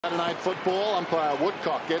Saturday night football. Umpire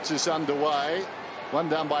Woodcock gets us underway. One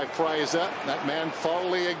down by Fraser. That man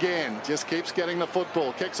Foley again just keeps getting the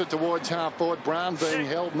football. Kicks it towards half forward. Brown being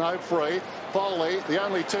held no free. Foley, the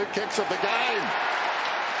only two kicks of the game.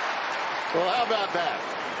 Well, how about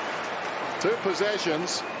that? Two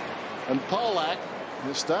possessions. And Polak,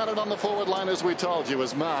 who started on the forward line as we told you,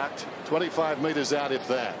 was marked 25 metres out if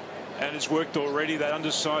that. And it's worked already, that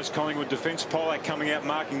undersized Collingwood defence. Polak coming out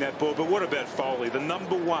marking that ball. But what about Foley, the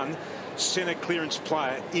 #1 centre clearance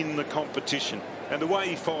player in the competition? And the way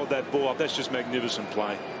he followed that ball up, that's just magnificent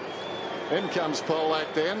play. In comes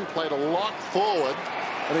Polak then, played a lot forward,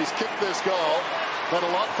 and he's kicked this goal. Played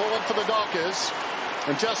a lot forward for the Dockers,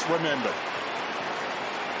 and just remembered.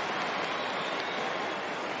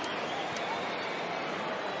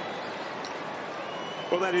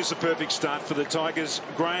 Well, that is the perfect start for the Tigers.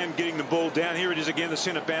 Graham getting the ball down. Here it is again, the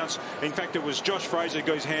centre bounce. In fact, it was Josh Fraser who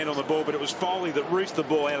got his hand on the ball, but it was Foley that roofed the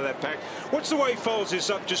ball out of that pack. What's the way he follows this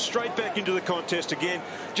up? Just straight back into the contest again.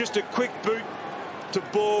 Just a quick boot to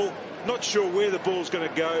ball. Not sure where the ball's going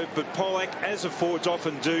to go, but Polak, as the forwards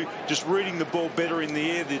often do, just reading the ball better in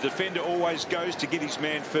the air. The defender always goes to get his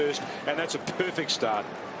man first, and that's a perfect start.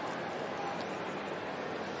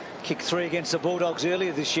 Kick 3 against the Bulldogs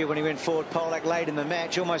earlier this year when he went forward. Polak late in the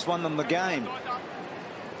match, almost won them the game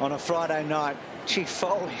on a Friday night. Gee,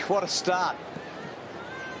 Foley, what a start.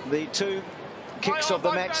 The two kicks of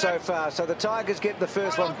the match so far. So the Tigers get the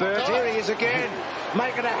first one. Burns, here he is again,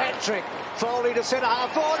 making a hat-trick. Foley to centre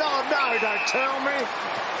half forward. Oh, no, don't tell me.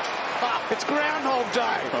 It's Groundhog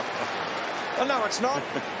Day. Oh, no, it's not.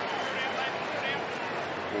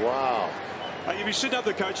 Wow. You'll be sitting up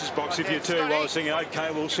the coach's box if you're too well, thinking,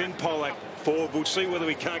 OK, we'll send Polak forward. We'll see whether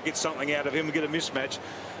we can't get something out of him. We'll get a mismatch.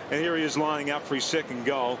 And here he is lining up for his second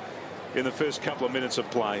goal in the first couple of minutes of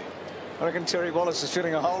play. I reckon Terry Wallace is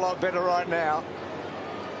feeling a whole lot better right now.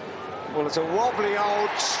 Well, it's a wobbly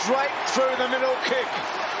old straight through the middle kick.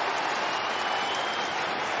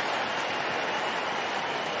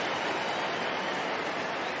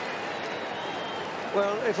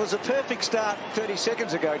 Well, if it was a perfect start 30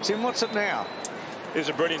 seconds ago, Tim, what's it now? It's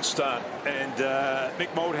a brilliant start, and Mick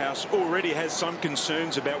Malthouse already has some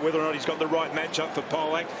concerns about whether or not he's got the right matchup for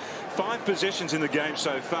Polak. 5 possessions in the game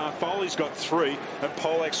so far. Foley's got 3 and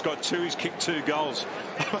Polak's got 2. He's kicked 2 goals.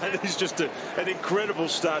 It is just an incredible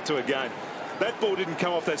start to a game. That ball didn't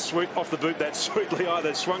come off the boot that sweetly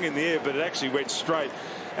either. It swung in the air, but it actually went straight,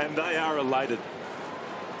 and they are elated.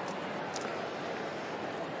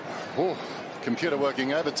 Oh. Computer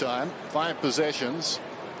working overtime. 5 possessions.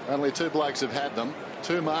 Only 2 blokes have had them.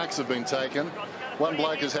 2 marks have been taken. 1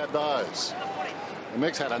 bloke has had those. The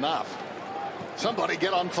Mick's had enough. Somebody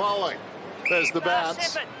get on Foley. There's the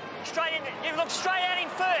bounce. Straight in. You look straight at him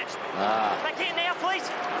first. Back in now, please.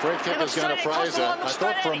 Free kick is going to Fraser. I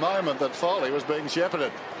thought for a moment that Foley was being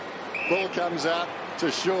shepherded. Ball comes out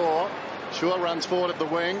to Shaw. Shaw runs forward at the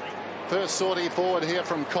wing. First sortie forward here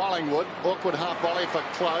from Collingwood. Awkward half volley for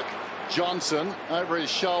Cloak. Johnson over his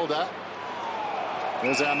shoulder.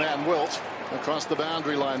 There's our man Wilt across the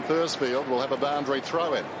boundary line. Thursfield will have a boundary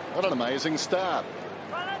throw in. What an amazing start.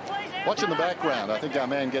 Watch in the background. I think our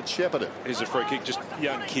man gets shepherded. Here's a free kick. Just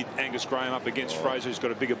young kid Angus Graham up against Fraser, who's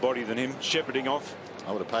got a bigger body than him, shepherding off.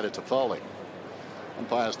 I would have paid it to Foley.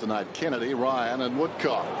 Umpires tonight: Kennedy, Ryan and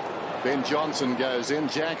Woodcock. Ben Johnson goes in.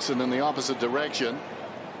 Jackson in the opposite direction.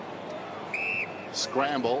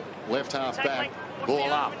 Scramble. Left half back.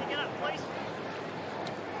 Ball up.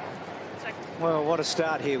 Well, what a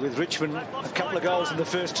start here with Richmond. A couple of goals in the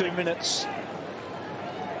first 2 minutes.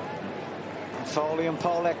 Foley and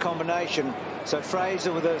Polak combination. So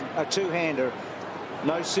Fraser with a two-hander.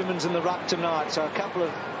 No Simmons in the ruck tonight. So a couple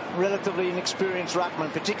of relatively inexperienced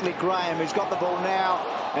ruckmen, particularly Graham, who's got the ball now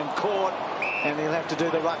and caught, and he'll have to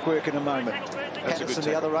do the ruck work in a moment. Patterson,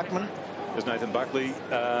 the other ruckman. As Nathan Buckley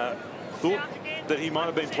thought that he might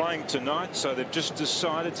have been playing tonight, so they've just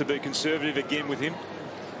decided to be conservative again with him.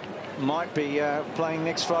 Might be playing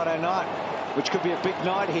next Friday night, which could be a big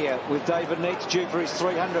night here with David Neitz due for his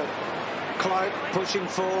 300. Cloak pushing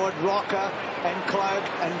forward, Rocker and Cloak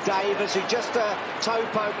and Davis, who just toe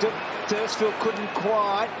poked it. Thursfield couldn't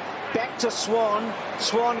quite. Back to Swan.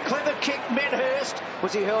 Swan, clever kick, Medhurst.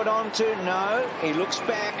 Was he held on to? No. He looks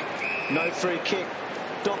back. No free kick.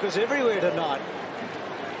 Dockers everywhere tonight.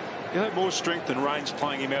 You have more strength than range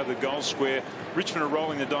playing him out of the goal square. Richmond are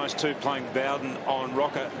rolling the dice too, playing Bowden on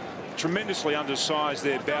Rocker. Tremendously undersized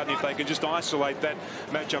there, Bowden. If they can just isolate that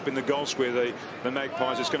matchup in the goal square, the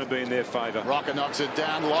Magpies, it's going to be in their favour. Rocker knocks it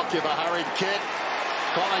down. Lockyer, a hurried kick.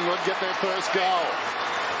 Collingwood get their first goal.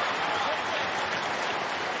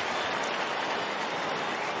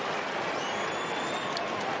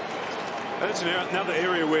 That's another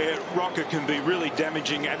area where Rocker can be really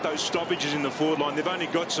damaging at those stoppages in the forward line. They've only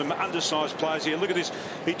got some undersized players here. Look at this.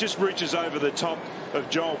 He just reaches over the top of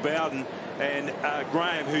Joel Bowden and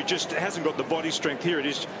Graham, who just hasn't got the body strength. Here it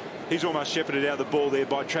is. He's almost shepherded out of the ball there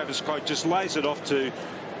by Travis Cloke. Just lays it off to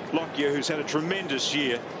Lockyer, who's had a tremendous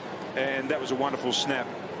year. And that was a wonderful snap.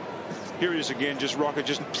 Here it is again, just Rocker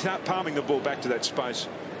just palming the ball back to that space.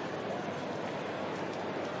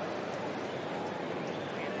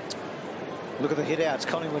 Look at the hit-outs.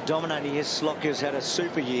 Collingwood dominating. Yes, Lockyer's had a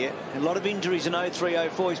super year. A lot of injuries in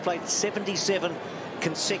 03-04. He's played 77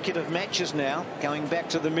 consecutive matches now, going back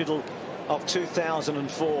to the middle of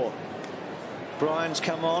 2004. Brian's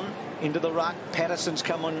come on into the ruck. Patterson's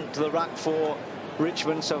come on to the ruck for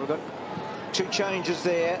Richmond. So we've got two changes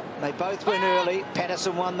there. They both went early.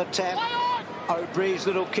 Patterson won the tap. O'Bree's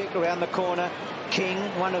little kick around the corner. King,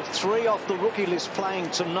 one of three off the rookie list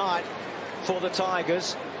playing tonight for the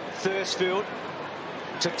Tigers. Thursfield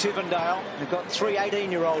to Tivendale. They've got three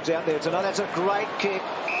 18-year-olds out there tonight. That's a great kick.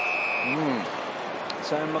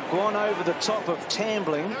 So McGuan over the top of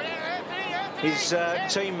Tambling, his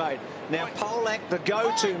teammate. Now Polak, the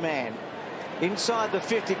go-to man, inside the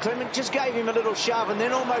 50. Clement just gave him a little shove and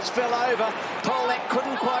then almost fell over. Polak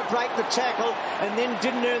couldn't quite break the tackle and then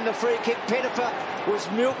didn't earn the free kick. Pettifer was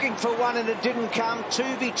milking for one and it didn't come.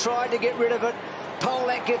 Tuvey tried to get rid of it.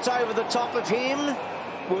 Polak gets over the top of him.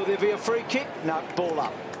 Will there be a free kick? No, ball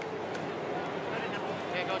up.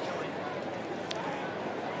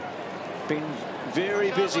 Been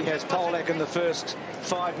very busy, has Polak, in the first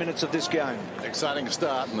 5 minutes of this game. Exciting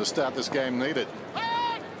start, and the start this game needed.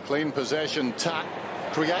 Clean possession, Tuck.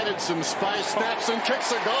 Created some space, snaps and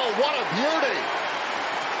kicks a goal. What a beauty!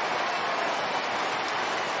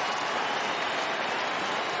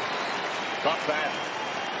 Not bad.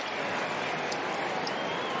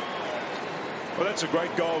 Well, that's a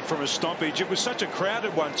great goal from a stoppage. It was such a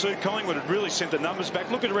crowded one too. Collingwood had really sent the numbers back.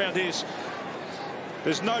 Look at around here.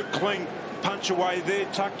 There's no clean punch away there.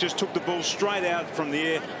 Tuck just took the ball straight out from the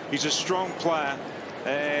air. He's a strong player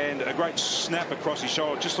and a great snap across his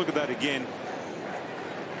shoulder. Just look at that again.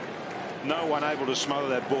 No one able to smother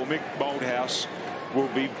that ball. Mick Moldhouse will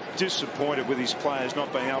be disappointed with his players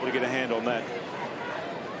not being able to get a hand on that.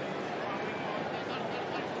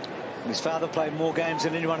 His father played more games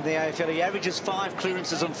than anyone in the AFL. He averages 5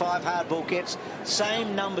 clearances and 5 hardball gets.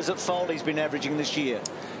 Same numbers that Foley's been averaging this year.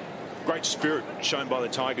 Great spirit shown by the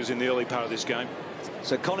Tigers in the early part of this game.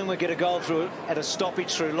 So Collingwood get a goal through at a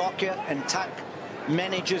stoppage through Lockyer, and Tuck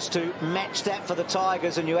manages to match that for the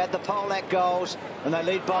Tigers, and you add the Polak goals and they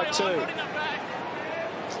lead by 2.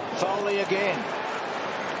 Foley again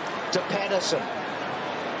to Patterson.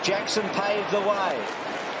 Jackson paved the way.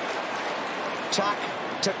 Tuck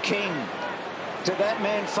to King, to that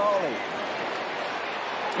man Foley,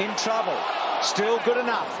 in trouble, still good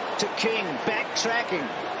enough, to King, backtracking,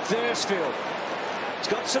 Thursfield, he's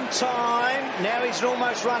got some time, now he's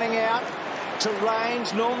almost running out, to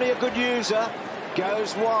Rains, normally a good user,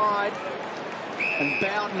 goes wide, and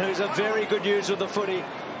Bowden, who's a very good user of the footy,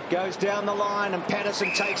 goes down the line, and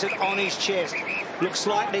Patterson takes it on his chest, looks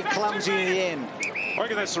slightly clumsy in the end. I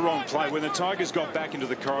reckon that's the wrong play. When the Tigers got back into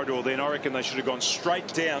the corridor, then I reckon they should have gone straight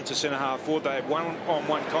down to centre half forward. They had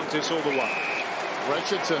one-on-one contest all the way.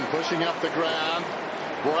 Richardson pushing up the ground.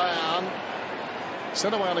 Brown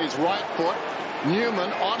centre on his right foot.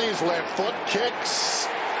 Newman on his left foot, kicks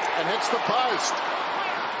and hits the post.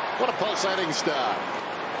 What a pulsating start.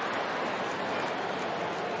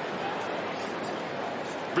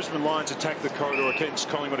 Brisbane Lions attacked the corridor against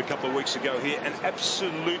Collingwood a couple of weeks ago here and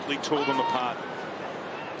absolutely tore them apart.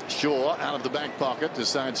 Shaw out of the back pocket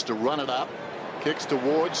decides to run it up, kicks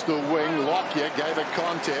towards the wing. Lockyer gave a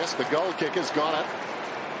contest. The goal kicker's got it.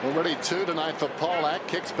 Already 2 tonight for Polak.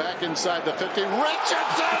 Kicks back inside the 50.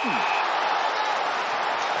 Richardson!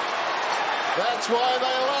 That's why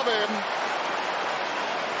they love him.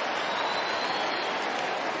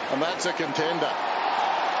 And that's a contender.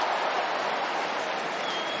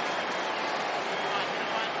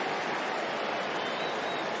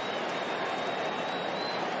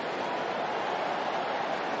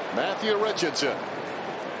 Matthew Richardson.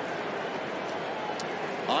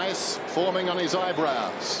 Ice forming on his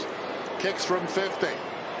eyebrows. Kicks from 50.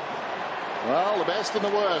 Well, the best and the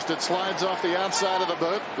worst. It slides off the outside of the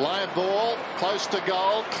boot. Live ball, close to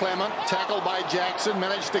goal. Clement, tackled by Jackson,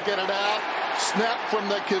 managed to get it out. Snap from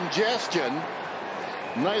the congestion.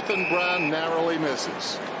 Nathan Brown narrowly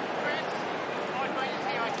misses.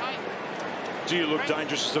 Do you look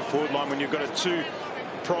dangerous as a forward line when you've got a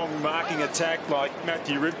two-prong marking attack like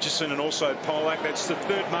Matthew Richardson and also Polak? That's the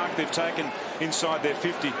third mark they've taken inside their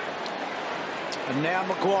 50. And now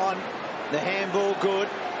McGuan The handball good.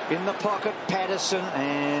 In the pocket, Patterson,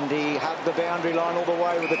 and he hugged the boundary line all the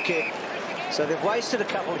way with a kick. So they've wasted a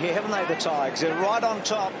couple here, haven't they, the Tigers? They're right on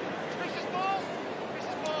top.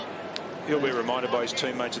 He'll be reminded by his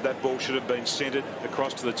teammates that ball should have been centred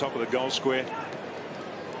across to the top of the goal square.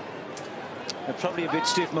 They're probably a bit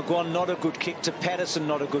stiff. McGuan, not a good kick to Patterson,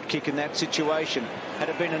 not a good kick in that situation. Had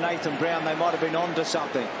it been a Nathan Brown, they might have been on to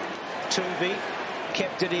something. Tuvey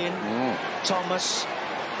kept it in. Thomas,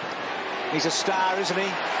 he's a star, isn't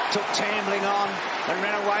he? Took Tambling on and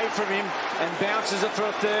ran away from him and bounces it for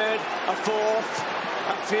a third, a fourth,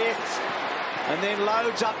 a fifth, and then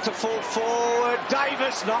loads up to full forward.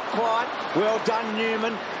 Davis, not quite. Well done,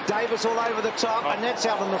 Newman. Davis all over the top, and that's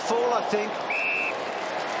out on the full, I think.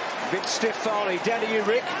 A bit stiff, Foley. Down to you,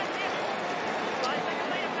 Rick.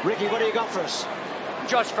 Ricky, what do you got for us?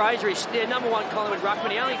 Josh Fraser is their #1 Collingwood ruckman.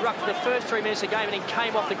 He only rucked for the first 3 minutes of the game and then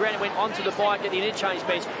came off the ground and went onto the bike at the interchange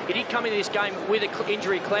bench. He did come into this game with an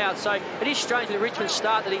injury cloud, so it is strange with the Richmond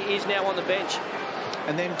start that he is now on the bench.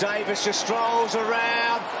 And then Davis just strolls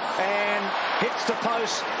around and hits the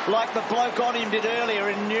post like the bloke on him did earlier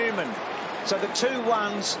in Newman. So the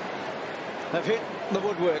 2-1s have hit the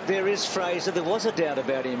woodwork. There is Fraser. There was a doubt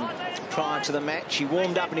about him prior to the match. He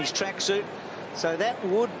warmed up in his tracksuit. So that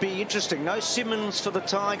would be interesting. No Simmons for the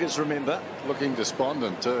Tigers, remember. Looking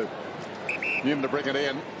despondent too. Newman to bring it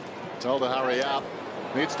in. Told to hurry up.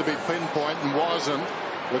 Needs to be pinpoint and wasn't.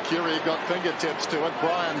 Lecurri got fingertips to it.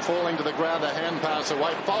 Bryan falling to the ground, a hand pass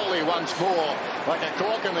away. Foley once more, like a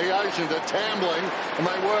cork in the ocean, to Tambling, and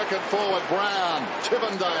they work it forward. Brown,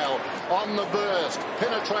 Chippendale on the burst.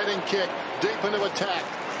 Penetrating kick, deep into attack.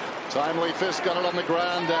 Timely Fist got it on the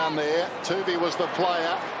ground down there. Tuvey was the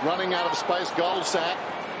player, running out of space. Goldsack,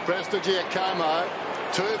 Prestigiacomo.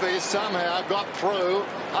 Tuvey somehow got through,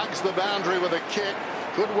 hugs the boundary with a kick.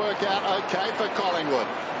 Could work out okay for Collingwood.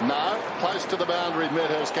 No, close to the boundary.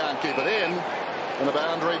 Medhurst can't keep it in. And a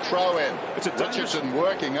boundary throw in. It's a Richardson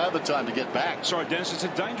working overtime to get back. Sorry, Dennis, it's a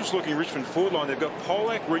dangerous looking Richmond forward line. They've got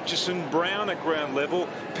Polak, Richardson, Brown at ground level,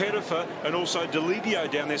 Pettifer, and also Delidio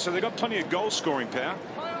down there. So they've got plenty of goal scoring power.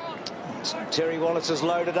 Terry Wallace has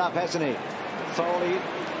loaded up, hasn't he? Foley,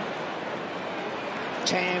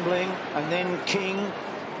 Tambling, and then King.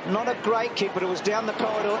 Not a great kick, but it was down the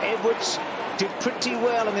corridor. Edwards did pretty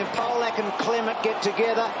well, and then Polak and Clement get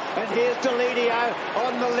together. And here's Delidio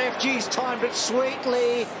on the left. He's timed it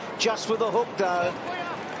sweetly, just with a hook, though.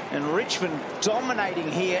 And Richmond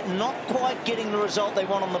dominating here, not quite getting the result they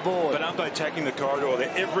want on the board. But aren't they attacking the corridor?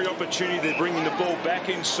 They're every opportunity, they're bringing the ball back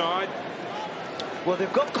inside. Well,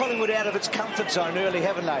 they've got Collingwood out of its comfort zone early,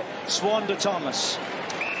 haven't they? Swan to Thomas.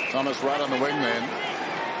 Thomas right on the wing then.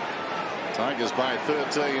 Tigers by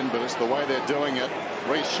 13, but it's the way they're doing it.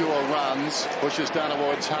 Reece Shaw runs, pushes down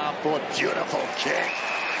towards half court. Beautiful kick.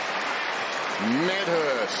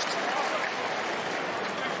 Medhurst.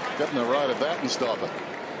 Get in the road of that and stop it.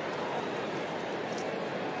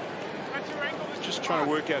 Just trying to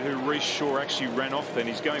work out who Reece Shaw actually ran off then.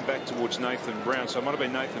 He's going back towards Nathan Brown, so it might have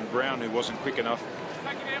been Nathan Brown who wasn't quick enough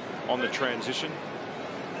on the transition.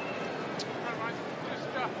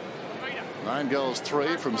 9 goals,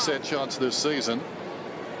 3 from set shots this season.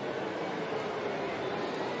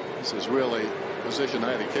 This is really position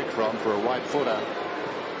A to kick from for a white footer.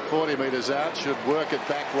 40 metres out, should work it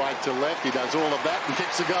back right to left. He does all of that and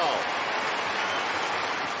kicks a goal.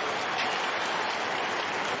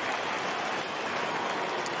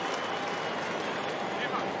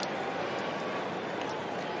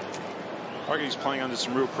 I reckon he's playing under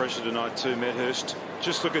some real pressure tonight too, Medhurst.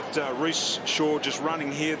 Just look at Reece Shaw just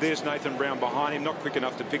running here. There's Nathan Brown behind him, not quick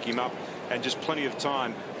enough to pick him up, and just plenty of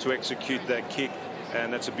time to execute that kick.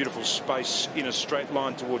 And that's a beautiful space in a straight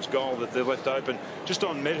line towards goal that they're left open. Just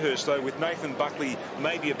on Medhurst, though, with Nathan Buckley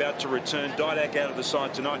maybe about to return, Didak out of the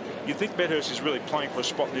side tonight, you think Medhurst is really playing for a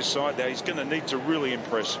spot in this side there. He's going to need to really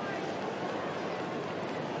impress.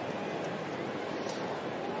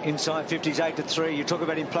 Inside 50s 8-3. You talk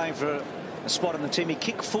about him playing for a spot in the team. He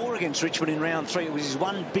kicked 4 against Richmond in round 3. It was his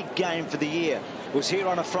one big game for the year. It was here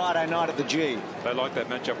on a Friday night at the G. They like that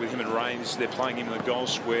matchup with him and Rains. They're playing him in the goal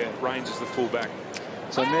square. Rains is the fullback.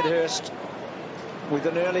 So Medhurst with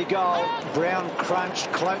an early goal. Brown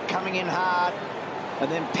crunched, Cloak coming in hard,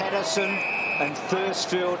 and then Patterson and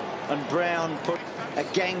Thursfield and Brown put a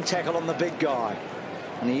gang tackle on the big guy,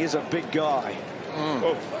 and he is a big guy.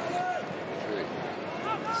 Oh.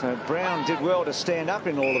 So Brown did well to stand up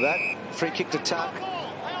in all of that. Free kick to Tuck.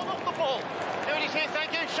 Held off the ball. Doing his hand,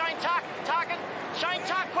 thank you. Shane Tuck. Target. Shane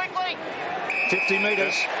Tuck quickly. 50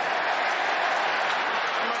 metres.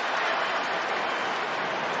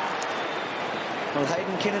 Well,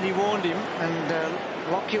 Hayden Kennedy warned him,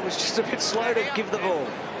 and Lockyer was just a bit slow to give the ball.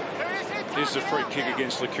 Here's the free kick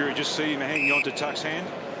against Licuri. Just see him hanging on to Tuck's hand.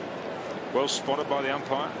 Well spotted by the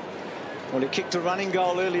umpire. Well, he kicked a running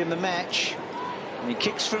goal early in the match. And he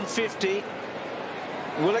kicks from 50.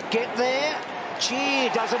 Will it get there? Gee,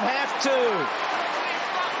 doesn't have to.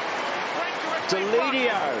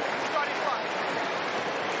 Deledio.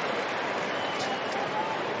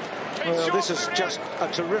 Well, this is just a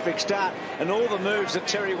terrific start, and all the moves that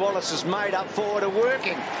Terry Wallace has made up forward are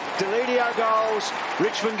working. Deledio goals,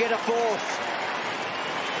 Richmond get a fourth.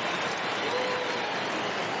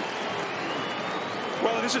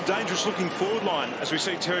 Well, it is a dangerous looking forward line, as we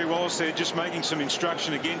see Terry Wallace there just making some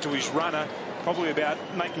instruction again to his runner, probably about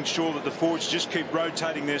making sure that the forwards just keep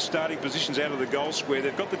rotating their starting positions out of the goal square.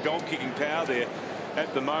 They've got the goal kicking power there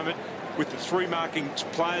at the moment. With the three marking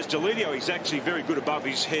players, Deledio is actually very good above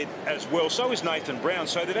his head as well. So is Nathan Brown.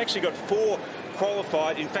 So they've actually got 4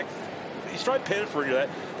 qualified. In fact, he's thrown Pettiford to that.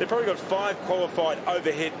 They've probably got 5 qualified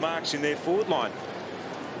overhead marks in their forward line.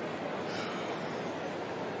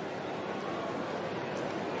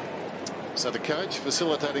 So the coach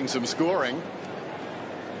facilitating some scoring.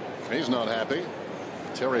 He's not happy.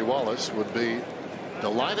 Terry Wallace would be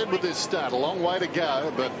delighted with his start. A long way to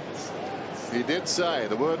go, but he did say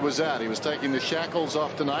the word was out. He was taking the shackles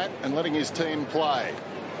off tonight and letting his team play.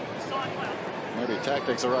 Maybe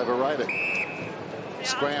tactics are overrated.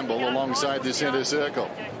 Scramble alongside the centre circle.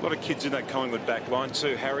 A lot of kids in that Collingwood back line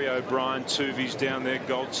too. Harry O'Brien, Tuvi's down there,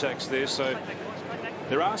 Goldsack's there. So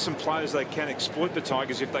there are some players that can exploit the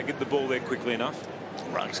Tigers if they get the ball there quickly enough.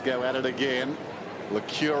 Rucks go at it again.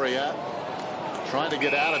 Lucuria trying to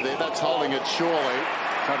get out of there. That's holding it surely.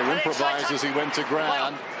 Trying to improvise as he went to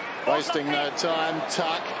ground. Wasting no time.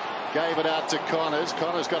 Tuck gave it out to Connors.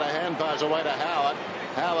 Connors got a hand pass away to Howard.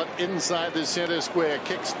 Howard inside the centre square.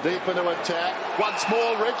 Kicks deep into attack. Once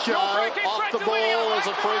more Richo off the ball. There's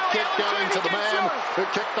a free kick going to the man who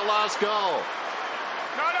kicked the last goal.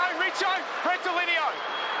 No, Richo. Brett Deledio.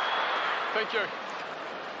 Thank you.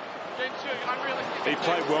 He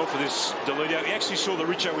played well for this Deledio. He actually saw that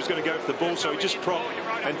Richo was going to go for the ball, so he just propped,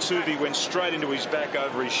 and Tuvi went straight into his back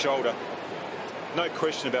over his shoulder. No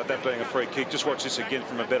question about that being a free kick. Just watch this again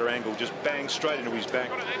from a better angle. Just bang straight into his back.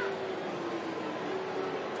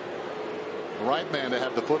 Right man to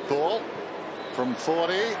have the football from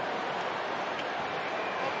 40.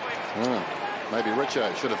 Maybe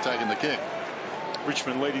Richo should have taken the kick.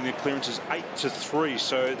 Richmond leading their clearances 8-3,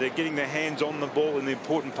 so they're getting their hands on the ball in the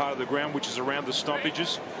important part of the ground, which is around the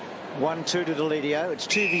stoppages. 1-2 to Deledio. It's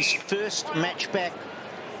Tuvi's first match back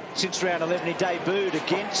since round 11. He debuted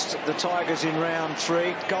against the Tigers in round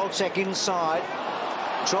 3. Goldsack inside.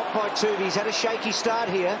 Dropped by Tuvi. He's had a shaky start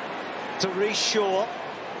here to Reece Shaw.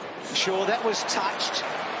 Shaw, that was touched.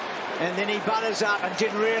 And then he butters up and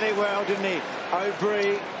did really well, didn't he?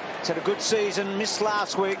 O'Brien has had a good season. Missed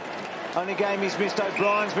last week. Only game he's missed.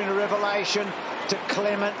 O'Brien's been a revelation. To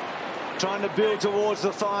Clement. Trying to build towards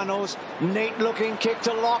the finals. Neat looking kick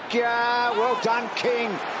to Lockyer. Well done,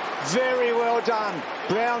 King. Very well done.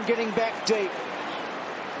 Brown getting back deep.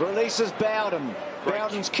 Releases Bowden.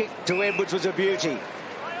 Bowden's kick to Edwards was a beauty.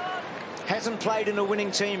 Hasn't played in a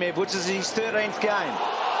winning team, Edwards. This is his 13th game.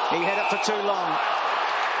 He had it for too long.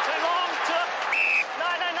 Too long. No.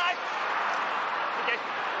 Okay.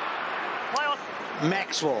 Play on.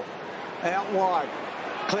 Maxwell out wide.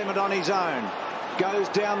 Clement on his own. Goes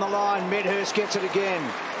down the line. Medhurst gets it again.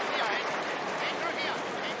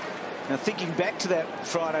 Now, thinking back to that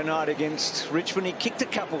Friday night against Richmond, he kicked a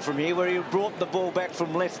couple from here where he brought the ball back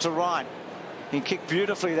from left to right. He kicked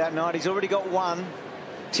beautifully that night. He's already got 1.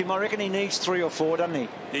 Tim, I reckon he needs 3 or 4, doesn't he?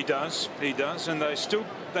 He does. And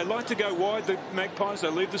they like to go wide, the Magpies. They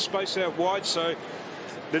leave the space out wide, so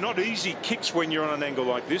they're not easy kicks when you're on an angle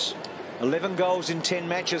like this. 11 goals in 10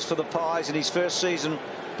 matches for the Pies in his first season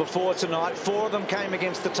before tonight. 4 of them came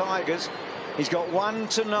against the Tigers. He's got 1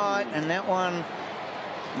 tonight, and that one,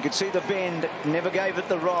 you could see the bend, never gave it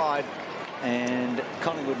the ride, and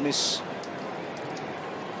Collingwood miss.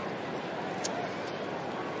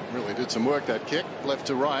 Really did some work, that kick, left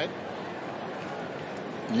to right.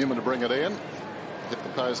 Newman to bring it in. Hit the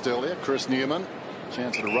post earlier. Chris Newman.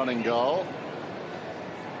 Chance at a running goal.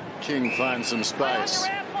 King finds some space.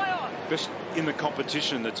 Best in the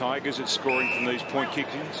competition, the Tigers, at scoring from these point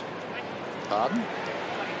kick-ins. Pardon?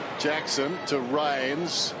 Jackson to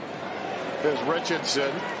Rains. There's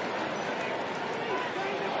Richardson.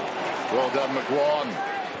 Well done, McGuan.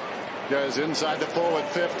 Goes inside the forward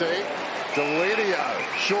 50.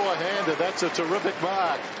 Deledio, sure-handed. That's a terrific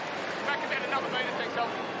mark. Back about another metre, thanks,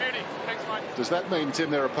 Beauty. Thanks, mate. Does that mean, Tim,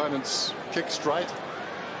 their opponents kick straight?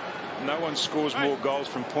 No one scores more goals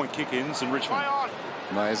from point kick-ins than Richmond.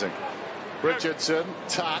 Amazing. Richardson,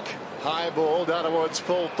 tuck, high ball, down towards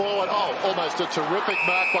full forward. Oh, almost a terrific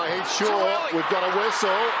mark by Heath Shaw. We've got a whistle.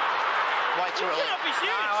 Way too early.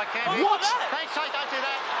 No, I can't. What? Don't do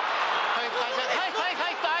that. Hey, don't go.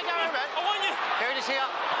 Here it is here.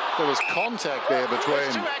 There was contact there between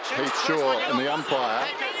Heath Shaw and the umpire.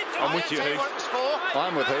 I'm with you, Heath.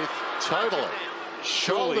 I'm with Heath. Totally.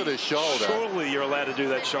 Shoulder to shoulder. Surely you're allowed to do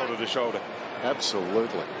that shoulder to shoulder.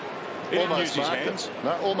 Absolutely. He didn't Almost use his marked hands. it.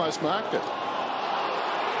 No, almost marked it.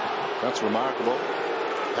 That's remarkable.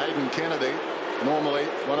 Hayden Kennedy, normally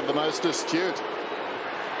one of the most astute.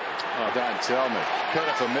 Oh, don't tell me.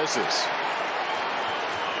 Pettifer misses.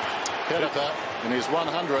 Pettifer in his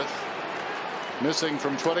 100th, missing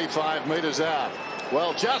from 25 metres out.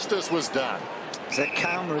 Well, justice was done. Is that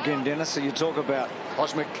karma again, Dennis, that you talk about?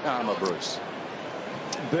 Cosmic karma, Bruce.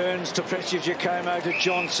 Burns to pressure Giacomo to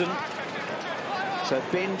Johnson. So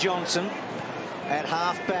Ben Johnson at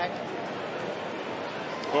half back.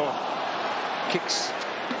 Oh. Kicks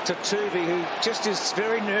to Tooby, who just is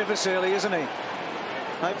very nervous early, isn't he?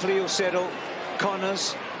 Hopefully he'll settle.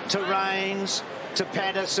 Connors to Rains to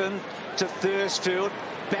Patterson to Thursfield.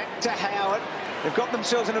 Back to Howard. They've got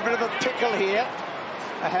themselves in a bit of a pickle here.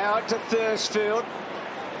 Howard to Thursfield.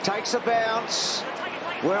 Takes a bounce.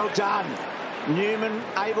 Well done. Newman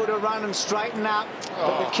able to run and straighten up.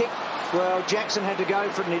 But the kick, well, Jackson had to go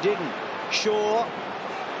for it and he didn't. Shaw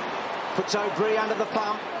puts O'Brien under the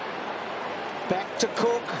pump. Back to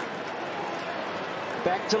Cook.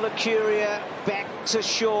 Back to Lacuria. Back to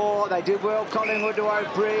Shaw. They did well. Collingwood to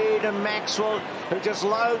O'Brien and Maxwell, who just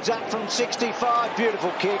loads up from 65.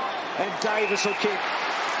 Beautiful kick. And Davis will kick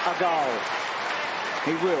a goal.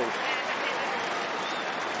 He will.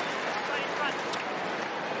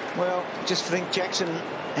 Well, just think Jackson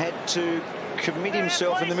had to commit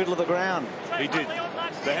himself in the middle of the ground. He did.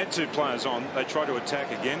 They had two players on. They tried to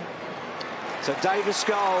attack again. So Davis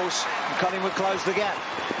goals. And Collingwood closed the gap.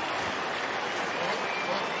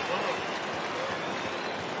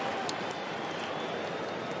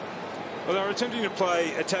 Well, they were attempting to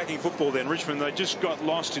play attacking football then, Richmond. They just got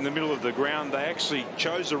lost in the middle of the ground. They actually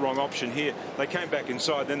chose the wrong option here. They came back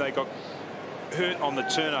inside, then they got hurt on the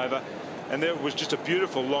turnover, and there was just a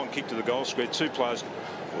beautiful long kick to the goal square. Two players.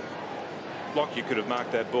 Lockyer could have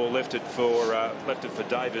marked that ball, left it for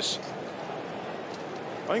Davis.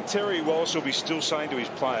 I think Terry Wallace will be still saying to his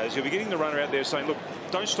players, he'll be getting the runner out there saying, look,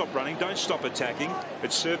 don't stop running, don't stop attacking.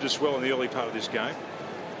 It served us well in the early part of this game.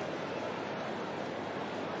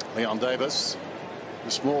 Leon Davis,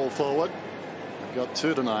 the small forward. Got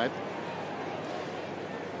two tonight.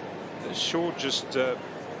 Shaw just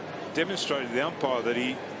demonstrated to the umpire that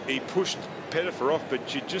he pushed Pettifer off,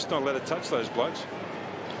 but you're just not allowed to touch those blokes.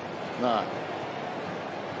 No.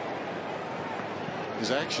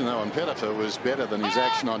 His action, though, on Pettifer was better than his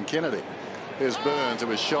action on Kennedy. Here's Burns. It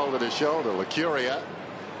was shoulder to shoulder. Lacuria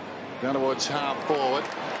down towards half forward.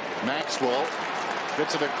 Maxwell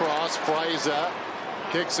gets it across. Fraser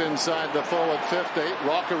kicks inside the forward 50.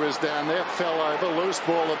 Rocker is down there. Fell over. Loose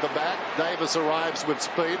ball at the back. Davis arrives with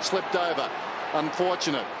speed. Slipped over.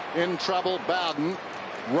 Unfortunate. In trouble. Bowden.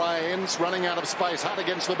 Rains running out of space. Hunt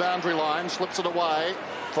against the boundary line. Slips it away.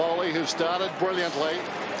 Foley, who started brilliantly,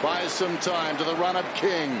 buys some time to the run of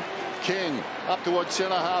King. King up towards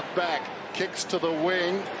centre half back. Kicks to the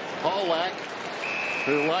wing. Polak,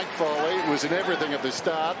 who like Foley was in everything at the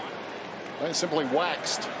start. They simply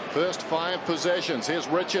waxed. First 5 possessions. Here's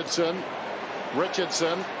Richardson.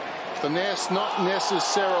 Richardson. Finesse not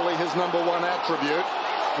necessarily his #1 attribute.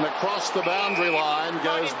 And across the boundary line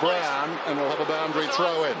goes Brown, and we'll have a boundary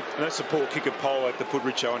throw in. And that's a poor kick of Polak that put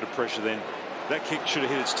Richo under pressure then. That kick should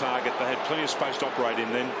have hit its target. They had plenty of space to operate in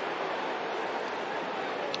then.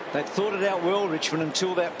 They'd thought it out well, Richmond,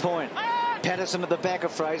 until that point. Patterson at the back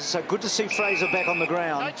of Fraser. So good to see Fraser back on the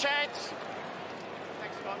ground. No chance.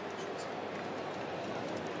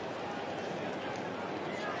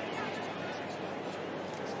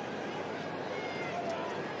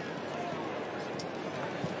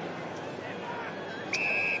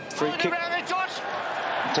 Free kick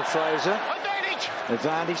to Fraser.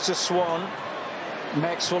 Advantage to Swan.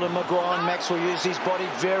 Maxwell and McGuan. Maxwell used his body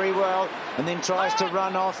very well and then tries to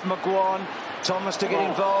run off McGuan. Thomas to get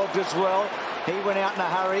involved as well. He went out in a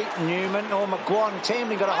hurry. Newman or McGuan.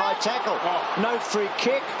 Tamlin got a high tackle. No free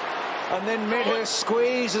kick. And then Medhurst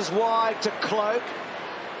squeezes wide to Cloak.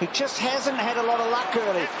 He just hasn't had a lot of luck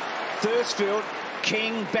early. Thursfield.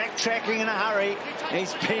 King backtracking in a hurry.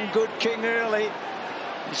 He's been good, King, early.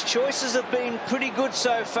 His choices have been pretty good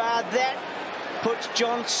so far. That puts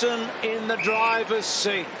Johnson in the driver's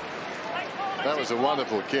seat. That was a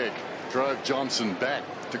wonderful kick. drove Johnson back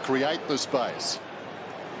to create the space.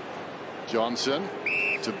 Johnson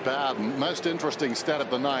to Bowden. Most interesting stat of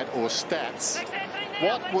the night, or stats.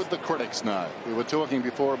 What would the critics know? We were talking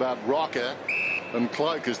before about Rocker and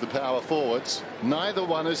Cloak as the power forwards. Neither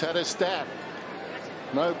one has had a stat.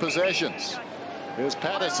 No possessions. Here's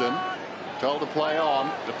Patterson, told to play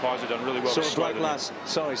on. Deposit done really well. Saw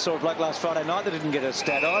a bloke last Friday night that didn't get a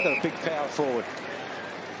stat either. A big power forward.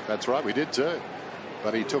 That's right, we did too.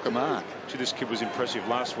 But he took a mark. See, this kid was impressive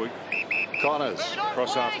last week. Connors.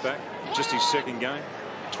 Cross half back. Just his second game.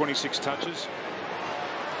 26 touches.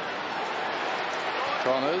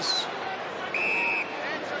 Connors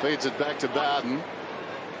feeds it back to Bowden.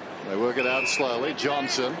 They work it out slowly.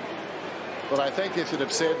 Johnson. But I think if you'd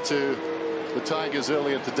have said to the Tigers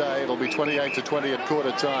earlier today it'll be 28-20 at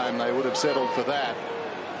quarter time, they would have settled for that.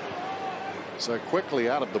 So quickly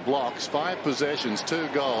out of the blocks. 5 possessions, 2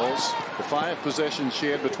 goals. The 5 possessions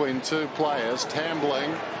shared between 2 players.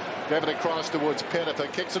 Tambling. Gave it across towards Pettifer.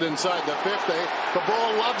 Kicks it inside the 50. The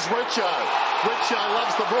ball loves Richo. Richo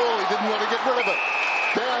loves the ball. He didn't want to get rid of it.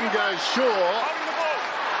 Down goes Shaw.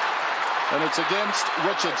 And it's against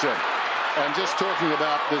Richardson. And just talking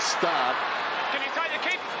about this start,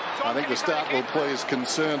 I think the start will please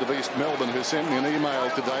Concerned of East Melbourne, who sent me an email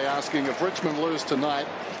today asking if Richmond lose tonight,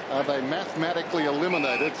 are they mathematically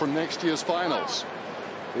eliminated from next year's finals?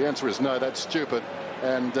 The answer is no, that's stupid,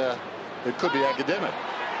 and it could be academic.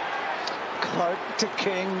 Cloak to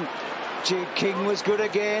King. Gee, King was good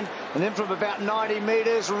again. And then from about 90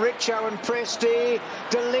 metres, Richo and Presti.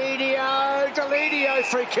 Deledio,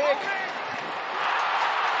 free kick.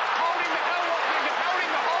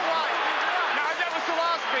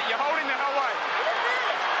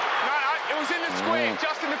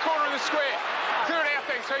 Just in the corner of the square. Clear it out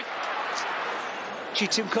there, Keith. Gee,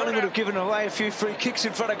 Tim, Collingwood have given away a few free kicks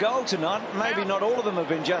in front of goal tonight. Maybe not all of them have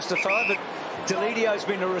been justified, but Deledio's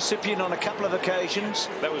been a recipient on a couple of occasions.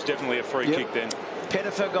 That was definitely a free kick then.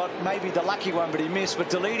 Pettifer got maybe the lucky one, but he missed. But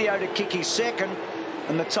Deledio to kick his second,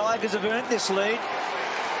 and the Tigers have earned this lead.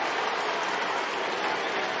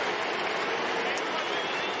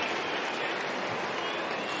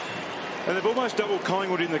 And they've almost doubled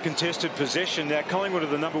Collingwood in the contested possession. Now, Collingwood are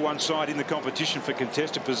the #1 side in the competition for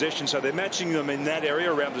contested possession, so they're matching them in that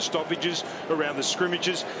area, around the stoppages, around the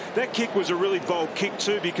scrimmages. That kick was a really bold kick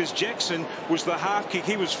too, because Jackson was the half kick.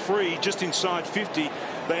 He was free just inside 50.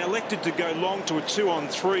 They elected to go long to a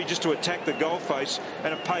 2-on-3 just to attack the goal face,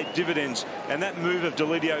 and it paid dividends. And that move of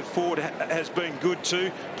Deledio forward has been good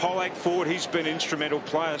too. Pollack forward, he's been an instrumental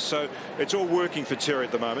player, so it's all working for Terry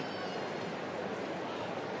at the moment.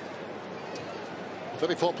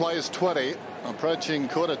 34 plays 20, approaching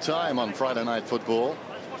quarter time on Friday Night Football.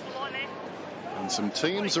 And some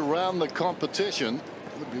teams around the competition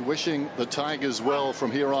would be wishing the Tigers well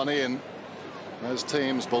from here on in. Those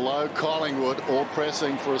teams below Collingwood all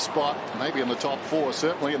pressing for a spot, maybe in the top 4,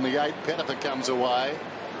 certainly in the 8. Pettifer comes away.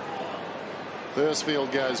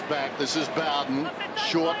 Thursfield goes back. This is Bowden.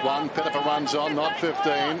 Short one. Pettifer runs on, not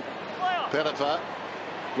 15. Pettifer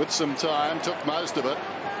with some time, took most of it.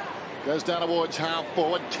 Goes down towards half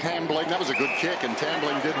forward. Tambling. That was a good kick, and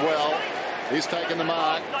Tambling did well. He's taken the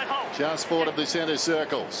mark. Just forward of the centre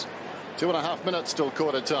circles. 2.5 minutes till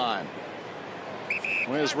quarter time.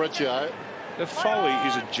 Where's Richo? Foley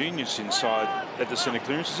is a genius inside at the centre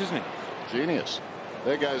clearances, isn't he? Genius.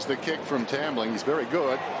 There goes the kick from Tambling. He's very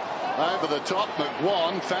good. Over the top,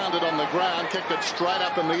 McGuan found it on the ground, kicked it straight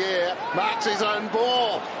up in the air, marks his own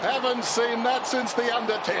ball. Haven't seen that since the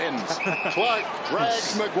under-10s. Cloak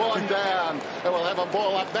drags McGuan down, and we'll have a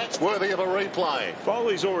ball up. That's worthy of a replay.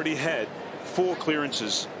 Foley's already had 4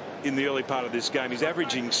 clearances in the early part of this game. He's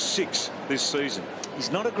averaging 6 this season. He's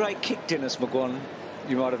not a great kick, Dennis McGuan,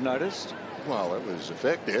 you might have noticed. Well, it was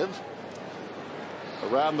effective.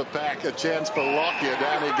 Around the pack, a chance for Lockyer.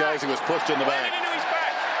 Down he goes. He was pushed in the back.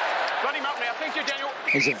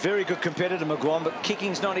 He's a very good competitor, McGuan, but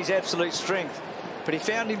kicking's not his absolute strength. But he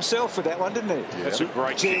found himself with that one, didn't he? Yeah. That's a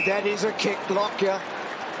great kick. That is a kick. Lockyer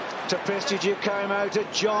to Prestigiacomo to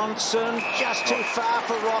Johnson. Just too far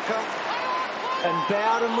for Rocker. And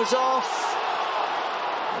Bowden was off.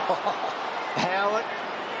 Howard.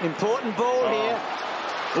 Important ball here.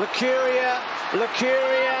 Lucuria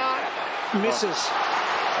misses.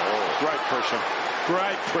 Oh, great pressure.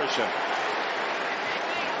 Great pressure.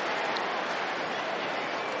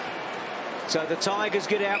 So the Tigers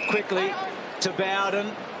get out quickly to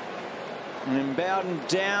Bowden. And then Bowden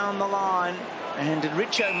down the line. And did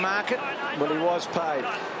Richo mark it? Well, he was paid.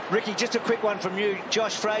 Ricky, just a quick one from you.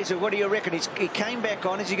 Josh Fraser, what do you reckon? He came back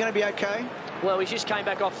on. Is he going to be okay? Well, he just came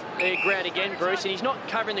back off the ground again, Bruce, and he's not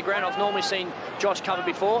covering the ground I've normally seen Josh cover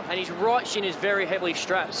before, and his right shin is very heavily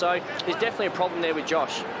strapped, so there's definitely a problem there with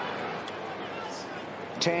Josh.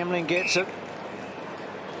 Tamlin gets it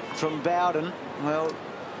from Bowden. Well,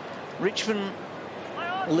 Richmond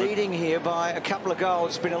leading here by a couple of goals.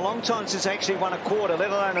 It's been a long time since they actually won a quarter,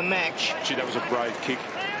 let alone a match. Gee, that was a brave kick.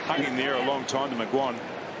 Hung in there a long time to McGuan.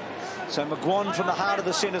 So McGuan from the heart of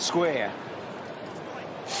the centre square.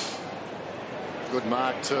 Good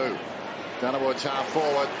mark too. Dunnerwood's half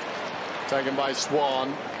forward, taken by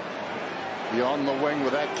Swan. Beyond the wing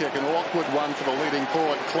with that kick, an awkward one for the leading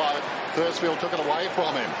forward, Cloak. Thursfield took it away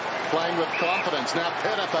from him, playing with confidence. Now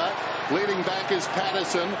Pettifer, leading back is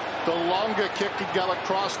Patterson. The longer kick could go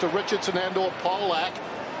across to Richardson and or Polak.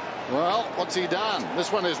 Well, what's he done?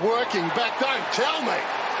 This one is working back. Don't tell me.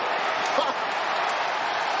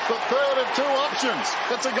 The third of two options.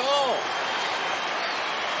 That's a goal.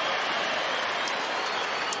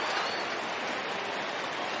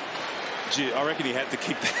 Gee, I reckon he had to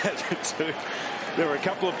kick that too. There were a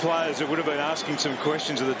couple of players that would have been asking some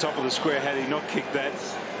questions at the top of the square had he not kicked that.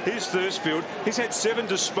 Here's Thursfield. He's had 7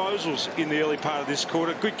 disposals in the early part of this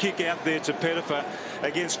quarter. Good kick out there to Pettifer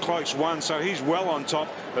against Cloak's 1, so he's well on top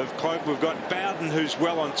of Cloak. We've got Bowden, who's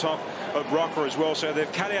well on top of Rocker as well, so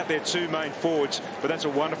they've cut out their 2 main forwards, but that's a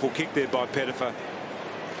wonderful kick there by Pettifer.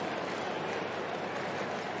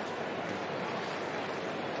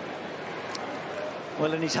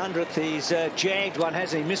 Well, in his 100th, he's jagged one,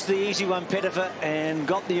 hasn't he? Missed the easy one, Pettifer, and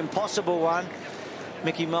got the impossible one.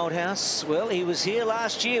 Mickey Malthouse, well, he was here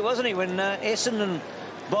last year, wasn't he, when Essendon,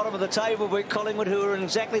 bottom of the table, beat Collingwood, who are in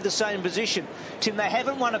exactly the same position. Tim, they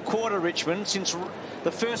haven't won a quarter, Richmond, since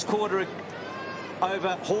the first quarter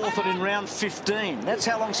over Hawthorn in round 15. That's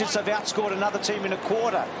how long since they've outscored another team in a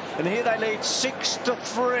quarter. And here they lead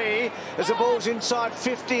 6-3 as the ball's inside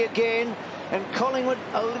 50 again. And Collingwood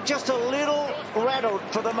just a little rattled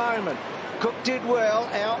for the moment. Cook did well,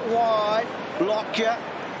 out wide. Lockyer,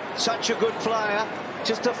 such a good player.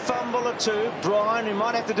 Just a fumble or two. Bryan, who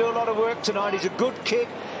might have to do a lot of work tonight. He's a good kick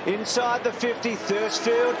inside the 50.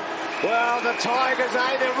 Thursfield. Well, the Tigers,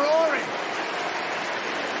 they're roaring.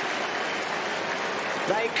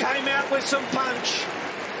 They came out with some punch.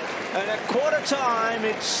 And at quarter time,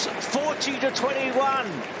 it's 40-21.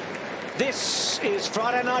 This is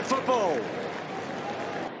Friday Night Football.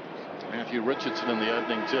 Matthew Richardson in the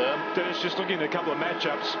opening term. Dennis, just looking at a couple of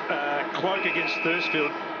matchups. Cloak against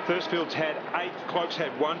Thursfield. Thursfield's had 8, Cloak's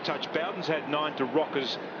had 1 touch. Bowden's had 9 to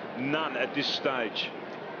Rocker's none at this stage.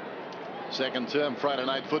 Second term Friday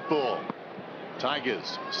Night Football.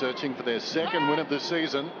 Tigers searching for their second win of the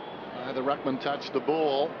season. The ruckman touched the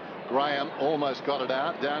ball. Graham almost got it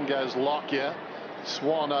out. Down goes Lockyer.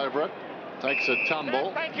 Swan over it. Takes a tumble.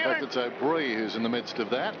 In fact, it's O'Brien who's in the midst of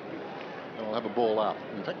that. And we'll have a ball up.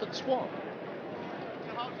 In fact, it's Swan.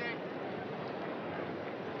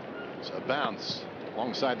 So bounce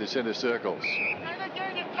alongside the centre circles.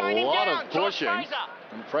 A lot of pushing.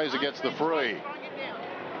 And Fraser gets the free.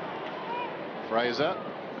 Fraser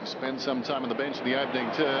spends some time on the bench in the opening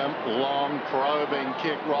term. Long probing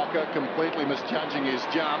kick. Rocker completely misjudging his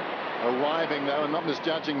jump. Arriving though and not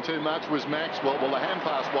misjudging too much was Maxwell. Well, the hand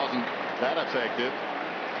pass wasn't that effective.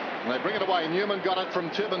 And they bring it away. Newman got it from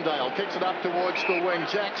Tivendale. Kicks it up towards the wing.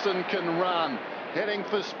 Jackson can run. Heading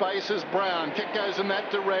for space is Brown. Kick goes in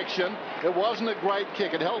that direction. It wasn't a great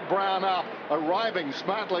kick. It held Brown up. Arriving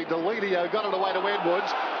smartly, Deledio got it away to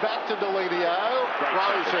Edwards. Back to Deledio.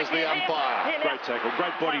 Rose says the umpire. Great tackle.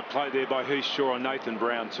 Great body play there by Heath Shaw and Nathan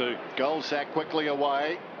Brown too. Goal sack quickly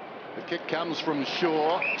away. The kick comes from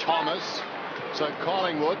Shaw. Thomas. So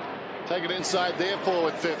Collingwood take it inside their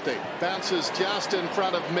forward 50. Bounces just in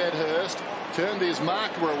front of Medhurst. Turned his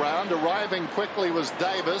marker around. Arriving quickly was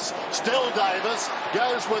Davis. Still Davis.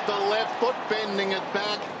 Goes with the left foot, bending it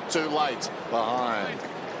back. Too late. Behind.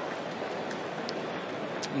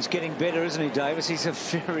 He's getting better, isn't he, Davis? He's a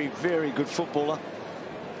very, very good footballer.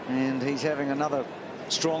 And he's having another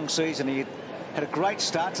strong season. He had a great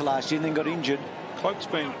start to last year and then got injured. Cloak's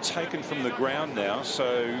been taken from the ground now,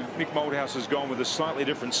 so Mick Malthouse has gone with a slightly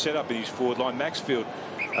different setup in his forward line. Maxwell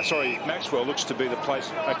looks to be the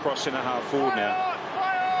place across centre half forward now.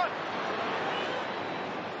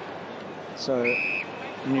 So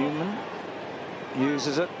Newman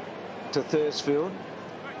uses it to Thursfield,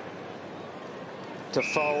 to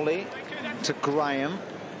Foley, to Graham.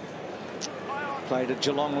 Played at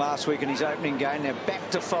Geelong last week in his opening game. Now back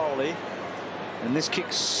to Foley. And this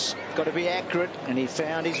kick's got to be accurate. And he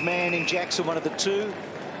found his man in Jackson, one of the 2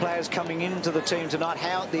 players coming into the team tonight.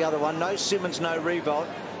 Howard, the other one. No Simmons, no Revolt.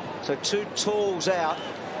 So 2 tools out.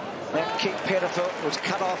 That kick, Pettifer, was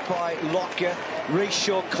cut off by Lockyer.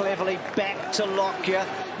 Reshaw cleverly back to Lockyer.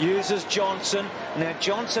 Uses Johnson. Now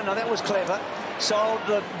Johnson, now that was clever. Sold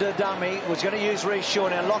the dummy. Was going to use Reshaw.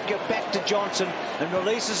 Now Lockyer back to Johnson and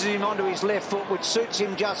releases him onto his left foot, which suits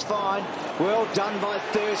him just fine. Well done by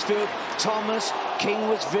Thursfield. Thomas, King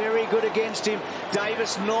was very good against him.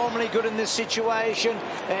 Davis normally good in this situation.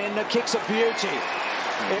 And the kick's a beauty.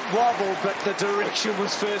 It wobbled, but the direction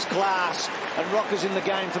was first class. And Rocker's in the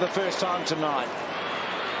game for the first time tonight.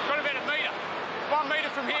 Got about a metre. 1 metre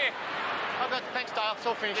from here. Thanks, Dale. It's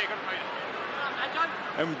all finished. Yeah, got a metre.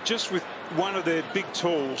 And just with one of their big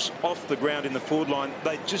tools off the ground in the forward line,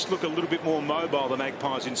 they just look a little bit more mobile, the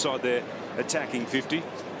Magpies, inside their attacking 50.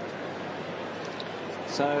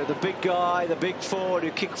 So the big guy, the big forward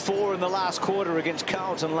who kicked 4 in the last quarter against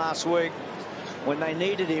Carlton last week when they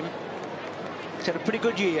needed him. He's had a pretty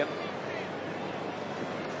good year.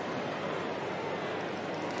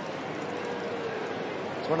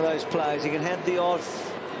 It's one of those players, he can have the odd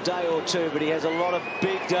day or two, but he has a lot of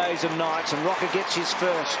big days and nights, and Rocker gets his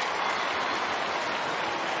first.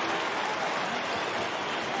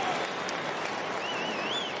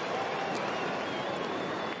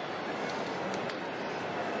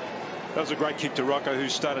 That was a great kick to Rocco, who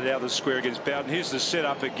started out the square against Bowden. Here's the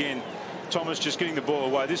setup again. Thomas just getting the ball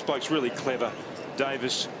away. This bloke's really clever,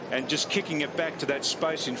 Davis, and just kicking it back to that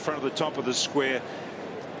space in front of the top of the square.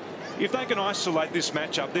 If they can isolate this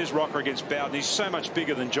matchup, there's Rocker against Bowden. He's so much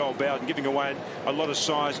bigger than Joel Bowden, giving away a lot of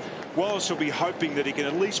size. Wallace will be hoping that he can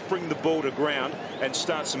at least bring the ball to ground and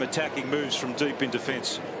start some attacking moves from deep in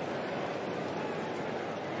defence.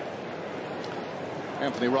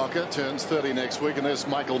 Anthony Rocker turns 30 next week, and there's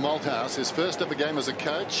Michael Malthouse. His first ever game as a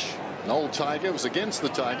coach. An old Tiger, was against the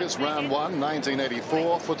Tigers. Round 1,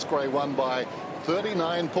 1984. Footscray won by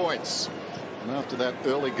 39 points. And after that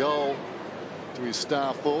early goal to his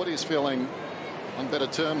star forward, he's feeling on better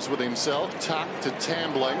terms with himself. Tuck to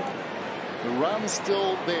Tambling. The run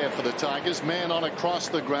still there for the Tigers. Man on across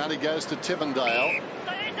the ground. He goes to Tivendale.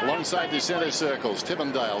 Alongside the centre circles,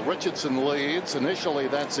 Tivendale. Richardson leads. Initially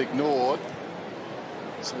that's ignored.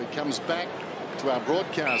 So he comes back to our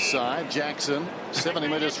broadcast side. Jackson, 70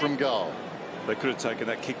 metres from goal. They could have taken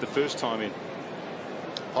that kick the first time in.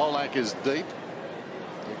 Polak is deep.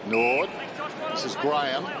 Ignored. This is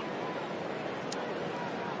Graham.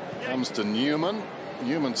 Comes to Newman.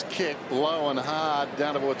 Newman's kick low and hard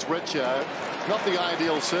down towards Richo. Not the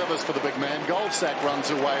ideal service for the big man. Goldsack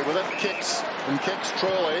runs away with it. Kicks and kicks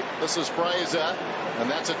truly. This is Fraser. And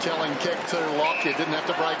that's a telling kick to Lockyer. Didn't have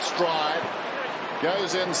to break stride.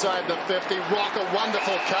 Goes inside the 50. Rocker,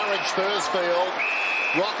 wonderful courage, Thursfield.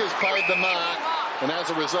 Rocker's paid the mark, and as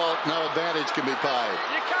a result, no advantage can be paid.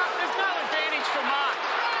 There's no advantage for Mark.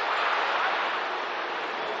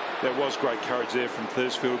 There was great courage there from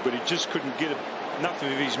Thursfield, but he just couldn't get enough of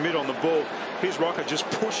his mid on the ball. Here's Rocker just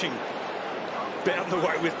pushing Bowden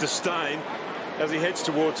away with disdain as he heads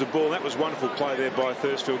towards the ball. That was wonderful play there by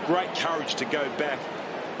Thursfield. Great courage to go back.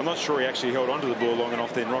 I'm not sure he actually held onto the ball long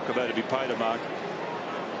enough then, Rocker, though, to be paid a mark.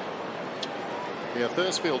 Yeah,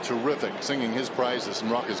 Thursfield terrific, singing his praises,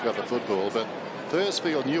 and Rocker's got the football, but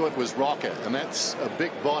Thursfield knew it was Rocker, and that's a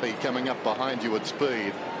big body coming up behind you at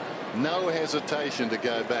speed. No hesitation to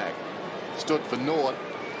go back. Stood for naught,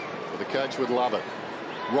 but the coach would love it.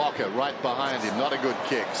 Rocker right behind him, not a good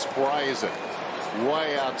kick, sprays it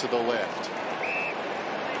way out to the left.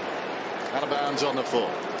 Out of bounds on the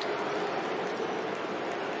full.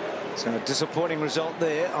 So a disappointing result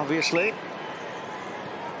there, obviously.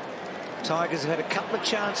 Tigers have had a couple of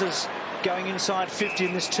chances going inside 50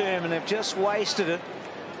 in this term, and they've just wasted it.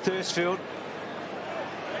 Thursfield,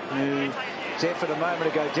 whose effort a moment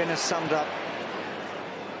ago, Dennis summed up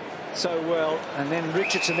so well. And then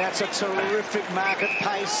Richardson, that's a terrific mark at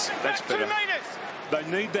pace. That's better. They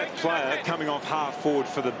need that player coming off half forward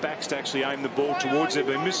for the backs to actually aim the ball towards. They've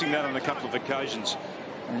been missing that on a couple of occasions.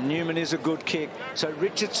 Newman is a good kick. So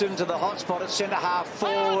Richardson to the hot spot at centre half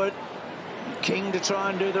forward. King to try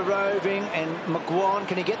and do the roving, and McGuan,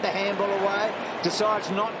 can he get the handball away? Decides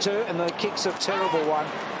not to, and the kick's a terrible one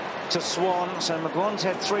to Swan. So McGuan's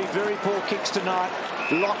had 3 very poor kicks tonight.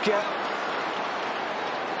 Lockyer,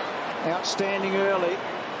 outstanding early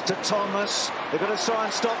to Thomas. They've got to try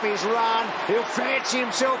and stop his run. He'll fancy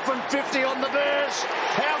himself from 50 on the burst.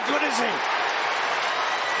 How good is he?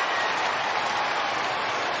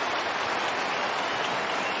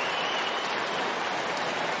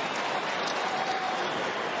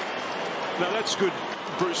 Now that's good,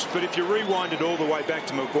 Bruce, but if you rewind it all the way back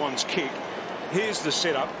to McGuan's kick, here's the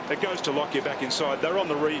setup. It goes to Lockyer back inside. They're on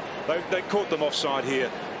the they caught them offside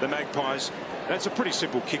here, the Magpies. That's a pretty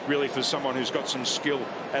simple kick, really, for someone who's got some skill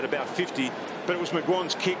at about 50. But it was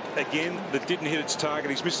McGuan's kick, again, that didn't hit its target.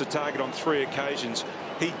 He's missed the target on 3 occasions.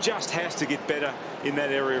 He just has to get better in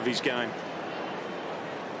that area of his game.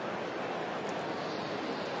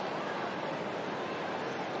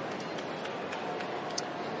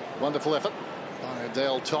 Wonderful effort by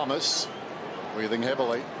Dale Thomas. Breathing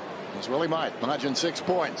heavily. As well he might. Margin 6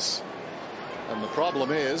 points. And the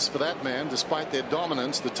problem is, for that man, despite their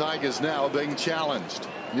dominance, the Tigers now are being challenged.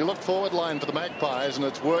 You look forward line for the Magpies, and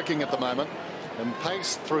it's working at the moment. And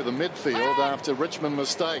pace through the midfield after Richmond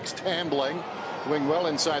mistakes. Tambling, doing well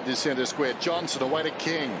inside the centre square. Johnson away to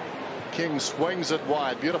King. King swings it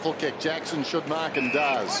wide. Beautiful kick. Jackson should mark and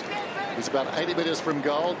does. He's about 80 metres from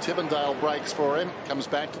goal. Tivendale breaks for him. Comes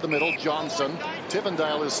back to the middle. Johnson.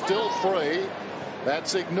 Tivendale is still free.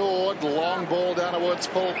 That's ignored. Long ball down towards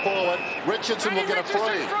full forward. Richardson will get a free. You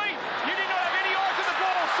did not have any eyes on the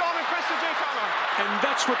ball, Simon Christensen. And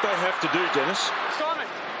that's what they have to do, Dennis. Simon.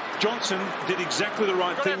 Johnson did exactly the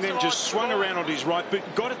right thing then, just swung around on his right, but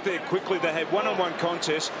got it there quickly. They had one-on-one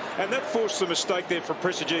contest, and that forced the mistake there for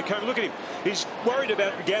Prestigiacomo. Look at him. He's worried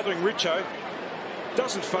about gathering Richo.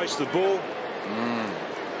 Doesn't face the ball.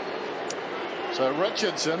 So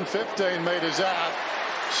Richardson, 15 metres out,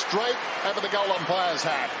 straight over the goal umpire's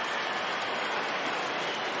hat.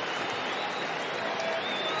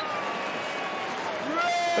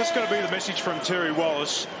 That's going to be the message from Terry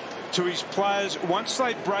Wallace to his players. Once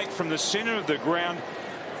they break from the centre of the ground,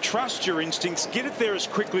 trust your instincts, get it there as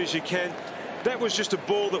quickly as you can. That was just a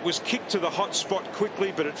ball that was kicked to the hot spot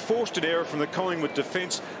quickly, but it forced an error from the Collingwood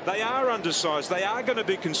defence. They are undersized. They are going to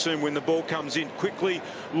be consumed when the ball comes in quickly,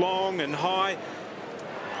 long and high.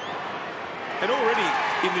 And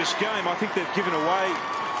already in this game, I think they've given away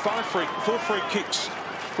 4 free kicks.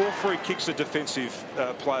 4 free kicks to defensive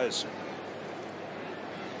players.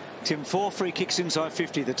 Tim, 4 free kicks inside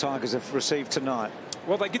 50 the Tigers have received tonight.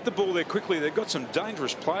 Well, they get the ball there quickly. They've got some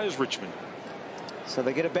dangerous players, Richmond. So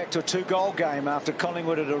they get it back to a 2-goal game after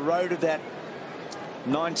Collingwood had eroded that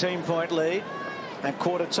 19-point lead. At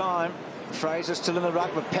quarter time, Fraser still in the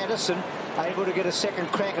ruck, but Patterson able to get a second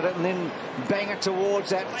crack at it and then bang it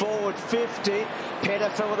towards that forward 50.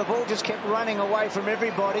 Pettifer with the ball just kept running away from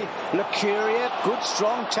everybody. Lucuria, good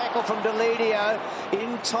strong tackle from Deledio,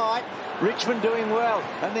 in tight. Richmond doing well,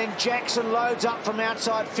 and then Jackson loads up from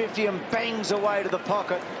outside 50 and bangs away to the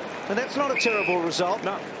pocket, and that's not a terrible result.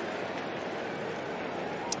 No.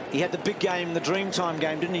 He had the big game, the Dreamtime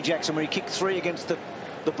game, didn't he, Jackson, where he kicked 3 against the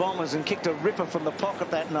Bombers and kicked a ripper from the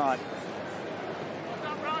pocket that night.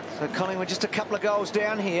 So Collingwood just a couple of goals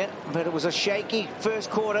down here, but it was a shaky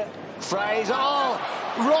first quarter. Fraser,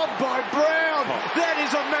 robbed by Brown. That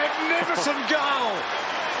is a magnificent goal.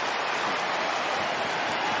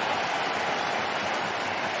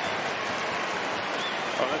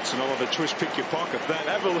 Oh, that's an Oliver Twist pick your pocket. That,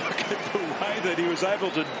 have a look at the way that he was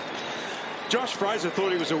able to. Josh Fraser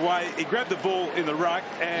thought he was away. He grabbed the ball in the ruck,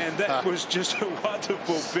 and that was just a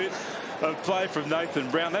wonderful bit of play from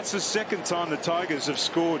Nathan Brown. That's the second time the Tigers have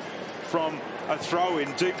scored from a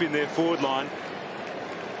throw-in deep in their forward line.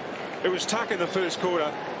 It was Tuck in the first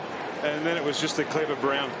quarter, and then it was just a clever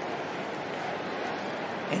Brown.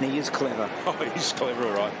 And he is clever. Oh, he's clever,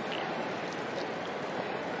 all right.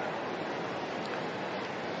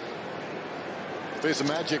 Piece of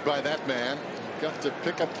magic by that man. Got to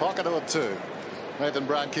pick a pocket or 2. Nathan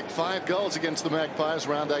Brown kicked 5 goals against the Magpies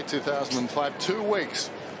round 8 2005, 2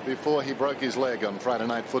 weeks before he broke his leg on Friday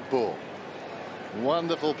Night Football.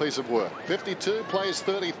 Wonderful piece of work. 52 plays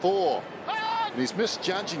 34. And he's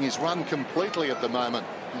misjudging his run completely at the moment.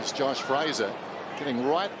 It's Josh Fraser getting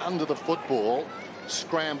right under the football.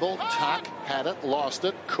 Scramble, Tuck had it, lost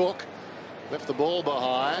it. Cook left the ball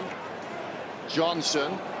behind.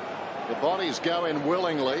 Johnson. The bodies go in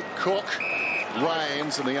willingly. Cook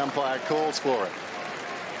reigns, and the umpire calls for it.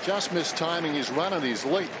 Just mistiming his run and his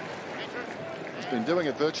leap. He's been doing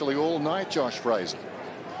it virtually all night, Josh Fraser.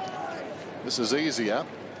 This is easier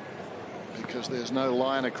because there's no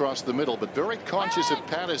line across the middle, but very conscious of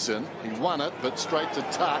Patterson. He won it, but straight to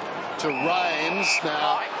Tuck, to Rains.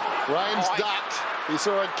 Now, Rains ducked. He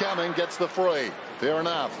saw it coming, gets the free. Fair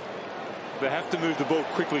enough. They have to move the ball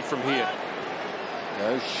quickly from here.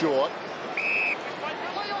 Goes short.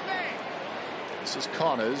 This is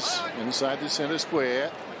Connors inside the centre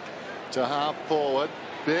square to half forward.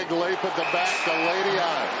 Big leap at the back.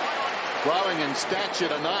 Deledio growing in stature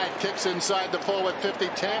tonight. Kicks inside the forward 50.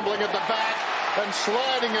 Tambling at the back. and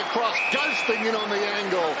sliding across, ghosting in on the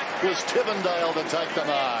angle was Tivendale to take the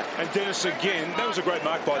mark. And Dennis, again, that was a great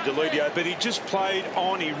mark by Deledio, but he just played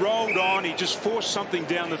on, he rolled on, he just forced something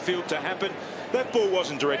down the field to happen. That ball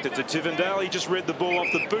wasn't directed to Tivendale, he just read the ball off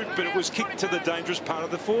the boot, but it was kicked to the dangerous part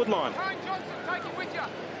of the forward line.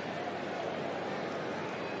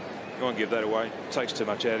 Go and give that away. It takes too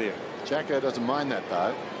much out of you. Jacko doesn't mind that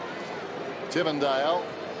though. Tivendale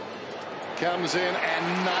comes in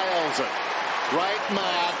and nails it. Great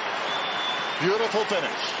mark. Beautiful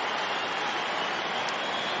finish.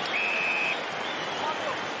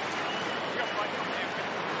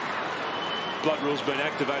 Blood rule's been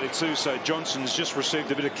activated too, so Johnson's just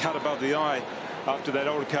received a bit of cut above the eye after that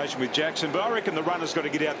altercation with Jackson. But I reckon the runner's got to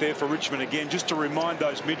get out there for Richmond again, just to remind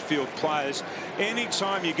those midfield players,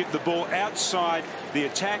 anytime you get the ball outside the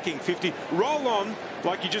attacking 50, roll on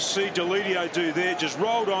like you just see Deledio do there, just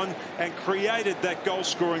rolled on and created that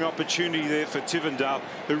goal-scoring opportunity there for Tivendale,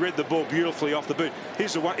 who read the ball beautifully off the boot.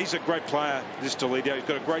 He's a great player, this Deledio. He's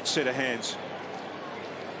got a great set of hands.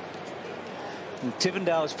 And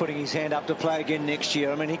Tivendale is putting his hand up to play again next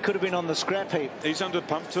year. I mean, he could have been on the scrap heap. He's under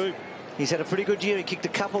pump too. He's had a pretty good year. He kicked a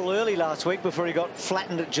couple early last week before he got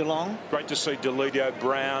flattened at Geelong. Great to see Deledio,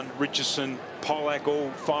 Brown, Richardson, Pollack all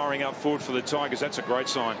firing up forward for the Tigers. That's a great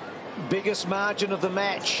sign. Biggest margin of the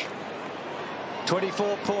match.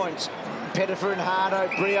 24 points. Pettifer and Hardo,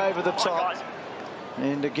 Bree over the top.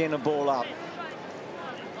 And again a ball up.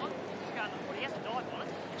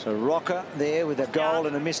 So Rocker there with a goal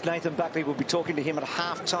and a miss. Nathan Buckley will be talking to him at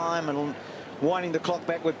half-time and winding the clock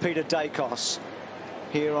back with Peter Dacos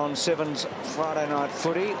here on Seven's Friday Night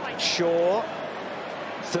Footy. Shaw,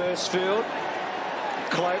 Thursfield,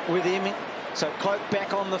 Cloak with him. So Cloak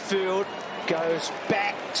back on the field, goes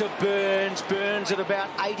back to Burns. Burns at about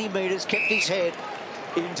 80 metres, kept his head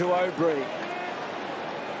into O'Brien.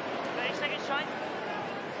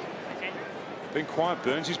 Been quiet,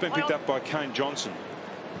 Burns. He's been picked up by Kane Johnson.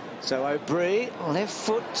 So O'Brien, left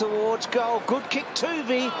foot towards goal. Good kick,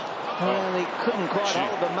 Tuvey. Well, he couldn't quite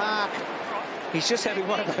hold the mark. He's just having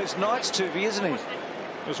one of those nights, Tuvey, isn't he?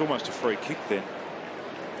 It was almost a free kick then.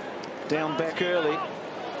 Down back early.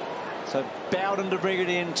 So Bowden to bring it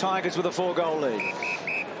in. Tigers with a 4-goal lead.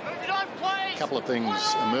 A couple of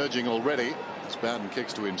things emerging already. As Bowden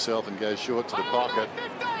kicks to himself and goes short to the pocket.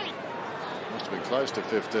 Must have been close to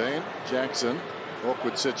 15. Jackson,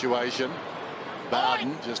 awkward situation.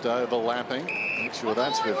 Bowden just overlapping. Make sure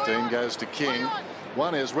that's 15. Goes to King.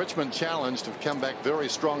 One is Richmond challenged, have come back very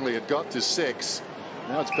strongly. It got to 6.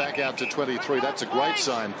 Now it's back out to 23. That's a great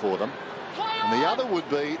sign for them. And the other would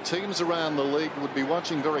be teams around the league would be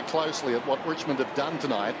watching very closely at what Richmond have done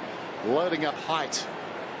tonight, loading up height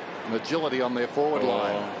and agility on their forward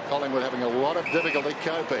line. Collingwood having a lot of difficulty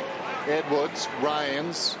coping. Edwards,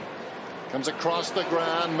 Rains, comes across the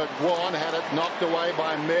ground. McGuan had it knocked away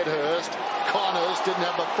by Medhurst. Connors didn't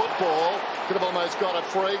have the football. Could have almost got a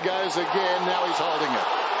free. Goes again. Now he's holding it.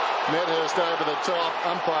 Medhurst over the top.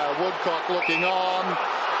 Umpire Woodcock looking on.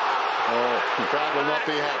 Oh, the crowd will not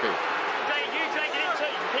be happy. You dragged it in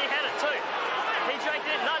too. He had it too. He dragged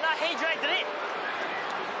it in. No, he dragged it in.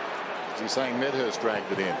 Is he saying Medhurst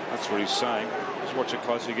dragged it in? That's what he's saying. Let's watch it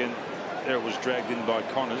closely again. There it was dragged in by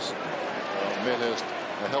Connors. Medhurst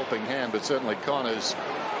a helping hand, but certainly Connors,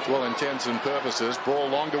 to all intents and purposes. Ball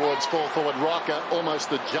long towards full forward Rocker,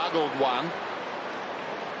 almost the juggled one.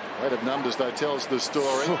 Weight of numbers though tells the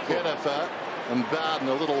story. Pettifer and Bowden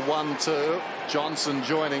a little 1-2. Johnson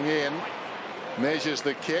joining in. Measures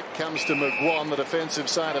the kick, comes to McGuan, the defensive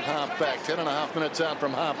side of half back. 10.5 minutes out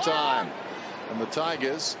from half time. And the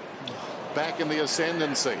Tigers back in the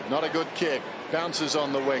ascendancy. Not a good kick. Bounces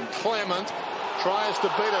on the wing. Clement tries to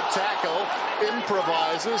beat a tackle,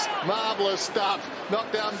 improvises, marvellous stuff.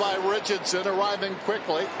 Knocked down by Richardson, arriving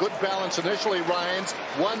quickly. Good balance initially, Rains.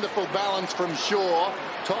 Wonderful balance from Shaw.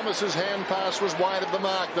 Thomas's hand pass was wide of the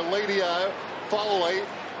mark. Deledio, Foley,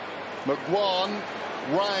 McGuan,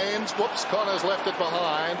 Rains. Whoops, Connors left it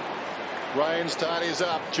behind. Rains tidies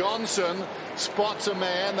up. Johnson spots a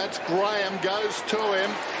man. That's Graham, goes to him.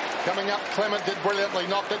 Coming up, Clement did brilliantly,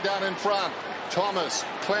 knocked it down in front. Thomas,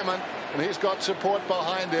 Clement, and he's got support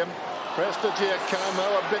behind him.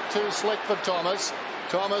 Prestigiacomo a bit too slick for Thomas.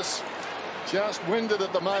 Thomas just winded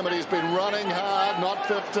at the moment. He's been running hard. Not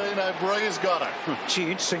 15. O'Brien's got it. Gee,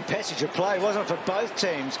 interesting passage of play, wasn't it, for both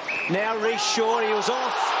teams? Now Reece Short, he was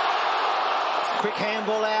off. Quick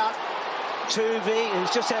handball out. Tuvey,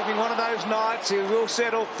 who's just having one of those nights. He will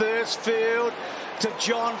settle. Thursfield to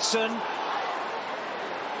Johnson.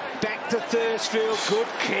 Back to Thursfield. Good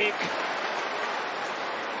kick.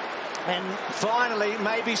 And finally,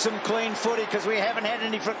 maybe some clean footy, because we haven't had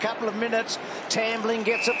any for a couple of minutes. Tambling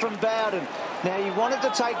gets it from Bowden. Now, he wanted to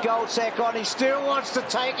take Goldsack on. He still wants to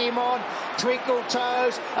take him on. Twinkle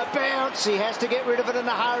toes, a bounce. He has to get rid of it in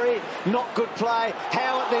a hurry. Not good play.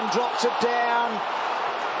 Howard then drops it down.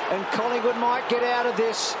 And Collingwood might get out of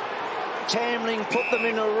this. Tambling put them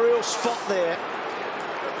in a real spot there.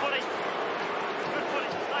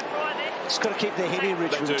 Just got to keep their head in,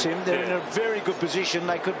 Richmond, Tim. They're in a very good position.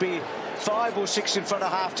 They could be 5 or 6 in front of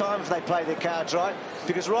half time if they play their cards right.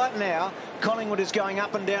 Because right now, Collingwood is going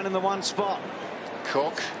up and down in the one spot.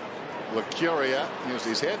 Cook, Lucuria used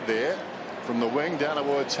his head there from the wing down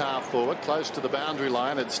towards half forward, close to the boundary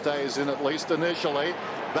line. It stays in at least initially.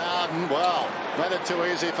 Bowden, well, made it too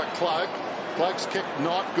easy for Cloak. Cloak's kick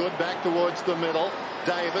not good, back towards the middle.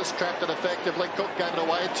 Davis trapped it effectively. Cook gave it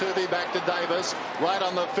away. Tooby back to Davis. Right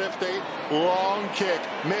on the 50. Long kick.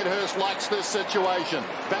 Medhurst likes this situation.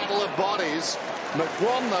 Battle of bodies.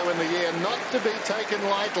 McGuan, though, in the air, not to be taken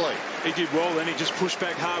lightly. He did well then. He just pushed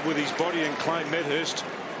back hard with his body and claimed Medhurst.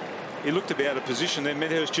 He looked to be out of position then.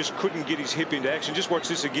 Medhurst just couldn't get his hip into action. Just watch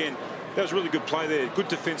this again. That was really good play there. Good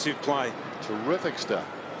defensive play. Terrific stuff.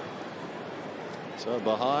 So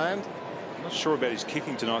behind. Not sure about his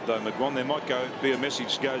kicking tonight, though, McGuan. There might be a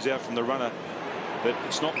message goes out from the runner that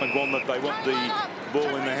it's not McGuan, that they want the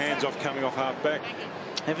ball in the hands of coming off half back.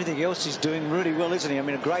 Everything else is doing really well, isn't he? I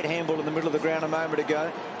mean, a great handball in the middle of the ground a moment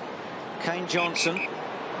ago. Kane Johnson,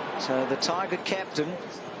 so the Tiger captain.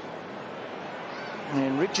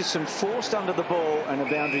 And Richardson forced under the ball and a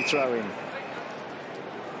boundary throw in.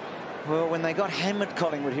 Well, when they got hammered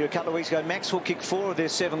Collingwood here a couple of weeks ago, Maxwell kicked 4 of their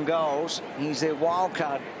 7 goals. He's their wild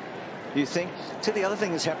card, you think. So the other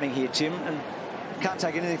thing that's happening here, Tim, and can't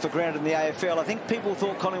take anything for granted in the AFL, I think people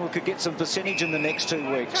thought Collingwood could get some percentage in the next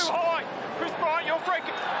 2 weeks. Too high. Chris Bryant, you're free.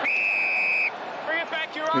 Bring it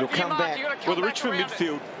back. You're It'll over come your back. mark. Well, the Richmond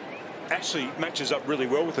midfield actually matches up really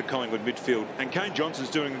well with the Collingwood midfield, and Kane Johnson's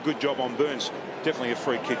doing a good job on Burns. Definitely a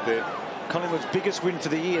free kick there. Collingwood's biggest win for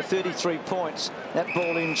the year, 33 points. That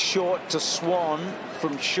ball in short to Swan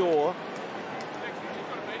from Shaw.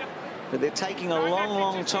 But they're taking a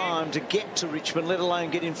long time to get to Richmond, let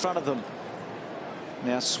alone get in front of them.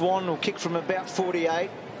 Now Swan will kick from about 48.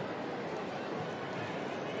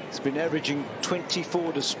 He's been averaging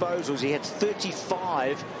 24 disposals. He had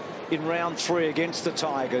 35 in round 3 against the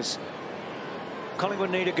Tigers. Collingwood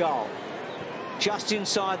need a goal. Just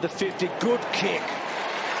inside the 50. Good kick.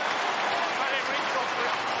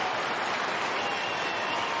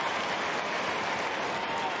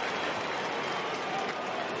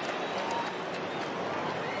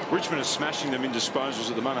 Richmond is smashing them in disposals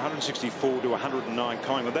at the moment, 164 to 109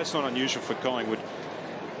 Collingwood. That's not unusual for Collingwood.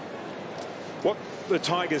 What the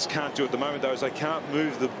Tigers can't do at the moment, though, is they can't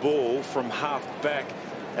move the ball from half back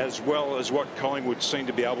as well as what Collingwood seem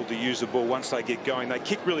to be able to use the ball once they get going. They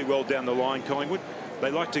kick really well down the line, Collingwood.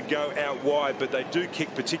 They like to go out wide, but they do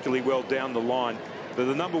kick particularly well down the line. They're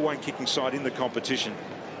the #1 kicking side in the competition.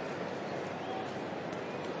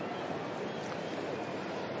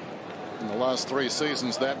 In the last 3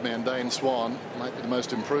 seasons, that man, Dane Swan, might be the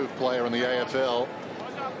most improved player in the AFL.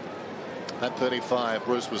 That 35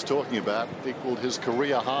 Bruce was talking about equaled his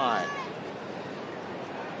career high.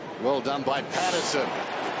 Well done by Patterson.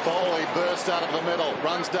 Foley burst out of the middle,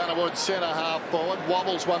 runs down towards centre half forward,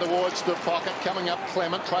 wobbles one towards the pocket, coming up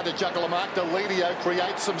Clement, tried to juggle a mark. Deledio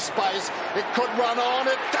creates some space. It could run on.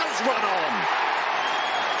 It does run on.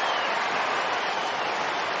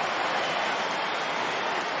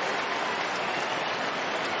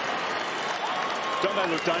 Don't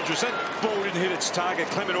they look dangerous? That ball didn't hit its target.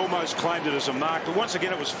 Clement almost claimed it as a mark, but once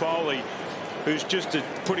again it was Foley who's just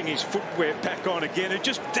putting his footwear back on again. It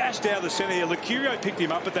just dashed out of the centre here. Lucurio picked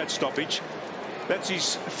him up at that stoppage. That's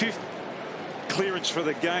his 5th clearance for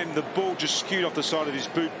the game. The ball just skewed off the side of his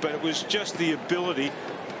boot, but it was just the ability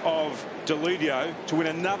of Deledio to win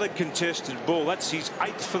another contested ball. That's his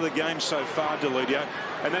 8th for the game so far, Deledio,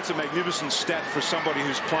 and that's a magnificent stat for somebody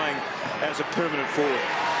who's playing as a permanent forward.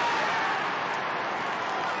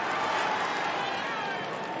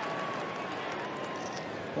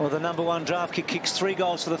 Well, the #1 draft kick kicks 3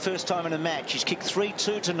 goals for the first time in a match. He's kicked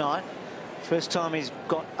 3-2 tonight. First time he's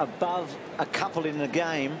got above a couple in the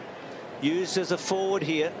game. Used as a forward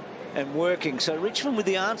here and working. So Richmond with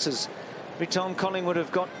the answers. Every time Collingwood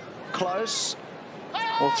have got close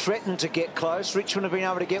or threatened to get close, Richmond have been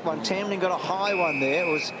able to get one. Tambling got a high one there.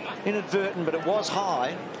 It was inadvertent, but it was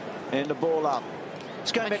high. And the ball up.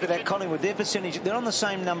 Let's go back to that Collingwood. Their percentage, they're on the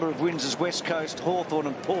same number of wins as West Coast, Hawthorn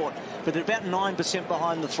and Port, but they're about 9%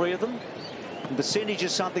 behind the 3 of them. And percentage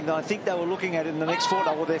is something that I think they were looking at in the next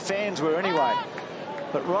fortnight. Well, their fans were anyway.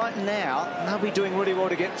 But right now, they'll be doing really well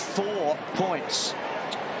to get 4 points.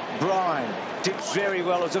 Bryan did very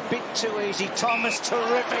well. It was a bit too easy. Thomas,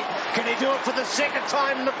 terrific. Can he do it for the second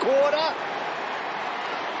time in the quarter?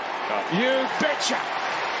 You betcha.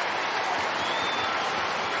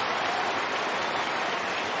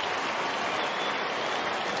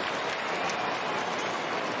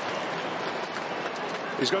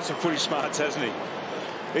 He's got some footy smarts, hasn't he?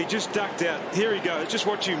 He just ducked out. Here he goes. Just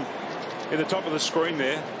watch him in the top of the screen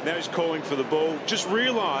there. Now he's calling for the ball. Just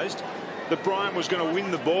realised that Bryan was going to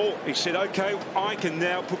win the ball. He said, OK, I can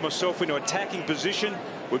now put myself into attacking position.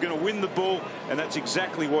 We're going to win the ball. And that's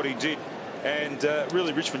exactly what he did. And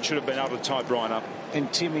really, Richmond should have been able to tie Bryan up.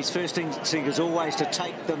 And Tim, his first instinct is always to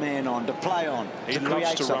take the man on, to play on, he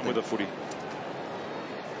loves to run with the footy.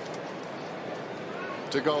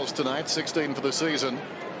 2 goals tonight, 16 for the season.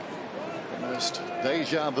 Almost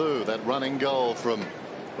deja vu, that running goal from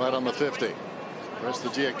right on the 50. Rest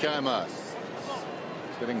of Giacomo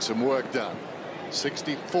getting some work done.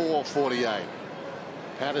 64-48.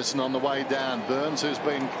 Patterson on the way down. Burns, who's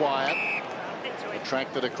been quiet,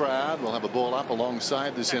 attracted a crowd. We'll have a ball up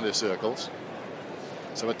alongside the centre circles.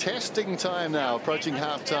 So a testing time now, approaching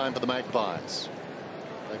half-time for the Magpies.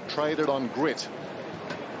 They've traded on grit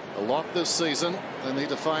a lot this season. They need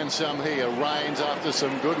to find some here. Rains, after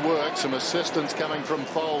some good work, some assistance coming from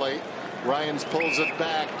Foley. Rains pulls it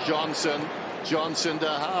back. Johnson to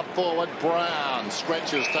half forward. Brown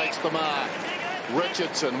stretches, takes the mark.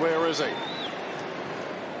 Richardson, where is he?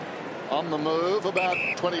 On the move, about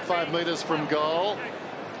 25 metres from goal.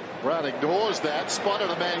 Brown ignores that.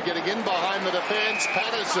 Spotted a man getting in behind the defence.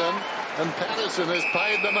 Patterson, and Patterson has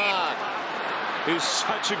paid the mark. He's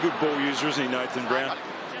such a good ball user, isn't he, Nathan Brown?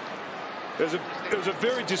 It was a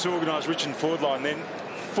very disorganised Richmond forward line. Then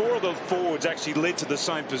 4 of the forwards actually led to the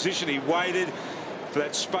same position. He waited for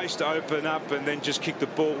that space to open up and then just kicked the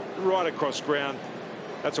ball right across ground.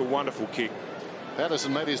 That's a wonderful kick.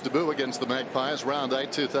 Patterson made his debut against the Magpies, round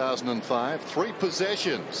 8, 2005. 3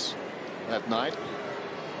 possessions that night.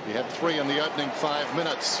 He had 3 in the opening 5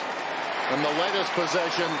 minutes. And the latest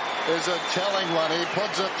possession is a telling one. He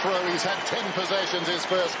puts it through. He's had 10 possessions, his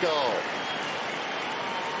first goal.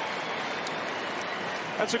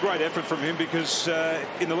 That's a great effort from him, because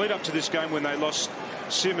in the lead up to this game, when they lost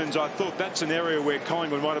Simmons, I thought that's an area where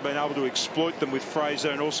Collingwood might have been able to exploit them with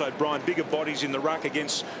Fraser and also Bryan. Bigger bodies in the ruck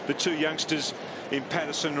against the 2 youngsters in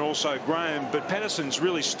Patterson and also Graham. But Patterson's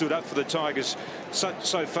really stood up for the Tigers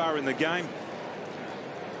so far in the game.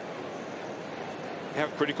 How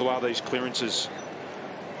critical are these clearances?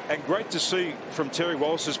 And great to see from Terry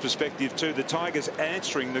Wallace's perspective too, the Tigers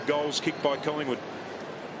answering the goals kicked by Collingwood.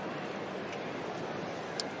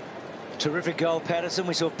 Terrific goal, Patterson.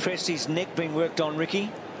 We saw Presti's neck being worked on,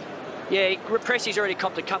 Ricky. Yeah, Presti's already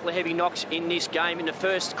copped a couple of heavy knocks in this game. In the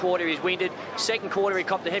first quarter, he's winded. Second quarter, he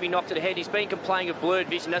copped a heavy knock to the head. He's been complaining of blurred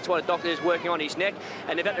vision. That's why the doctor is working on his neck.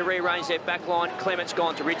 And they've had to rearrange their back line. Clement's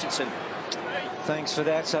gone to Richardson. Thanks for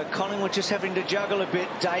that. So Collingwood just having to juggle a bit.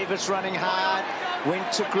 Davis running hard.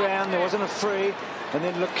 Went to ground. There wasn't a free. And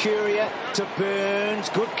then Lucuria to Burns.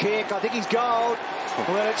 Good kick. I think he's goal.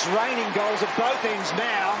 Well, it's raining goals at both ends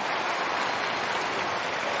now.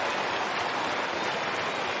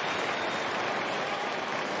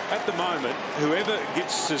 At the moment, whoever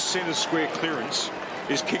gets the centre square clearance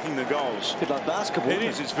is kicking the goals. A bit like basketball. It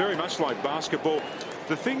is. It's very much like basketball.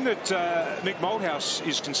 The thing that Mick Malthouse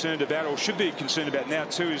is concerned about, or should be concerned about now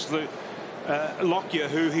too, is the Lockyer,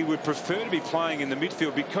 who he would prefer to be playing in the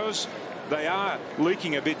midfield, because they are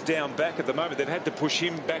leaking a bit down back at the moment. They've had to push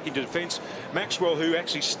him back into defence. Maxwell, who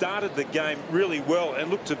actually started the game really well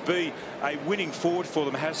and looked to be a winning forward for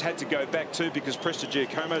them, has had to go back too, because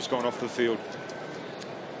Giacomo's gone off the field.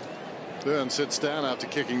 Burns sits down after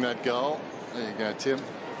kicking that goal. There you go, Tim.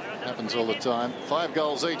 Happens all the time. 5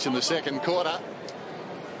 goals each in the second quarter.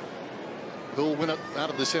 Who'll win it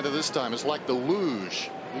out of the centre this time? It's like the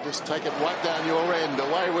luge. You just take it right down your end.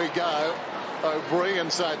 Away we go. O'Brien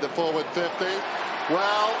inside the forward 50.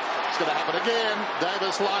 Well, it's going to happen again.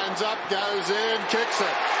 Davis lines up, goes in, kicks it.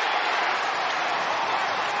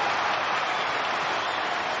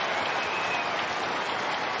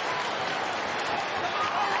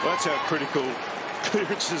 Well, that's how critical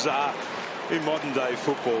clearances are in modern day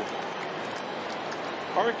football.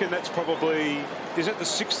 I reckon that's probably, is that the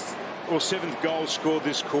 6th or 7th goal scored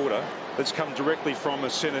this quarter that's come directly from a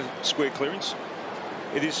centre square clearance?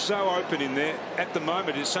 It is so open in there. At the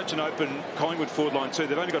moment, it's such an open Collingwood forward line too.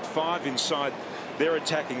 They've only got 5 inside their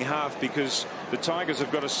attacking half, because the Tigers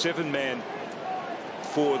have got a 7-man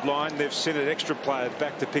forward line. They've sent an extra player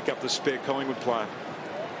back to pick up the spare Collingwood player.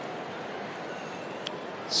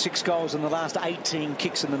 6 goals in the last 18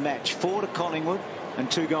 kicks in the match. 4 to Collingwood and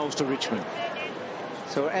 2 goals to Richmond.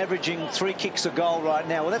 So we're averaging 3 kicks a goal right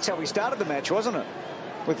now. Well, that's how we started the match, wasn't it?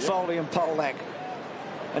 With Foley and Polak.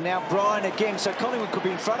 And now Bryan again. So Collingwood could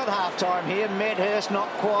be in front at half-time here. Medhurst not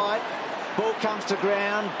quite. Ball comes to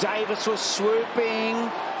ground. Davis was swooping.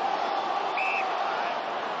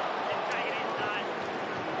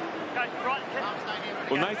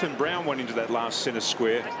 Well, Nathan Brown went into that last centre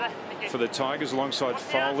square for the Tigers alongside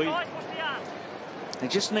Foley. They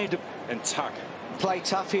just need to and Tuck. Play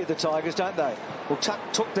tough here, the Tigers, don't they? Well, Tuck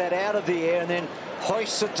took that out of the air and then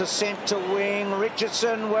hoists it to centre wing.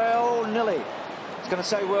 Richardson, well, Nilly. I was going to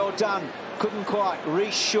say well done. Couldn't quite.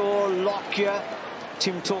 Reece Shaw, Lockyer.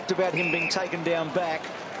 Tim talked about him being taken down back.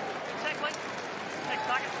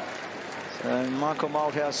 So Michael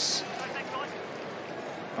Malthouse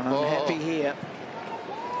unhappy here.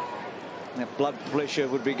 That blood pressure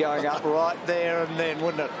would be going up right there and then,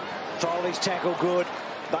 wouldn't it? Foley's tackle good,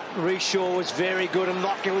 but Reece Shaw was very good and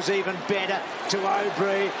Lockyer was even better. To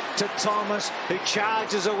Aubrey, to Thomas, who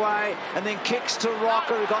charges away and then kicks to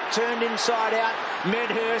Rocker, who got turned inside out.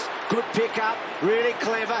 Medhurst, good pick up, really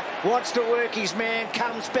clever, wants to work his man,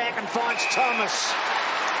 comes back and finds Thomas.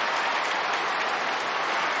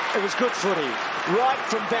 It was good footy, right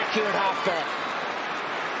from back here at half-back.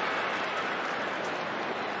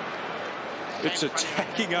 It's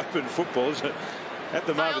attacking open football, isn't it? At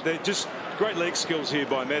the moment, they're just great leg skills here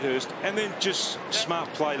by Medhurst, and then just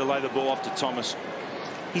smart play to lay the ball off to Thomas.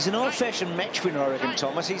 He's an old-fashioned match winner, I reckon,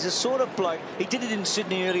 Thomas. He's a sort of bloke. He did it in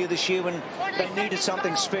Sydney earlier this year when they needed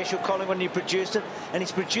something special, Collingwood, when he produced it, and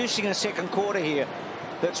he's producing a second quarter here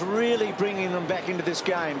that's really bringing them back into this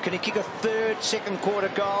game. Can he kick a third second quarter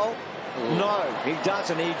goal? No, he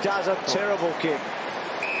doesn't. He does a terrible kick.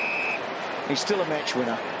 He's still a match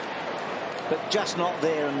winner, but just not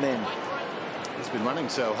there and then. He's been running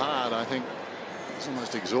so hard, I think he's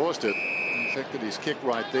almost exhausted. The fact that his kick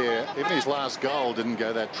right there, even his last goal didn't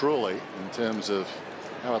go that truly in terms of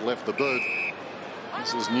how it left the boot.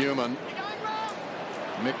 This is Newman.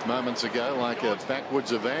 Mick moments ago like a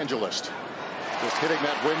backwoods evangelist. Just hitting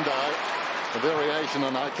that window. A variation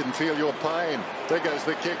on I Can Feel Your Pain. There goes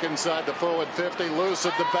the kick inside the forward 50. Loose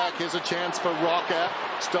at the back. Here's a chance for Rocker.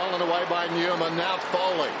 Stolen away by Newman. Now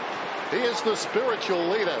Foley. He is the spiritual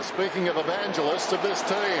leader, speaking of evangelists, of this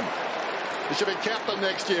team. He should be captain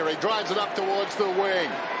next year. He drives it up towards the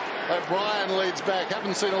wing. O'Brien leads back.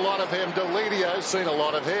 Haven't seen a lot of him. Delidio's seen a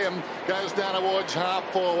lot of him. Goes down towards half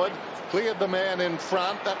forward. Cleared the man in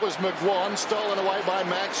front. That was McGuan. Stolen away by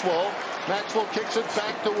Maxwell. Maxwell kicks it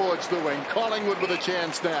back towards the wing. Collingwood with a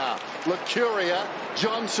chance now. Lucuria.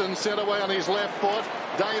 Johnson sent away on his left foot.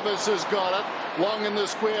 Davis has got it. Long in the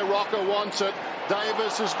square. Rocker wants it.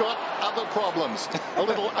 Davis has got other problems. A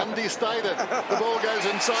little understated. The ball goes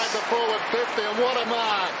inside the forward 50, and what a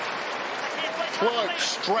mark. Cloak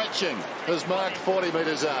stretching has marked 40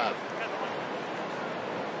 metres out.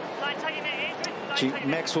 Gee,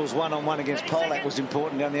 Maxwell's one-on-one against Polak was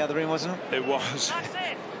important down the other end, wasn't it? It was.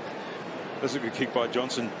 That's a good kick by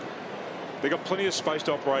Johnson. They've got plenty of space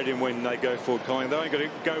to operate in when they go forward, Colin. They only got to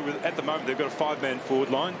go with, at the moment, they've got a 5-man forward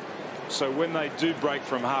line. So when they do break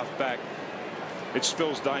from half-back, it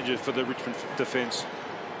spells danger for the Richmond defence.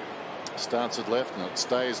 Starts at left and it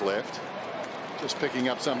stays left. Just picking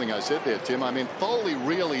up something I said there, Tim. I mean, Foley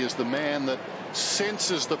really is the man that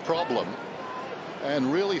senses the problem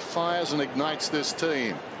and really fires and ignites this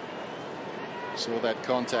team. Saw that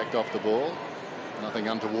contact off the ball. Nothing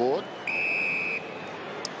untoward.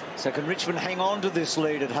 So can Richmond hang on to this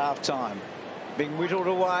lead at half-time? Being whittled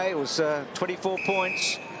away, it was 24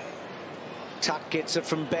 points. Tuck gets it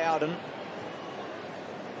from Bowden.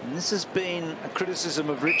 And this has been a criticism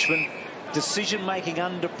of Richmond, decision-making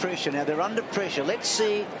under pressure. Now, they're under pressure. Let's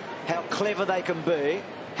see how clever they can be,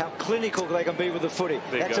 how clinical they can be with the footy.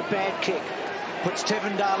 That's a bad kick. Puts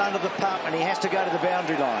Tevendale under the pump, and he has to go to the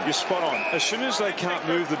boundary line. You're spot on. As soon as they can't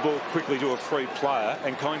move the ball quickly to a free player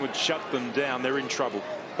and Collingwood shut them down, they're in trouble.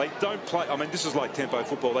 They don't play. I mean, this is like tempo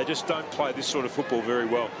football. They just don't play this sort of football very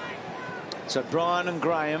well. So Bryan and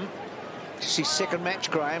Graham. This is his second match,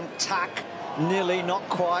 Graham. Tuck. Nearly, not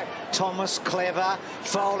quite. Thomas, clever.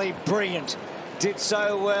 Foley, brilliant. Did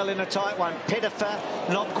so well in a tight one. Pettifer,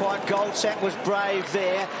 not quite. Goldsack was brave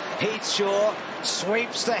there. Heathshaw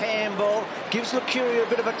sweeps the handball. Gives Lucuria a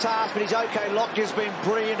bit of a task, but he's okay. Lockyer's been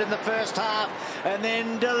brilliant in the first half. And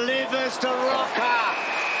then delivers to Rocker.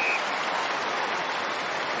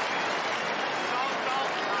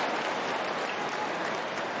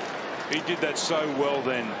 He did that so well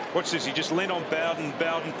then. Watch this. He just leant on Bowden.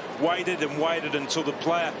 Bowden waited and waited until the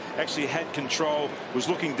player actually had control, was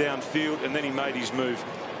looking downfield, and then he made his move.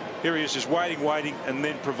 Here he is just waiting, and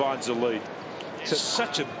then provides a lead. It's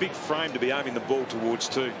such a big frame to be aiming the ball towards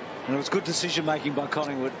too. And it was good decision making by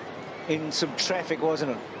Collingwood in some traffic,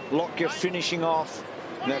 wasn't it? Lockyer finishing off.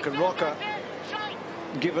 Now can Rocker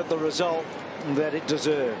give it the result that it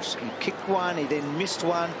deserves? He kicked one, he then missed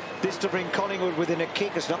one. This to bring Collingwood within a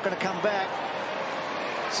kick. It's not going to come back.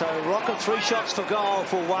 So Rocker 3 shots for goal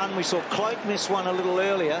for 1. We saw Cloak miss one a little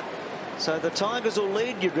earlier. So the Tigers will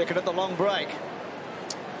lead, you'd reckon, at the long break.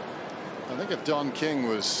 I think if Don King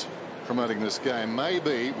was promoting this game,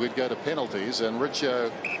 maybe we'd go to penalties and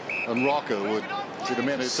Richo and Rocker would be the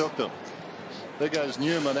men who took them. There goes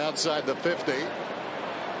Newman outside the 50.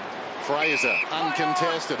 Fraser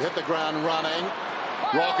uncontested, hit the ground running.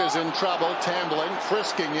 Rocker's in trouble, tambling,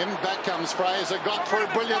 frisking him. Back comes Fraser, got through,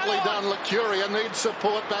 brilliantly done. Lucuria needs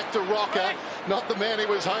support, back to Rocker. Not the man he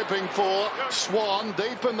was hoping for. Swan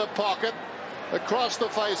deep in the pocket, across the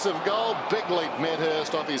face of goal. Big leap,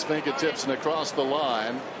 Medhurst off his fingertips and across the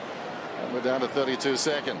line. And we're down to 32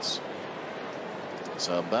 seconds.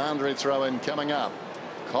 So boundary throw in coming up.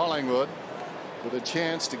 Collingwood with a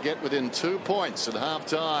chance to get within 2 points at half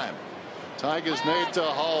time. Tigers need to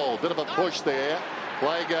hold. Bit of a push there.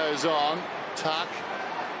 Play goes on. Tuck.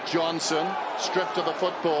 Johnson stripped of the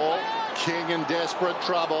football. King in desperate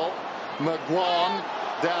trouble. McGuan,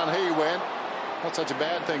 down he went. Not such a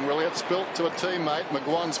bad thing really. It's spilt to a teammate.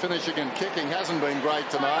 McGuan's finishing and kicking hasn't been great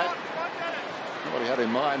tonight. Not what he had in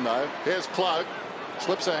mind though. Here's Cloak.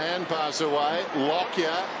 Slips a hand pass away.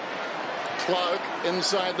 Lockyer. Cloak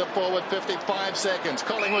inside the forward 55 seconds.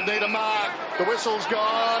 Collingwood need a mark. The whistle's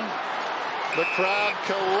gone. The crowd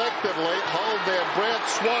collectively hold their breath.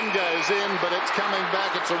 Swan goes in, but it's coming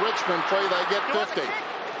back. It's a Richmond free. They get 50.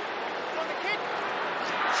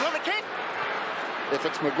 If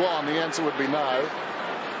it's McGuan, the answer would be no.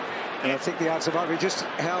 And I think the answer might be just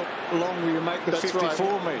how long will you make the 54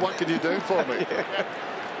 right. mean? What can you do for me? Yeah.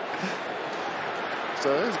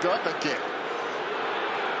 So who's got the kick?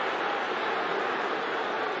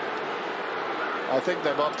 I think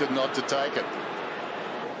they've opted not to take it.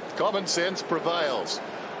 Common sense prevails.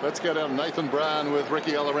 Let's go down to Nathan Brown with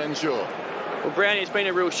Ricky Olorenshaw. Well, Brownie, it's been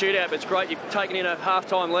a real shootout, but it's great you've taken in a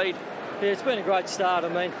half-time lead. Yeah, it's been a great start. I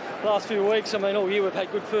mean, last few weeks, all year we've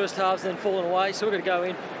had good first halves and then fallen away. So we're going to go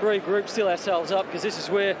in, regroup, still ourselves up, because this is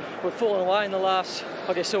where we've fallen away in the last,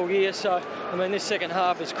 all year. So, this second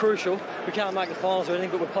half is crucial. We can't make the finals or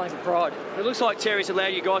anything, but we're playing for pride. It looks like Terry's allowed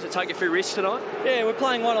you guys to take a few risks tonight. Yeah, we're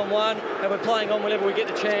playing one-on-one, and we're playing on whenever we get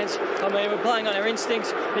the chance. We're playing on our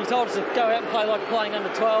instincts. He told us to go out and play like playing under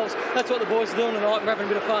 12s. That's what the boys are doing tonight, and we're having a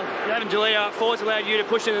bit of fun. Adam Jalea, forwards allowed you to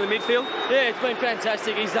push into the midfield? Yeah, it's been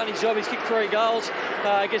fantastic. He's done his job. He's kicked 3 goals.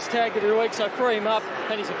 Gets tagged every week, so free him up,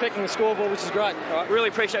 and he's affecting the scoreboard, which is great. All right, really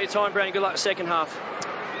appreciate your time, Brownie. Good luck the second half.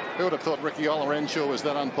 Who would have thought Ricky Olorenshaw was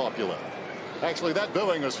that unpopular? Actually, that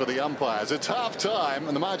booing was for the umpires. It's half time,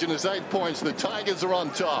 and the margin is 8 points. The Tigers are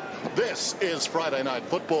on top. This is Friday Night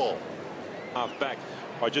Football. Half back.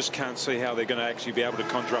 I just can't see how they're going to actually be able to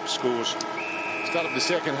conjure up scores. Start of the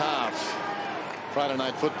second half. Friday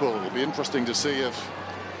Night Football. It'll be interesting to see if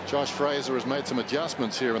Josh Fraser has made some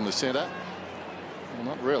adjustments here in the centre. Well,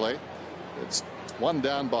 not really. It's one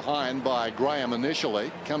down behind by Graham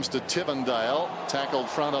initially. Comes to Tivendale. Tackled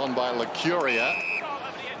front on by Lucuria.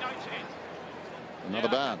 Another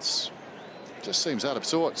bounce. Just seems out of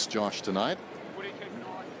sorts, Josh, tonight.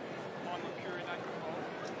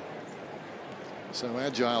 So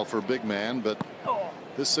agile for a big man, but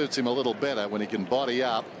this suits him a little better when he can body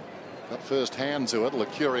up. Got first hand to it.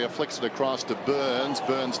 Lucuria flicks it across to Burns.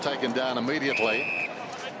 Burns taken down immediately.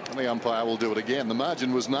 And the umpire will do it again. The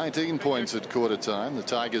margin was 19 points at quarter time. The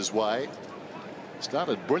Tigers' way.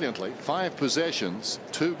 Started brilliantly. 5 possessions,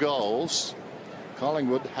 2 goals.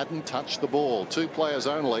 Collingwood hadn't touched the ball. 2 players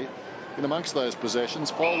only in amongst those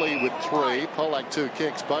possessions. Foley with 3. Polak 2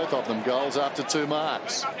 kicks, both of them goals after 2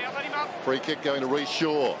 marks. Free kick going to Reece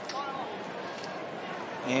Shaw.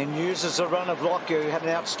 And uses a run of Lockyer, who had an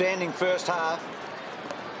outstanding first half.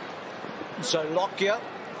 So Lockyer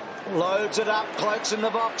loads it up. Cloak's in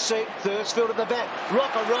the box seat. Thursfield at the back.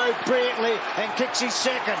 Rocker rode brilliantly and kicks his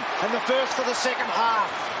second, and the first for the second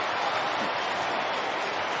half.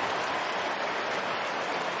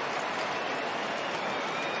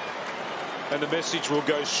 And the message will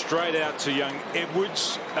go straight out to young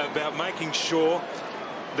Edwards about making sure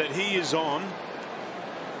that he is on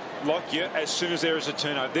Lockyer, as soon as there is a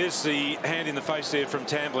turnover. There's the hand in the face there from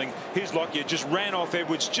Tambling. Here's Lockyer, just ran off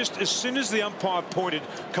Edwards. Just as soon as the umpire pointed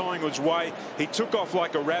Collingwood's way, he took off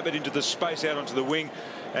like a rabbit into the space out onto the wing.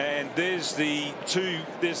 And there's the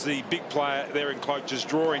big player there in cloak, just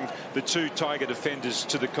drawing the two Tiger defenders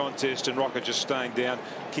to the contest, and Rocker just staying down,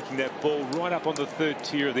 kicking that ball right up on the third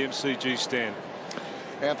tier of the MCG stand.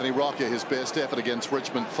 Anthony Rocker, his best effort against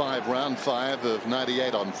Richmond, round 5 of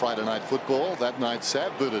 98 on Friday Night Football. That night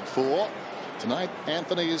Sav booted 4. Tonight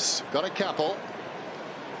Anthony's got a couple.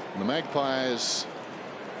 And the Magpies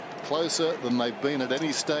closer than they've been at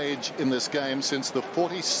any stage in this game since the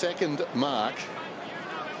 42nd mark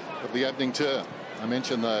of the opening term. I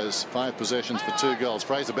mentioned those 5 possessions for 2 goals.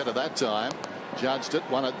 Fraser better that time. Judged it,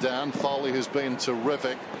 won it down. Foley, who's been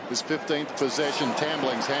terrific. His 15th possession.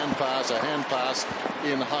 Tambling's hand pass, a hand pass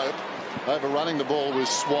in hope. Overrunning the ball was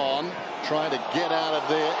Swan. Trying to get out of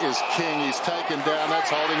there is King. He's taken down. That's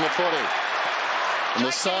holding the footy. And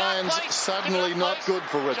the signs suddenly not good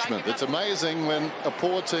for Richmond. It's amazing when a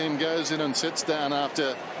poor team goes in and sits down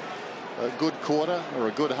after a good quarter or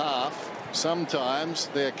a good half. Sometimes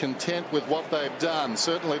they're content with what they've done.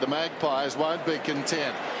 Certainly the Magpies won't be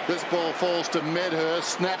content. This ball falls to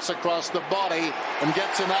Medhurst, snaps across the body and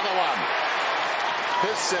gets another one.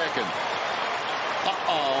 His second.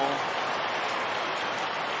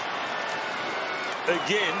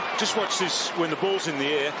 Again, just watch this when the ball's in the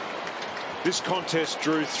air. This contest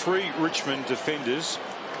drew 3 Richmond defenders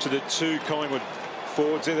to the 2 Collingwood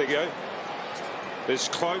forwards. There they go. There's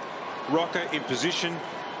Cloak, Rocker in position.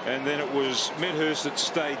 And then it was Medhurst that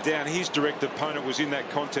stayed down. His direct opponent was in that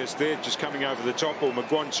contest there, just coming over the top. Or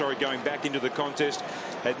McGuan, sorry, going back into the contest.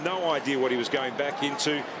 Had no idea what he was going back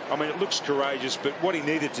into. I mean, it looks courageous, but what he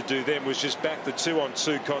needed to do then was just back the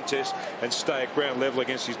 2-on-2 contest and stay at ground level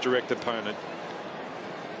against his direct opponent.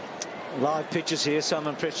 Live pictures here.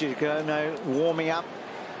 Simon Preciado warming up,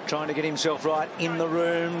 trying to get himself right in the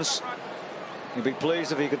rooms. He'd be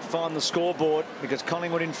pleased if he could find the scoreboard because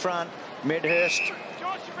Collingwood in front. Medhurst.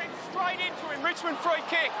 Richmond free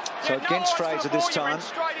kick. So against Fraser this time.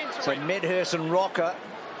 So Medhurst and Rocker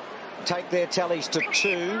take their tallies to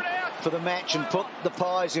 2 for the match and put the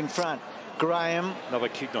Pies in front. Graham. Another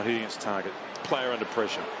kick not hitting its target. Player under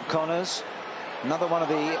pressure. Connors. Another one of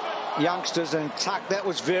the youngsters, and Tuck. That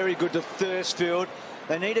was very good to Thursfield.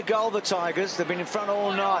 They need a goal, the Tigers. They've been in front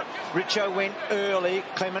all night. Richo went early.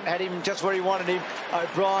 Clement had him just where he wanted him.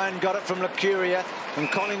 O'Brien got it from Lacuria, and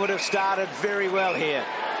Collingwood have started very well here.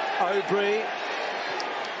 Aubrey.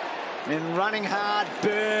 And running hard,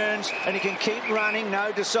 Burns, and he can keep running.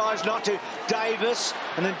 No, decides not to. Davis,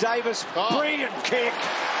 and then Davis, brilliant kick.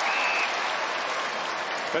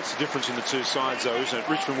 That's the difference in the 2 sides, though, isn't it?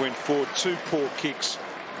 Richmond went forward, 2 poor kicks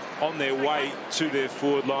on their way to their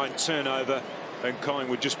forward line, turnover, and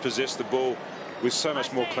Collingwood just possessed the ball with so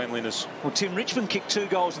much more cleanliness. Well, Tim, Richmond kicked 2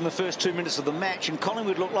 goals in the first 2 minutes of the match, and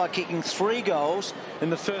Collingwood looked like kicking 3 goals in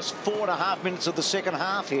the first 4.5 minutes of the second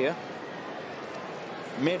half here.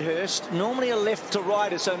 Medhurst, normally a left to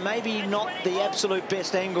righter, so maybe not the absolute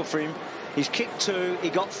best angle for him. He's kicked 2. He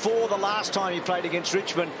got 4 the last time he played against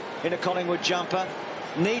Richmond in a Collingwood jumper.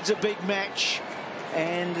 Needs a big match,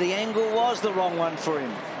 and the angle was the wrong one for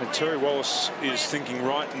him. And Terry Wallace is thinking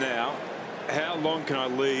right now, how long can I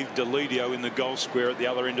leave Delidio in the goal square at the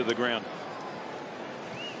other end of the ground?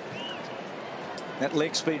 That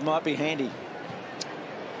leg speed might be handy.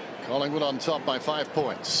 Collingwood on top by 5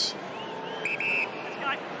 points.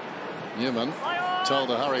 Newman told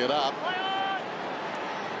to hurry it up.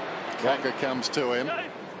 Walker comes to him.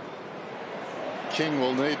 King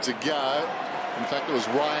will need to go. In fact, it was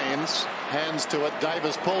Rains. Hands to it.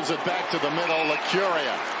 Davis pulls it back to the middle.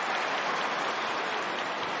 Lacuria.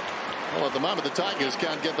 Well, at the moment, the Tigers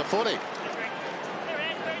can't get the footy.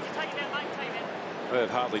 They've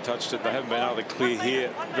hardly touched it. They haven't been able to clear here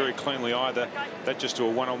very cleanly either. That just to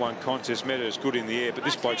a 1-on-1 contest. Meadows good in the air, but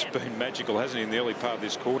this bloke's been magical, hasn't he, in the early part of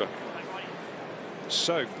this quarter?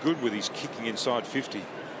 So good with his kicking inside 50.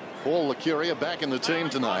 Paul Lacuria back in the team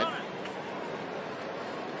tonight.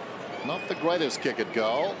 Not the greatest kick at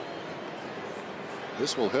goal.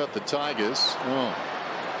 This will hurt the Tigers. Oh,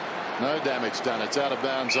 no damage done. It's out of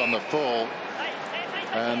bounds on the full.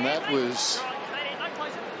 And that was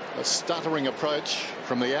a stuttering approach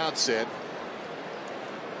from the outset.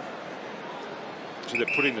 So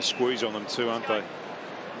they're putting the squeeze on them too, aren't they?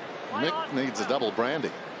 Mick needs a double brandy.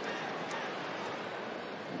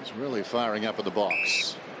 He's really firing up at the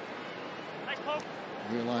box.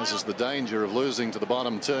 Realizes the danger of losing to the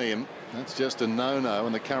bottom team. That's just a no-no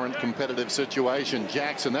in the current competitive situation.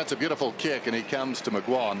 Jackson, that's a beautiful kick, and he comes to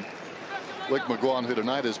McGuan. Luke McGuan, who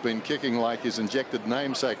tonight has been kicking like his injected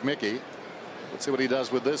namesake Mickey. Let's see what he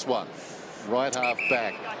does with this one. Right half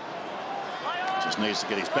back. Just needs to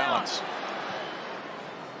get his balance.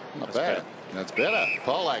 Not bad. That's better.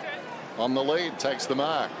 Polak on the lead, takes the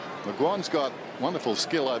mark. McGuan's got wonderful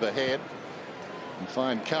skill overhead and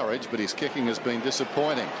fine courage, but his kicking has been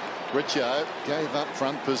disappointing. Richo gave up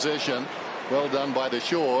front position. Well done by the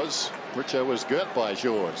Shores. Richo was girt by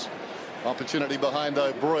Shores. Opportunity behind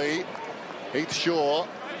O'Brien. Heath Shaw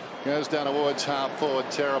goes down towards half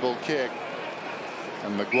forward. Terrible kick.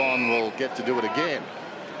 And McGuan will get to do it again.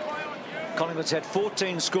 Collingwood's had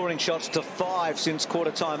 14 scoring shots to 5 since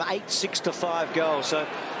quarter time. 8 6-5 goals. So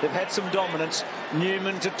they've had some dominance.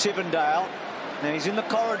 Newman to Tivendale. Now he's in the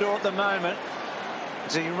corridor at the moment.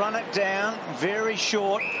 So you run it down very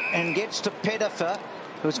short and gets to Pettifer,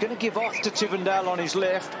 who's going to give off to Tivendale on his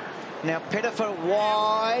left. Now Pettifer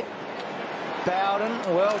wide.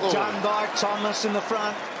 Bowden, well done by Thomas in the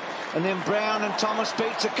front. And then Brown and Thomas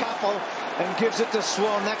beats a couple and gives it to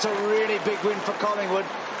Swan. That's a really big win for Collingwood.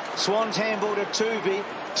 Swan's handball to Tuvey.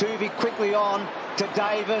 Tuvey quickly on to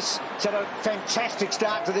Davis. It's had a fantastic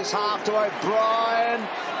start to this half to O'Brien.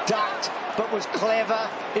 Ducked, but was clever.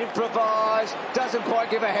 Improvised. Doesn't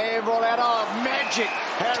quite give a handball out. Oh, magic,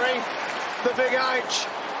 Harry. The big H.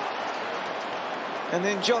 And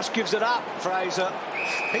then Josh gives it up, Fraser.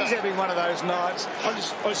 He's having one of those nights. I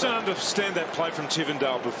just don't understand that play from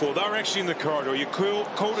Tivendale before. They were actually in the corridor. You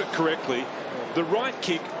called it correctly. The right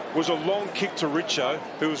kick was a long kick to Richo,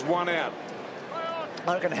 who was one out.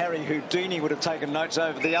 I reckon Harry Houdini would have taken notes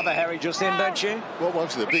over the other Harry just then, don't you? What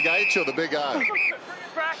was it, the big H or the big O? Bring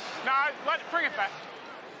it back. No, bring it back.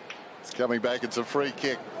 It's coming back. It's a free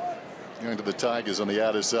kick going to the Tigers on the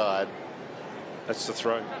outer side. That's the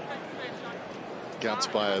throw. Guts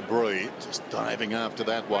by O'Brien, just diving after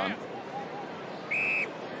that one.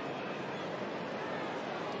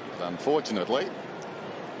 But unfortunately,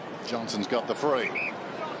 Johnson's got the free.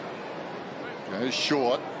 Goes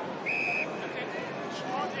short.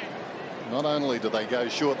 Not only do they go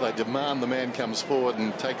short, they demand the man comes forward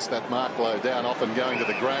and takes that mark low down, often going to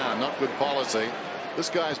the ground. Not good policy.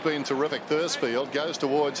 This guy's been terrific. Thursfield goes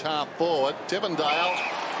towards half forward. Tivendale,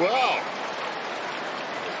 well,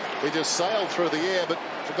 he just sailed through the air but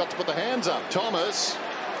forgot to put the hands up. Thomas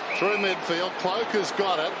through midfield. Cloak has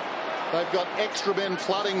got it. They've got extra men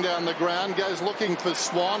flooding down the ground. Goes looking for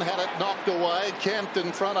Swan. Had it knocked away. Kempt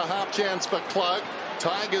in front. A half chance for Cloak.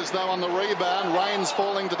 Tigers though on the rebound. Rains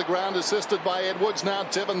falling to the ground, assisted by Edwards. Now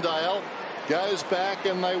Tivendale goes back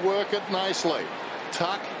and they work it nicely.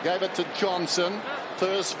 Tuck gave it to Johnson.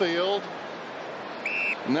 Thursfield.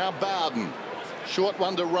 Now Bowden. Short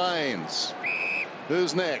one to Rains.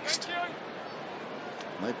 Who's next?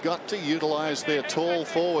 They've got to utilise their tall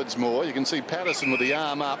forwards more. You can see Patterson with the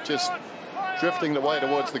arm up, just drifting the way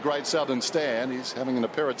towards the Great Southern Stand. He's having an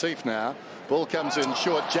aperitif now. Ball comes in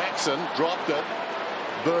short. Jackson dropped it.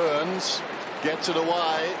 Burns gets it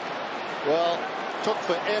away. Well, took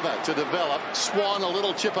forever to develop. Swan, a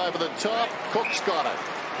little chip over the top. Cook's got it.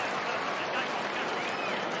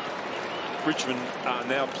 Richmond are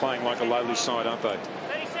now playing like a lowly side, aren't they?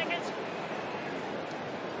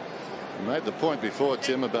 I made the point before,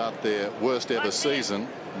 Tim, about their worst ever season.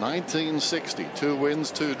 1960, 2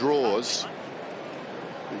 wins, 2 draws.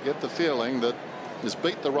 You get the feeling that, is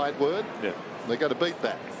beat the right word? Yeah. They got to beat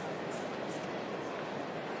that.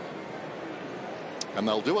 And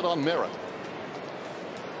they'll do it on merit.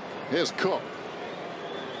 Here's Cook.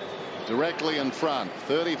 Directly in front,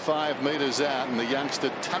 35 metres out, and the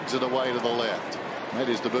youngster tugs it away to the left. Made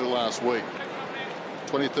his debut last week.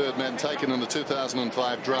 23rd man taken in the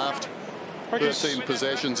 2005 draft. 13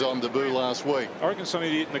 possessions on debut last week. I reckon some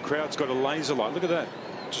idiot in the crowd's got a laser light. Look at that.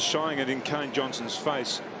 Just shining it in Kane Johnson's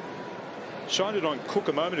face. Shined it on Cook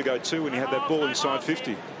a moment ago too when he had that ball inside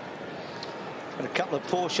 50. And a couple of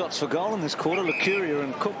poor shots for goal in this quarter. Lucuria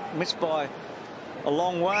and Cook missed by a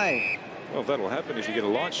long way. Well, that'll happen if you get a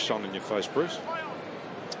light shone in your face, Bruce.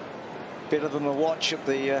 Better than a watch at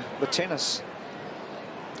the tennis.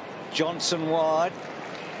 Johnson wide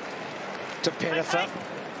to Pettifer.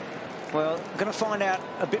 Well, going to find out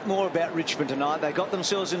a bit more about Richmond tonight. They got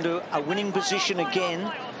themselves into a winning position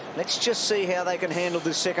again. Let's just see how they can handle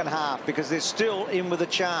this second half, because they're still in with a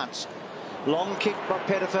chance. Long kick by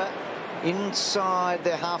Pettifer inside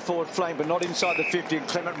their half-forward flank, but not inside the 50, and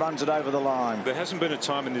Clement runs it over the line. There hasn't been a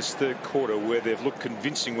time in this third quarter where they've looked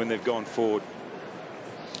convincing when they've gone forward.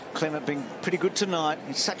 Clement being pretty good tonight.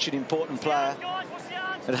 He's such an important player.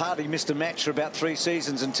 Had hardly missed a match for about 3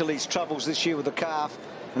 seasons until his troubles this year with the calf.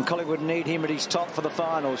 And Collingwood need him at his top for the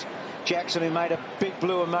finals. Jackson, who made a big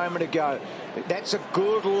blue a moment ago. That's a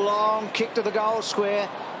good long kick to the goal square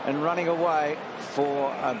and running away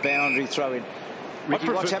for a boundary throw in. Ricky,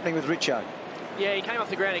 what's happening with Richo? Yeah, he came off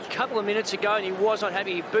the ground a couple of minutes ago and he was not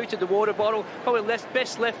happy. He booted the water bottle. Probably the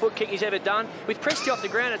best left foot kick he's ever done. With Presti off the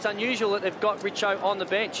ground, it's unusual that they've got Richo on the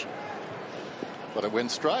bench. But it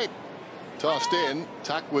went straight. Tossed in.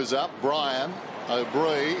 Tuck was up. Brian.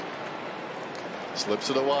 O'Brien slips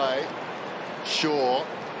it away. Shaw.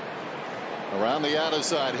 Around the outer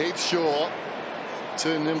side. Heath Shaw.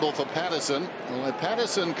 Too nimble for Patterson. Well,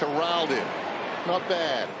 Patterson corralled him. Not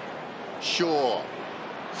bad. Shaw.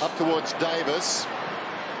 Up towards Davis.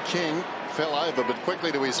 King fell over, but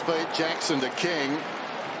quickly to his feet. Jackson to King.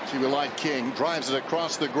 She will like King. Drives it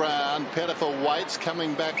across the ground. Pettifer waits.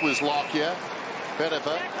 Coming back was Lockyer.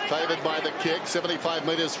 Pettifer favoured by the kick. 75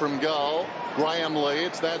 metres from goal. Graham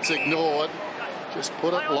leads. That's ignored. Just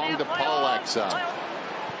put it long to Polak, son.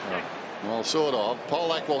 Oh, well, sort of.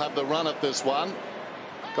 Polak will have the run at this one.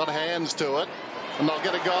 Got hands to it. And they'll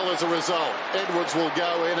get a goal as a result. Edwards will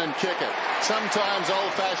go in and kick it. Sometimes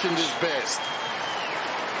old-fashioned is best.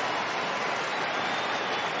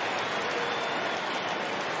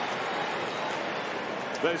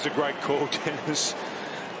 That is a great call, Dennis.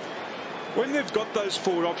 When they've got those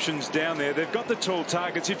forward options down there, they've got the tall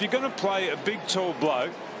targets. If you're going to play a big, tall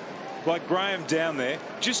bloke like Graham down there,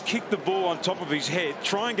 just kick the ball on top of his head,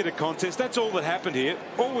 try and get a contest. That's all that happened here.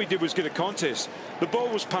 All we did was get a contest. The ball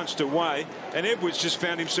was punched away, and Edwards just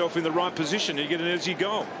found himself in the right position to get an easy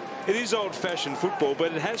goal. It is old-fashioned football,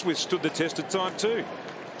 but it has withstood the test of time too.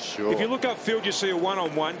 Sure. If you look upfield, you see a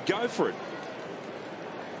one-on-one, go for it.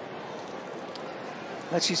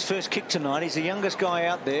 That's his first kick tonight. He's the youngest guy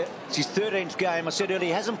out there. It's his 13th game. I said earlier, he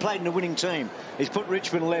hasn't played in a winning team. He's put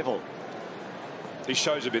Richmond level. He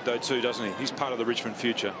shows a bit though too, doesn't he? He's part of the Richmond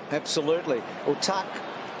future. Absolutely. Well, Tuck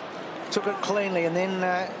took it cleanly and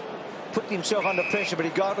then put himself under pressure, but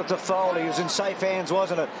he got it to Foley. He was in safe hands,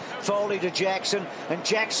 wasn't it? Foley to Jackson, and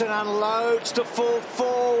Jackson unloads to full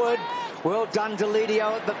forward. Well done,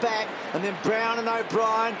 Delidio at the back, and then Brown and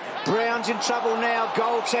O'Brien. Brown's in trouble now.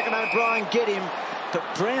 Gold second, O'Brien get him. But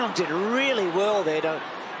Brown did really well there to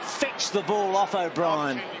fetch the ball off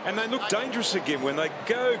O'Brien. And they look dangerous again when they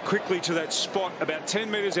go quickly to that spot about 10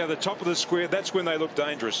 metres out the top of the square. That's when they look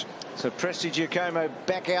dangerous. So Presti Giacomo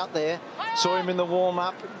back out there. Saw him in the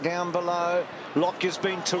warm-up down below. Lockyer's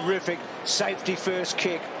been terrific. Safety first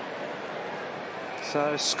kick.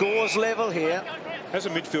 So scores level here. As a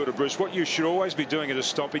midfielder, Bruce, what you should always be doing at a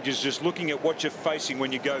stoppage is just looking at what you're facing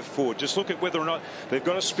when you go forward. Just look at whether or not they've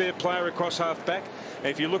got a spare player across half-back. And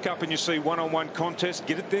if you look up and you see one-on-one contest,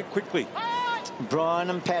 get it there quickly. Brian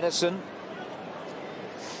and Patterson.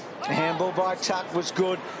 Handball by Tuck was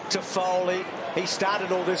good to Foley. He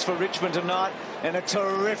started all this for Richmond tonight. And a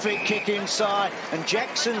terrific kick inside. And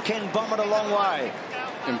Jackson can bomb it a long way.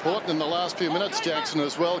 Important in the last few minutes. Jackson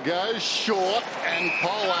as well goes short, and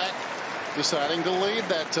Polak deciding to lead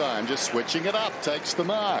that time, just switching it up, takes the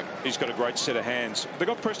mark. He's got a great set of hands. They've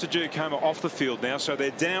got Presti Giacomo off the field now, so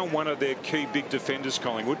they're down one of their key big defenders,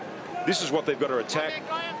 Collingwood. This is what they've got to attack.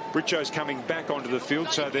 Richo's coming back onto the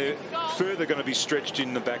field, so they're further going to be stretched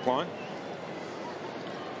in the back line.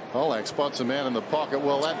 Polak spots a man in the pocket.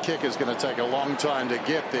 Well, that kick is going to take a long time to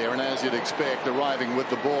get there, and as you'd expect, arriving with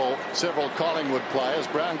the ball, several Collingwood players.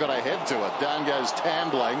 Brown got a head to it. Down goes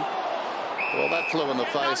Tambling. Well, that flew in the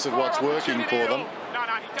face of what's working for them.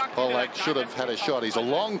 Polak should have had a shot. He's a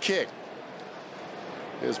long kick.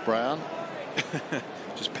 Here's Brown.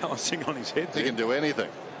 Just balancing on his head. He can do anything.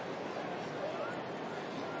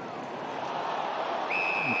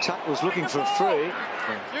 And Tuck was looking for a free.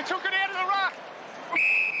 You took it out of the ruck.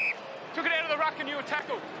 Took it out of the ruck and you were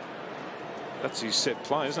tackled. That's his set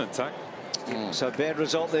play, isn't it, Tuck? So bad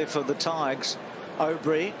result there for the Tigers.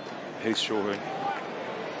 O'Brien He's sure.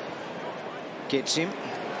 gets him.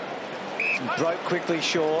 Broke quickly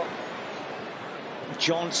Shaw.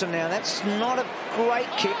 Johnson now. That's not a great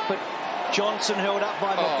kick, but Johnson held up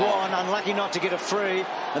by McGuire, unlucky not to get a free.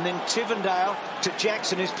 And then Tivendale to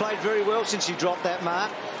Jackson, who's played very well since he dropped that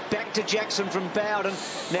mark. Back to Jackson from Bowden.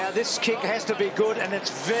 Now this kick has to be good, and it's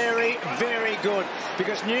very, very good,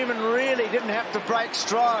 because Newman really didn't have to break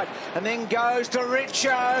stride. And then goes to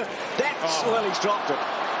Richo. That's, well, he's dropped it.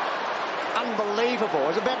 Unbelievable. I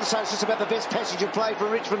was about to say it's just about the best passage of play for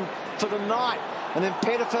Richmond for the night. And then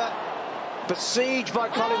Pettifer besieged by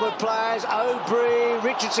Collingwood players. O'Brien,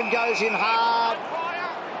 Richardson goes in hard.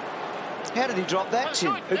 How did he drop that,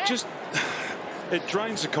 Tim? It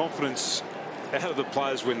drains the confidence out of the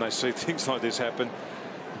players when they see things like this happen.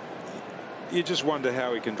 You just wonder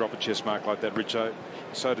how he can drop a chest mark like that, Richo.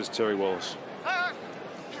 So does Terry Wallace.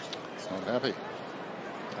 Not happy.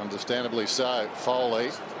 Understandably so.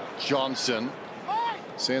 Foley. Johnson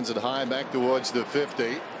sends it high back towards the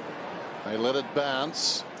 50. They let it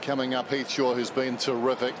bounce. Coming up, Heathshaw, who's been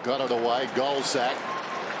terrific. Got it away. Goal sack.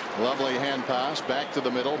 Lovely hand pass. Back to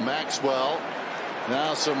the middle. Maxwell.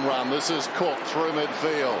 Now some run. This is Cook through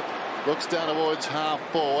midfield. Looks down towards half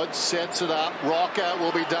forward. Sets it up. Rocker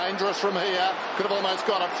will be dangerous from here. Could have almost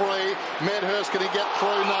got it free. Medhurst, can he get through?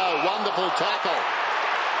 No. Wonderful tackle.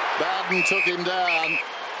 Bowden took him down.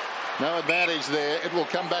 No advantage there. It will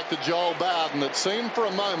come back to Joel Bowden. It seemed for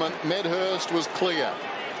a moment Medhurst was clear.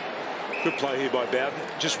 Good play here by Bowden.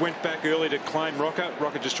 Just went back early to claim Rocker.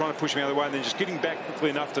 Rocker just trying to push him out of the way and then just getting back quickly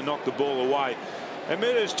enough to knock the ball away. And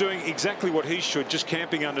Medhurst doing exactly what he should, just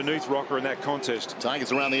camping underneath Rocker in that contest.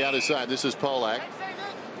 Tigers around the outer side. This is Polak.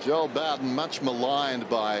 Joel Bowden, much maligned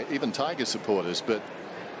by even Tiger supporters, but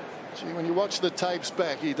gee, when you watch the tapes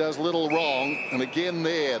back, he does little wrong. And again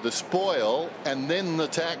there, the spoil and then the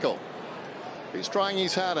tackle. He's trying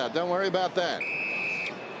his heart out. Don't worry about that.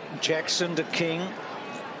 Jackson to King.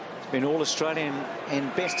 Been All-Australian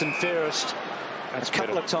and best and fairest a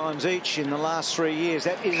couple of times each in the last 3 years.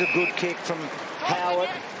 That is a good kick from Howard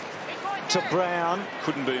to Brown.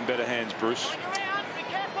 Couldn't be in better hands, Bruce.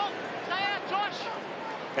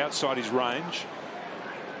 Outside his range.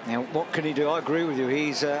 Now, what can he do? I agree with you.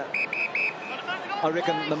 He's, I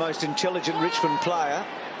reckon, the most intelligent Richmond player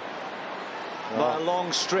by a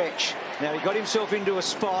long stretch. Now, he got himself into a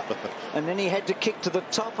spot, and then he had to kick to the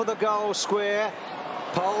top of the goal square.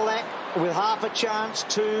 Polak with half a chance.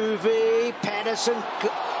 2v. Patterson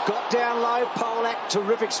got down low. Polak,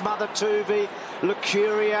 terrific smother. 2v.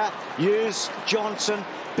 Lucuria, Hughes, Johnson,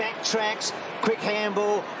 backtracks. Quick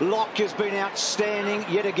handball. Lockyer's been outstanding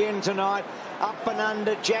yet again tonight. Up and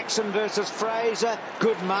under. Jackson versus Fraser.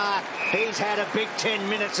 Good mark. He's had a big 10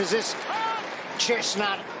 minutes as this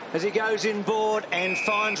chestnut as he goes inboard and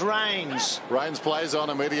finds Rains. Rains plays on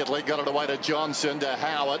immediately. Got it away to Johnson, to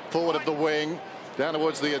Howard, forward of the wing. Down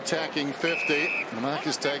towards the attacking 50. The mark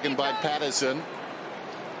is taken by Patterson.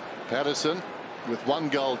 Patterson with 1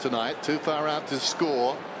 goal tonight. Too far out to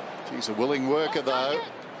score. He's a willing worker though.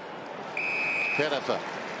 Pettifer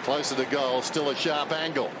closer to goal. Still a sharp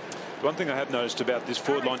angle. One thing I have noticed about this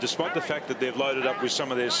forward line, despite the fact that they've loaded up with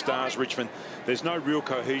some of their stars, Richmond, there's no real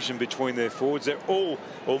cohesion between their forwards. They're all,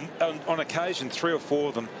 on occasion, 3 or 4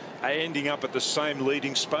 of them are ending up at the same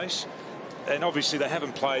leading space. And obviously they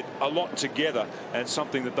haven't played a lot together, and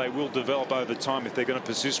something that they will develop over time if they're going to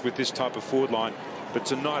persist with this type of forward line. But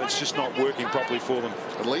tonight it's just not working properly for them.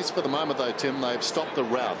 At least for the moment though, Tim, they've stopped the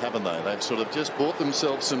rout, haven't they? They've sort of just bought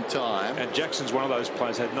themselves some time. And Jackson's one of those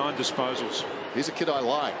players, had 9 disposals. He's a kid I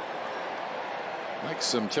like. Makes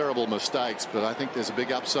some terrible mistakes, but I think there's a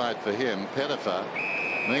big upside for him. Pettifer,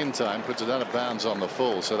 meantime, puts it out of bounds on the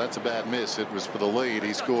full, so that's a bad miss. It was for the lead.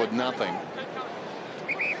 He scored nothing.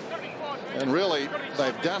 And really,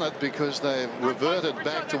 they've done it because they've reverted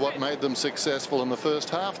back to what made them successful in the first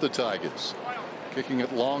half, the Tigers. Kicking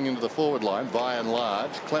it long into the forward line, by and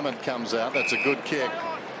large. Clement comes out. That's a good kick.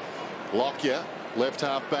 Lockyer, left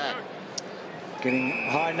half back. Getting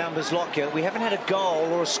high numbers, Lockyer. We haven't had a goal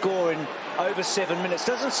or a score in over 7 minutes.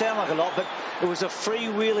 Doesn't sound like a lot, but it was a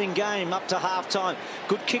freewheeling game up to half-time.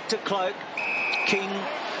 Good kick to Cloak. King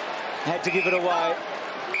had to give it away.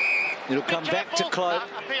 It'll come back to Cloak.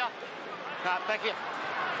 Thank you.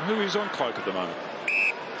 Who is on Cloak at the moment?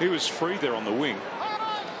 He was free there on the wing.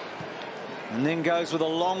 And then goes with a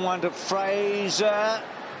long one to Fraser.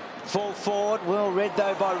 Fall forward. Well read,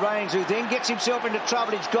 though, by Rains, who then gets himself into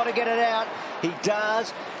trouble. He's got to get it out. He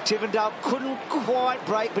does. Tivendale couldn't quite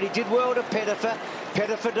break, but he did well to Pettifer.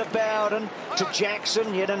 Pettifer to Bowden. To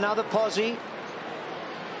Jackson. Yet another posse.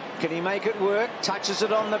 Can he make it work? Touches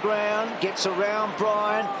it on the ground. Gets around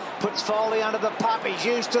Bryan. Puts Foley under the pup. He's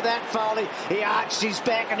used to that, Foley. He arched his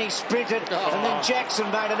back and he sprinted. And then Jackson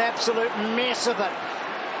made an absolute mess of it.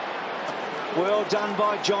 Well done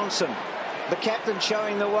by Johnson. The captain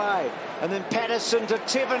showing the way. And then Patterson to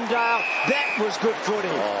Tivendale. That was good footy.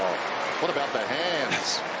 Oh, what about the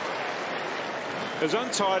hands? As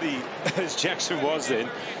untidy as Jackson was then,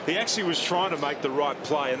 he actually was trying to make the right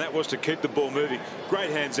play, and that was to keep the ball moving.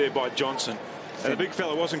 Great hands there by Johnson. And the big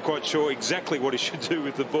fella wasn't quite sure exactly what he should do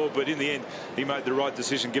with the ball, but in the end, he made the right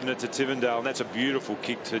decision, giving it to Tivendale, and that's a beautiful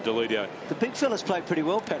kick to Delidio. The big fella's played pretty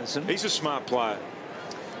well, Patterson. He's a smart player.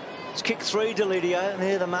 It's kick 3, Delidio.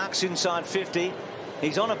 There, the mark's inside 50.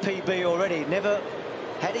 He's on a PB already. Never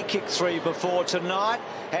had he kicked 3 before tonight.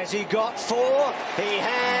 Has he got 4? He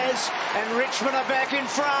has. And Richmond are back in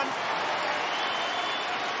front.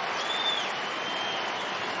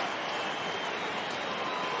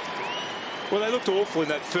 Well, they looked awful in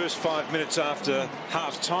that first 5 minutes after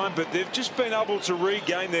half-time, but they've just been able to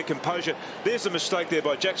regain their composure. There's a mistake there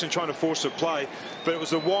by Jackson trying to force a play, but it was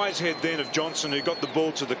the wise head then of Johnson who got the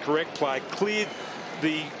ball to the correct play, cleared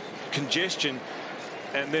the congestion,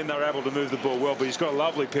 and then they're able to move the ball well. But he's got a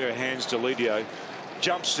lovely pair of hands, Delidio.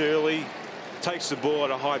 Jumps early, takes the ball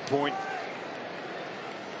at a high point.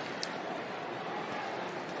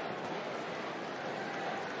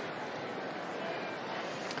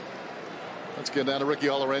 Let's get down to Ricky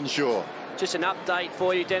Olorenshaw. Just an update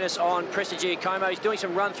for you, Dennis, on Prestigiacomo. He's doing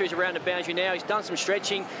some run-throughs around the boundary now. He's done some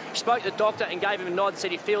stretching. He spoke to the doctor and gave him a nod and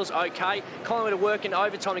said he feels okay. Collingwood are working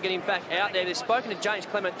overtime to get him back out there. They've spoken to James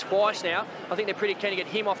Clement twice now. I think they're pretty keen to get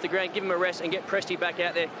him off the ground, give him a rest and get Presti back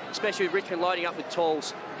out there, especially with Richmond loading up with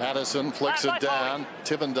tools. Patterson flicks it down.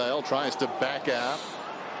 Tivendale tries to back out.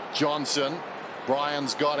 Johnson.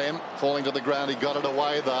 Bryan's got him. Falling to the ground. He got it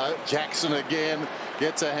away, though. Jackson again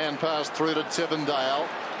gets a hand pass through to Tivendale.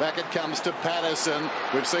 Back it comes to Patterson.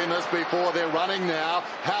 We've seen this before. They're running now.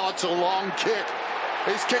 Howitt's a long kick.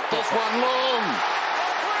 He's kicked this one long.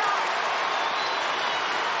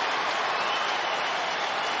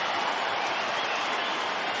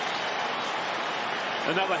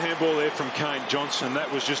 Another handball there from Kane Johnson.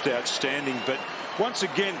 That was just outstanding. But once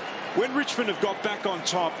again, when Richmond have got back on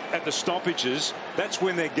top at the stoppages, that's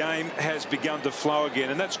when their game has begun to flow again.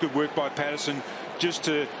 And that's good work by Patterson, just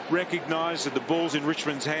to recognise that the ball's in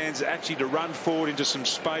Richmond's hands, actually to run forward into some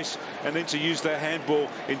space and then to use their handball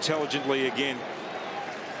intelligently again.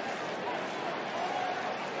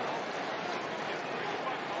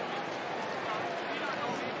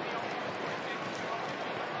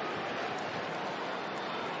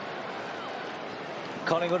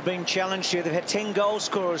 Collingwood being challenged here. They've had 10 goal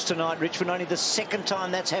scorers tonight, Richmond. Only the second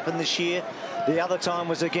time that's happened this year. The other time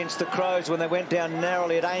was against the Crows when they went down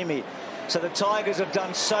narrowly at Amy. So the Tigers have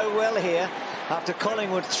done so well here after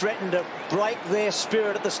Collingwood threatened to break their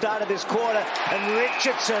spirit at the start of this quarter. And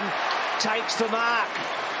Richardson takes the mark.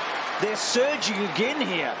 They're surging again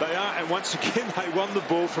here. They are, and once again they won the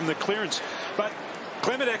ball from the clearance. But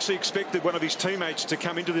Clement actually expected one of his teammates to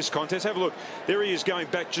come into this contest. Have a look. There he is going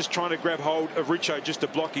back, just trying to grab hold of Richo just to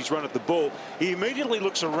block his run at the ball. He immediately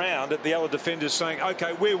looks around at the other defenders saying,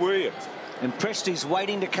 OK, where were you? And Presti's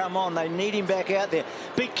waiting to come on. They need him back out there.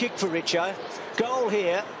 Big kick for Richo. Goal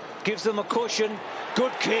here. Gives them a cushion.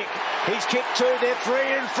 Good kick. He's kicked two. They're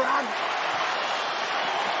three in front.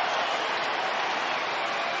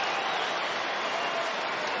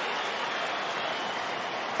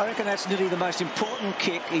 I reckon that's nearly the most important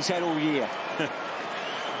kick he's had all year.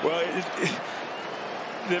 Well,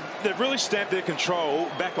 they've really stamped their control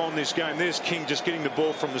back on this game. There's King just getting the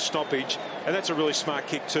ball from the stoppage, and that's a really smart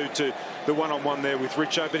kick too, to the one-on-one there with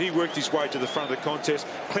Richo, but he worked his way to the front of the contest.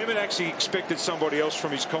 Clement actually expected somebody else from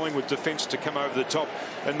his Collingwood defence to come over the top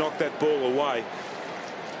and knock that ball away.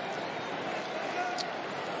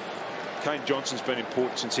 Kane Johnson's been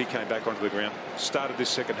important since he came back onto the ground. Started this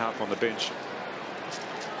second half on the bench.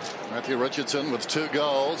 Matthew Richardson with 2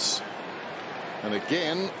 goals. And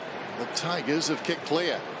again, the Tigers have kicked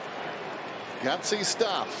clear. Gutsy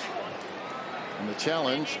stuff. And the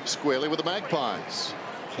challenge squarely with the Magpies.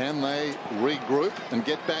 Can they regroup and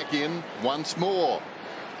get back in once more?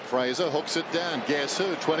 Fraser hooks it down. Guess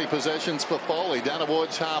who? 20 possessions for Foley. Down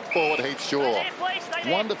towards half forward, Heath Shaw.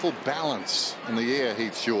 Wonderful balance in the air,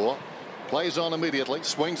 Heath Shaw. Plays on immediately.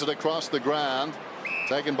 Swings it across the ground.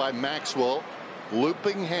 Taken by Maxwell.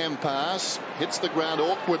 Looping hand pass, hits the ground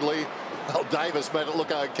awkwardly. Well, Davis made it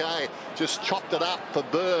look okay. Just chopped it up for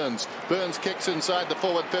Burns. Burns kicks inside the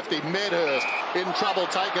forward 50. Medhurst in trouble,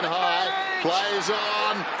 taken high. Plays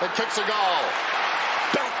on and kicks a goal.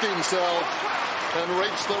 Backed himself and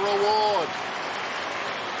reached the reward.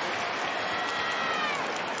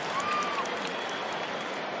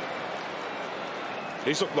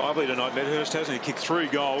 He's looked lively tonight, Medhurst, hasn't he? Kicked 3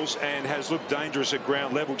 goals and has looked dangerous at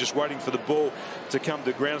ground level, just waiting for the ball to come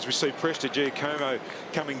to ground. As we see Prestigiacomo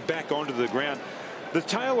coming back onto the ground. The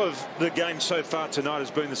tale of the game so far tonight has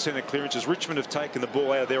been the centre clearances. Richmond have taken the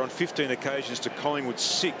ball out of there on 15 occasions to Collingwood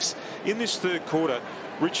 6. In this third quarter,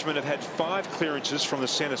 Richmond have had 5 clearances from the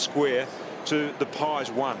centre square to the Pies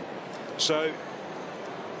 1. So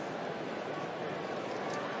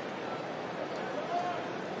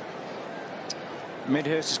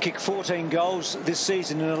Medhurst has kicked 14 goals this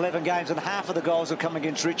season in 11 games, and half of the goals have come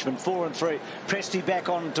against Richmond, 4 and 3. Presti back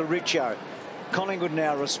on to Richo. Collingwood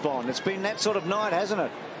now respond. It's been that sort of night, hasn't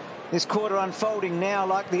it? This quarter unfolding now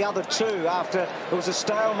like the other two after it was a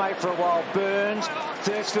stalemate for a while. Burns,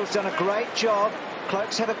 Thursfield's done a great job.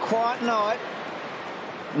 Cloaks had a quiet night.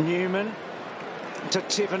 Newman to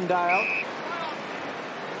Tivendale.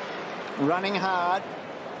 running hard.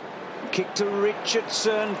 Kick to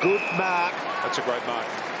Richardson. Good mark. That's a great mark.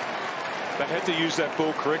 They had to use that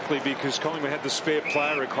ball correctly because Collingwood had the spare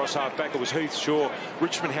player across half-back. It was Heath Shaw.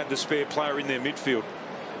 Richmond had the spare player in their midfield.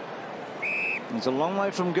 It's a long way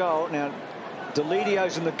from goal. Now,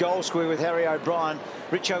 Delidio's in the goal square with Harry O'Brien.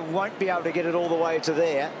 Richo won't be able to get it all the way to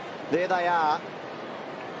there. There they are.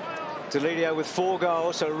 Delidio with 4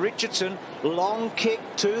 goals. So Richardson, long kick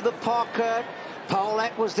to the pocket.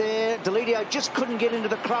 Polak was there. Delidio just couldn't get into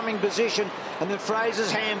the crumbing position. And then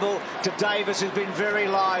Fraser's handball to Davis has been very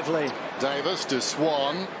lively. Davis to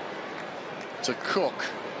Swan to Cook.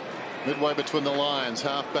 Midway between the lines,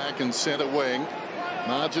 half-back and centre wing.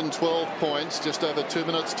 Margin 12 points, just over 2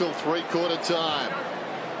 minutes till three-quarter time.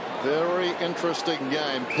 Very interesting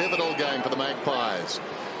game, pivotal game for the Magpies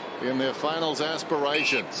in their finals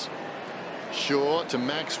aspirations. Shaw to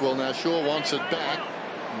Maxwell. Now Shaw wants it back.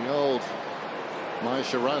 The old My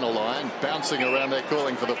Sharona line, bouncing around there,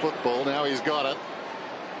 calling for the football. Now he's got it.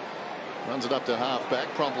 Runs it up to half-back,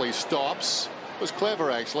 promptly stops. Was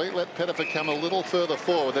clever, actually. Let Pettifer come a little further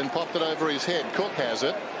forward, then popped it over his head. Cook has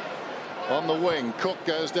it. On the wing, Cook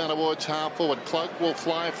goes down towards half-forward. Cloak will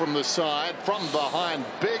fly from the side. From behind,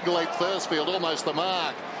 big leap Thursfield, almost the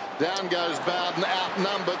mark. Down goes Bowden,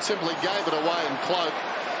 outnumbered, simply gave it away, and Cloak,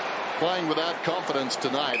 playing without confidence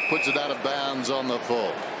tonight, puts it out of bounds on the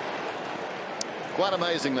full. Quite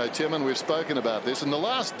amazing, though, Tim, and we've spoken about this. In the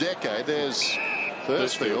last decade, there's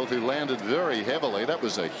Thursfield, who landed very heavily. That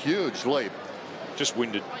was a huge leap. Just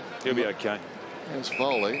winded. He'll be okay. There's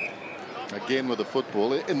Foley. Again with the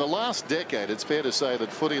football. In the last decade, it's fair to say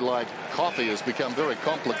that footy, like coffee, has become very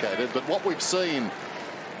complicated. But what we've seen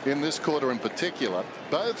in this quarter in particular,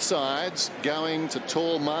 both sides going to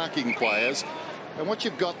tall marking players. And what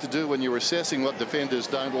you've got to do when you're assessing what defenders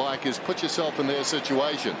don't like is put yourself in their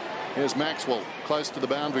situation. Here's Maxwell close to the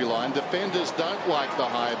boundary line. Defenders don't like the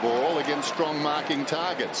high ball against strong marking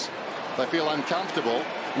targets. They feel uncomfortable,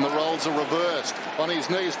 and the roles are reversed. On his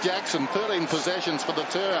knees, Jackson, 13 possessions for the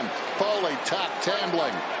term. Foley, tucked,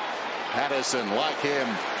 Tambling. Patterson, like him,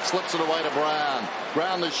 slips it away to Brown.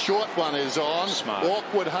 Brown, the short one is on. Smart.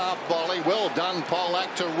 Awkward half volley. Well done,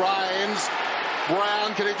 Polak to Rains.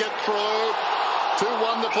 Brown, can he get through? 2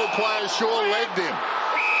 wonderful players. Shaw legged him.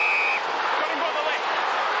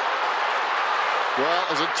 Well,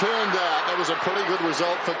 as it turned out, that was a pretty good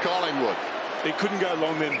result for Collingwood. He couldn't go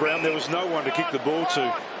long then, Brown. There was no one to kick the ball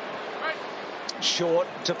to. Short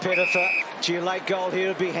to Pettifer. Gee, a late goal here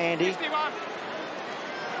would be handy.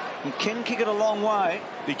 He can kick it a long way.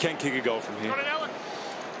 He can kick a goal from here.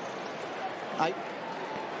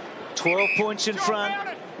 12 points in front,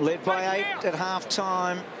 led by 8 at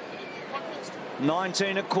half-time.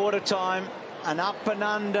 19 at quarter-time. An up and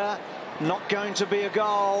under. Not going to be a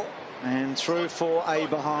goal. And through for a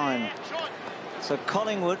behind. So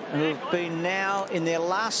Collingwood, who have been now in their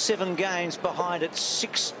last 7 games behind it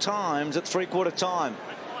 6 times at three-quarter time.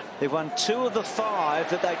 They've won 2 of the 5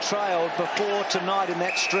 that they trailed before tonight in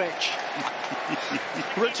that stretch.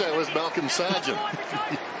 Richo was Malcolm Sargent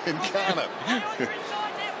incarnate.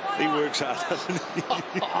 He works hard, doesn't he?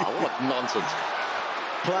 Oh, what nonsense.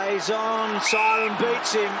 Plays on, Siren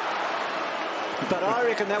beats him. But I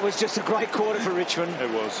reckon that was just a great quarter for Richmond. It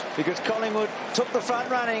was. Because Collingwood took the front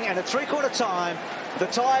running, and at three-quarter time, the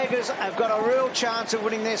Tigers have got a real chance of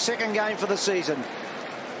winning their 2nd game for the season.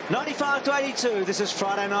 95-82, this is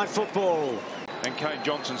Friday Night Football. And Kane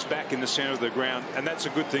Johnson's back in the centre of the ground, and that's a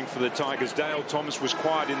good thing for the Tigers. Dale Thomas was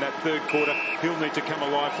quiet in that 3rd quarter. He'll need to come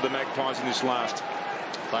alive for the Magpies in this last.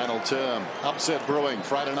 Final term. Upset brewing.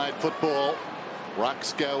 Friday Night Football.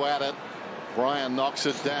 Rucks go at it. Brian knocks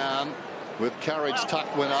it down. With courage,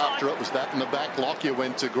 Tuck went after it. Was that in the back? Lockyer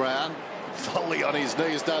went to ground. Foley on his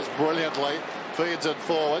knees does brilliantly. Feeds it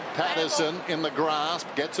forward. Patterson in the grasp.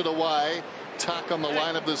 Gets it away. Tuck on the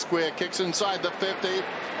line of the square. Kicks inside the 50.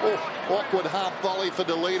 Oh, awkward half volley for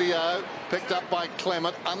Delidio. Picked up by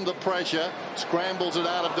Clement under pressure. Scrambles it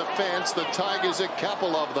out of defence. The Tigers, a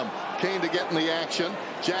couple of them, keen to get in the action.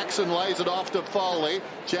 Jackson lays it off to Foley.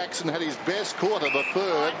 Jackson had his best quarter, the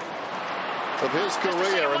 3rd. Of his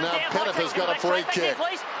career, and now Pettifer's got a free kick.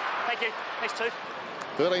 Thank you. Next 2.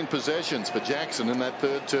 13 possessions for Jackson in that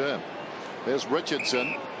 3rd term. There's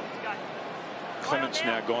Richardson. Clement's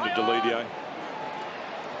now gone to Delidio.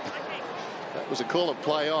 That was a call of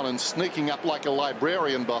play on, and sneaking up like a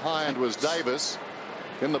librarian behind was Davis.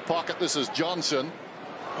 In the pocket, this is Johnson.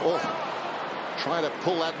 Oh, trying to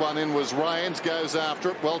pull that one in was Rains. Goes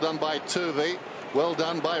after it. Well done by Tuvey. Well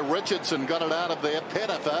done by Richardson. Got it out of there.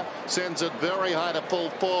 Pettifer sends it very high to full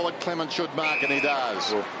forward. Clement should mark, and he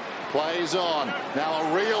does. Plays on. Now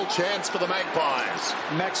a real chance for the Magpies.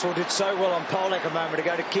 Maxwell did so well on Polak a moment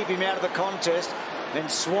ago to keep him out of the contest, and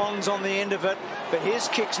Swans on the end of it, but his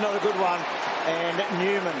kick's not a good one, and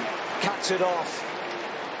Newman cuts it off.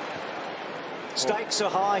 Stakes are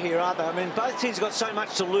high here, aren't they? I mean, both teams got so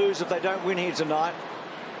much to lose if they don't win here tonight.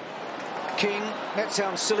 King, that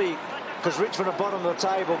sounds silly because Richmond are bottom of the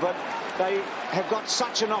table, but they have got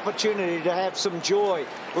such an opportunity to have some joy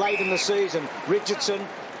late in the season. Richardson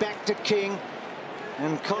back to King,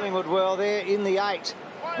 and Collingwood, well, they're in the 8,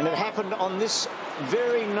 and it happened on this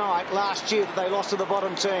very night last year that they lost to the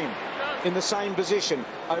bottom team in the same position.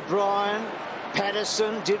 O'Brien,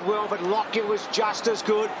 Patterson did well, but Lockyer was just as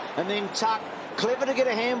good, and then Tuck, clever to get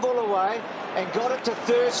a handball away and got it to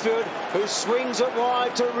Thursfield, who swings it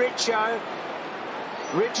wide to Richo.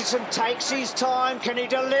 Richardson takes his time. Can he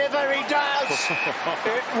deliver? He does.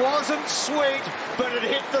 It wasn't sweet, but it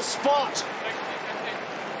hit the spot.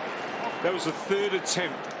 That was the third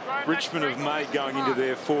attempt Richmond have made going into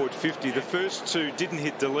their forward 50. The first two didn't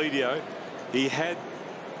hit Deledio. He had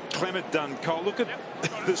Clement done. Cole, look at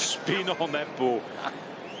the spin on that ball.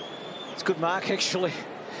 It's a good mark, actually.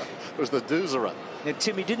 It was the doozerer. Now,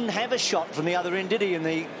 Timmy didn't have a shot from the other end, did he, in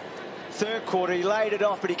the third quarter? He laid it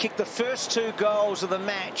off, but he kicked the first 2 goals of the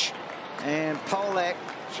match. And Polak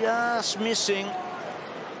just missing.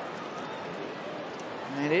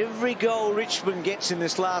 And every goal Richmond gets in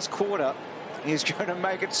this last quarter is going to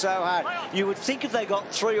make it so hard. You would think if they got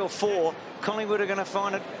 3 or 4, Collingwood are going to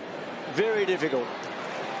find it very difficult.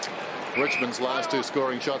 Richmond's last 2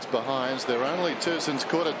 scoring shots behind. They're only 2 since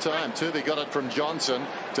quarter time. Tuvey got it from Johnson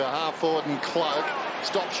to half forward and Cloak.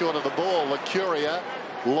 Stop short of the ball. LaCuria,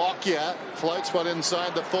 Lockyer floats one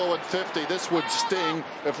inside the forward 50. This would sting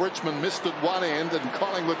if Richmond missed at one end and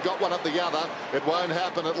Collingwood got one at the other. It won't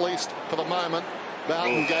happen, at least for the moment.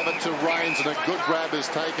 Bowden gave it to Rains, and a good grab is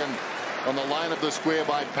taken on the line of the square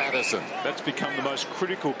by Patterson. That's become the most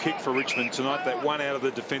critical kick for Richmond tonight, that one out of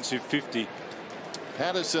the defensive 50.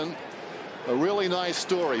 Patterson, a really nice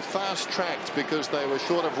story. Fast-tracked because they were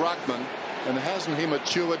short of ruckman, and hasn't he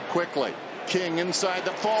matured quickly? King inside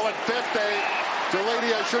the forward 50.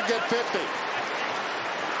 Deledio should get 50.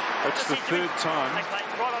 That's the third time.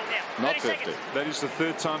 Not 50. That is the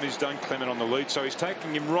third time he's done Clement on the lead, so he's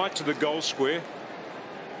taking him right to the goal square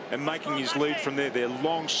and making his lead from there. They're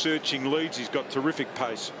long searching leads. He's got terrific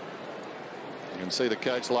pace. You can see the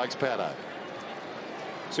coach likes Pato.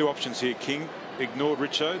 2 options here. King ignored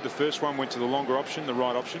Richo. The first one went to the longer option, the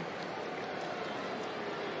right option.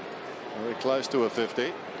 Very close to a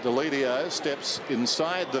 50. Deledio steps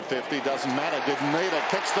inside the 50. Doesn't matter. Didn't need it.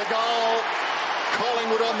 Kicks the goal.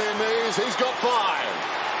 Collingwood on their knees. He's got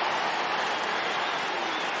 5.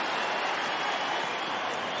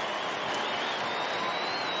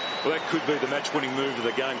 Well, that could be the match-winning move of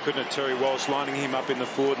the game, couldn't it, Terry Walsh, lining him up in the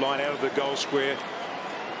forward line out of the goal square.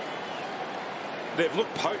 They've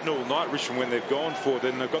looked potent all night, Richmond, when they've gone for it,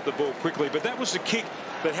 and they've got the ball quickly. But that was the kick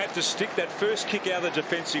that had to stick. That first kick out of the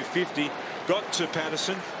defensive 50 got to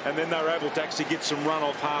Patterson, and then they were able to actually get some run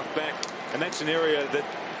off half back. And that's an area that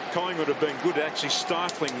Collingwood have been good at actually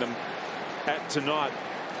stifling them at tonight.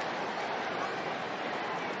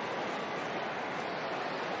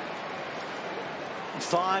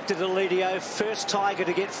 Five to Deledio, first Tiger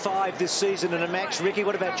to get 5 this season in a match. Ricky,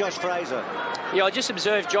 what about Josh Fraser? Yeah, I just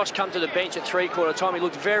observed Josh come to the bench at 3/4 time. He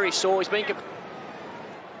looked very sore. He's been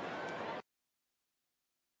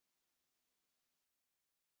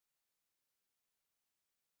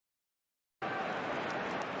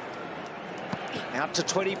out to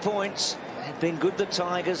 20 points. They've been good, the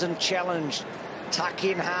Tigers, and challenged. Tuck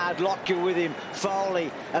in hard, Lockyer with him.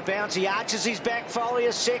 Foley, a bounce, he arches his back. Foley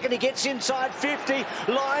a second, he gets inside 50,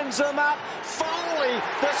 lines them up. Foley,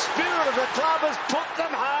 the spirit of the club, has put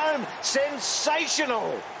them home.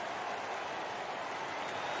 Sensational.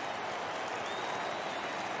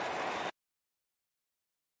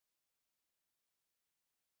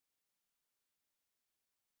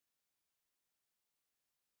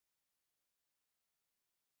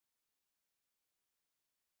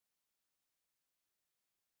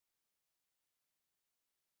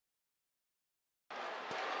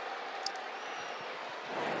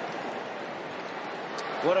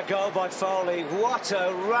 What a goal by Foley. What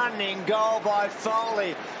a running goal by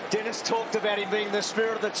Foley. Dennis talked about him being the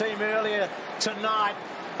spirit of the team earlier tonight.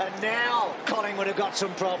 And now Collingwood have got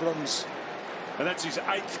some problems. And that's his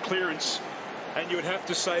 8th clearance. And you would have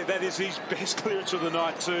to say that is his best clearance of the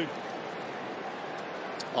night too.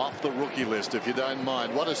 Off the rookie list, if you don't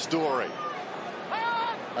mind. What a story.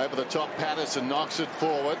 Over the top, Patterson knocks it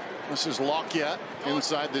forward. This is Lockyer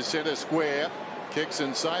inside the centre square. Kicks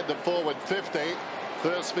inside the forward 50.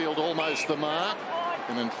 Thursfield almost the mark.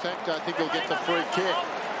 And in fact, I think he'll get the free kick.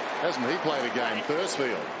 Hasn't he played a game,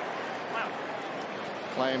 Thursfield?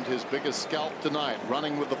 Claimed his biggest scalp tonight.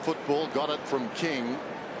 Running with the football. Got it from King.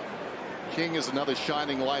 King is another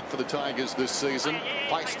shining light for the Tigers this season.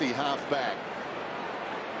 Feisty half-back.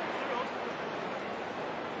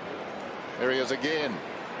 There he is again.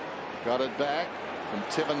 Got it back from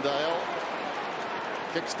Tivendale.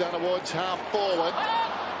 Kicks down towards half-forward.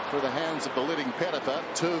 Through the hands of the leading Pettifer.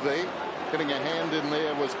 Tuvey. Getting a hand in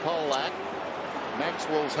there was Polak.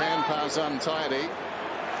 Maxwell's hand pass untidy.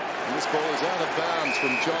 And this ball is out of bounds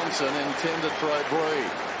from Johnson, intended for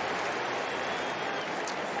O'Brien.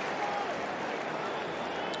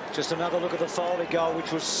 Just another look at the Foley goal,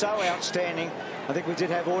 which was so outstanding. I think we did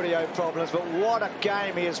have audio problems, but what a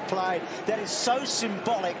game he has played. That is so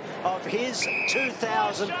symbolic of his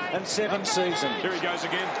 2007 season. Here he goes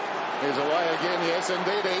again. He's away again, yes,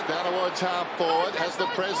 indeed. Down towards half forward. Has the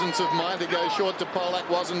presence of mind to go short to Polak.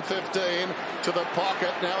 Wasn't 15. To the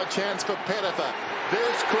pocket. Now a chance for Pettifer.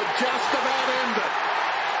 This could just about end it.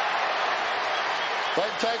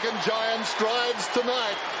 They've taken giant strides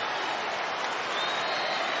tonight.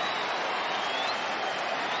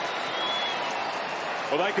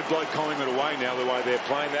 Well, they could blow Collingwood away now the way they're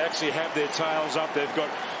playing. They actually have their tails up. They've got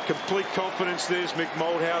complete confidence. There's Mick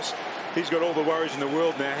Malthouse. He's got all the worries in the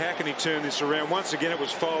world now. How can he turn this around? Once again, it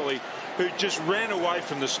was Foley who just ran away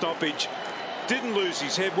from the stoppage. Didn't lose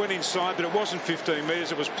his head, went inside, but it wasn't 15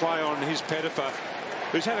 metres. It was play on his Pettifer,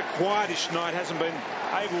 who's had a quietish night, hasn't been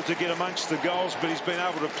able to get amongst the goals, but he's been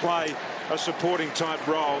able to play a supporting type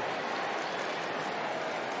role.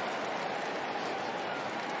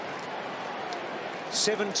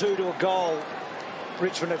 (7-2) to a goal.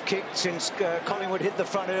 Richmond have kicked since Collingwood hit the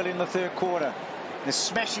front early in the third quarter. They're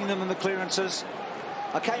smashing them in the clearances.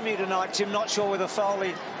 I came here tonight, Tim, not sure whether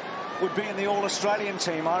Foley would be in the All-Australian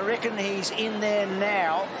team. I reckon he's in there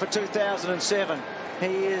now for 2007.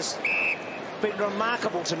 He has been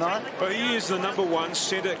remarkable tonight. Well, he is the #1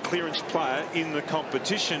 centre clearance player in the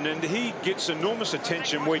competition, and he gets enormous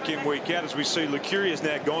attention week in, week out. As we see, Lecuria's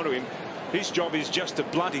now gone to him. His job is just to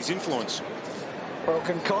blunt his influence. Well,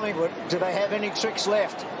 can Collingwood, do they have any tricks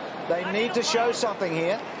left? They need to show something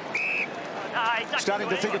here. Starting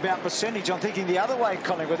to think about percentage. I'm thinking the other way,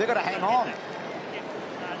 Collingwood. They've got to hang on.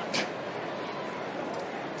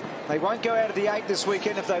 They won't go out of the 8 this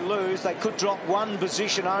weekend if they lose. They could drop one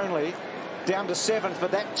position only, down to 7th,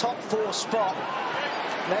 but that top 4 spot,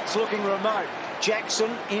 that's looking remote.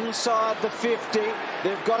 Jackson inside the 50.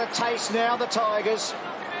 They've got a taste now, the Tigers.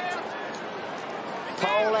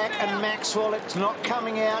 Polak and Maxwell, it's not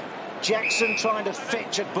coming out. Jackson trying to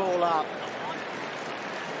fetch it, ball up.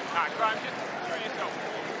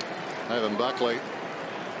 Nathan Buckley,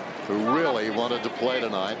 who really wanted to play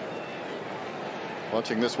tonight.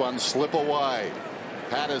 Watching this one slip away.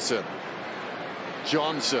 Patterson.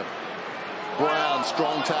 Johnson. Brown,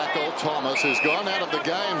 strong tackle. Thomas has gone out of the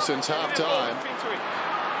game since half-time.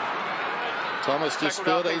 Thomas just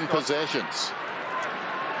 13 possessions.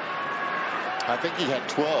 I think he had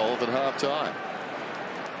 12 at half-time.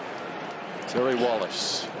 Terry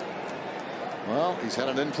Wallace. Well, he's had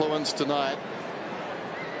an influence tonight.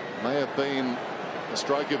 May have been a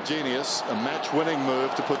stroke of genius, a match-winning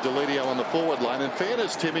move to put Deledio on the forward line. In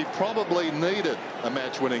fairness, Tim, he probably needed a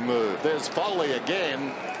match-winning move. There's Foley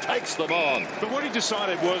again, takes them on. But what he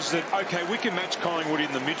decided was that, OK, we can match Collingwood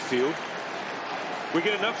in the midfield. We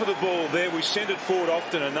get enough of the ball there. We send it forward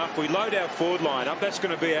often enough. We load our forward line up. That's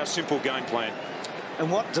going to be our simple game plan. And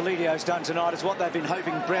what Deledio's done tonight is what they've been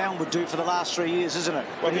hoping Brown would do for the last 3 years, isn't it?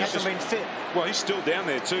 Well, he hasn't been fit. Well, he's still down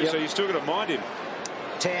there too, so you still got to mind him.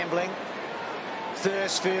 Tambling,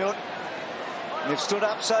 Thursfield. They've stood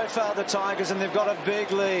up so far, the Tigers, and they've got a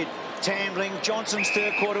big lead. Tambling, Johnson's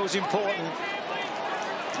third quarter was important.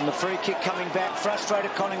 And the free kick coming back,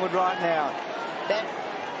 frustrated Collingwood right now. That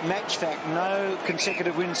match fact, no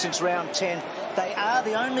consecutive wins since round 10. They are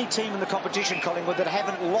the only team in the competition, Collingwood, that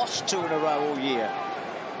haven't lost 2 in a row all year.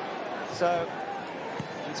 So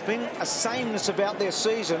it's been a sameness about their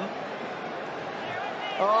season.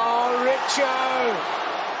 Oh, Richo!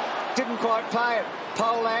 Didn't quite play it.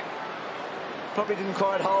 Polak probably didn't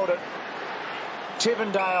quite hold it.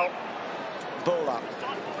 Tivendale, ball up.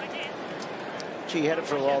 Gee, he had it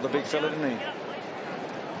for a while, the big fella, didn't he?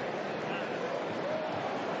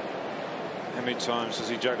 How many times does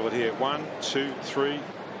he juggle it here? 1, 2, 3.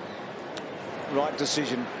 Right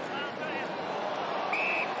decision.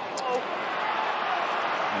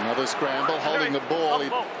 Another scramble, holding the ball. He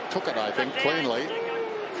took it, I think, cleanly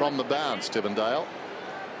from the bounce, Tivendale.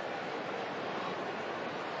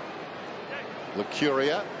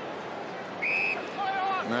 Lucuria.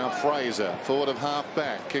 Now Fraser, forward of half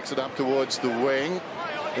back, kicks it up towards the wing.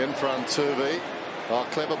 In front, Tuvey. Oh,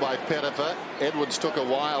 clever by Pettifer. Edwards took a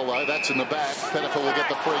while, though. That's in the back. Pettifer will get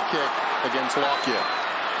the free kick against Lockyer.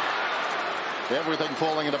 Everything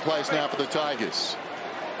falling into place now for the Tigers.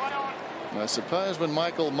 I suppose when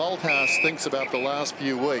Michael Malthouse thinks about the last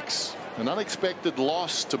few weeks, an unexpected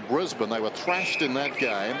loss to Brisbane. They were thrashed in that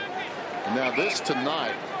game. And now this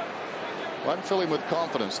tonight won't fill him with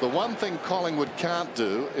confidence. The one thing Collingwood can't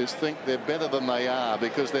do is think they're better than they are,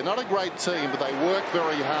 because they're not a great team, but they work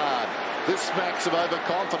very hard. This smacks of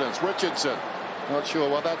overconfidence. Richardson, not sure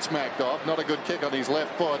what that smacked off. Not a good kick on his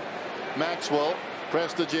left foot. Maxwell,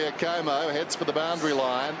 Prestigiacomo heads for the boundary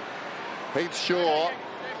line. Pete Shaw,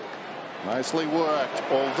 nicely worked.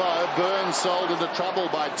 Although Burns sold into trouble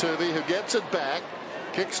by Tuvey, who gets it back,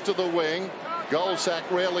 kicks to the wing. Goldsack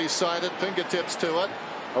rarely sighted, fingertips to it.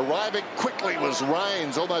 Arriving quickly was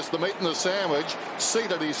Rains, almost the meat in the sandwich.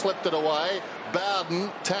 Seated, he slipped it away. Bowden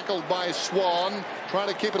tackled by Swan. Trying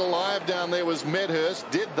to keep it alive down there was Medhurst.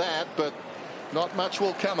 Did that, but not much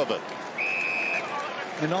will come of it.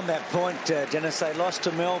 And on that point, Dennis, they lost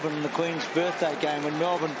to Melbourne in the Queen's birthday game when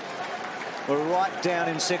Melbourne were right down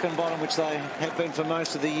in second bottom, which they have been for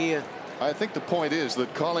most of the year. I think the point is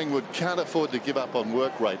that Collingwood can't afford to give up on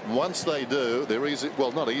work rate. Once they do, they're easy,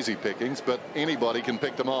 well, not easy pickings, but anybody can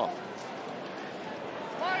pick them off.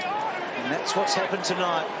 And that's what's happened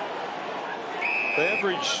tonight. They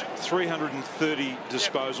average 330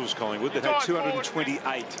 disposals, Collingwood. They've had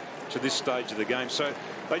 228 to this stage of the game. So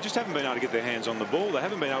they just haven't been able to get their hands on the ball. They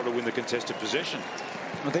haven't been able to win the contested possession.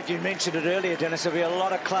 I think you mentioned it earlier, Dennis. There'll be a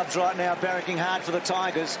lot of clubs right now barracking hard for the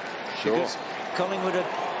Tigers. Sure. Because Collingwood are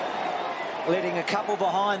letting a couple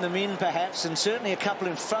behind them in, perhaps, and certainly a couple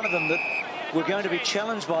in front of them that we're going to be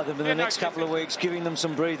challenged by them in the next couple of weeks, giving them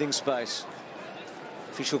some breathing space.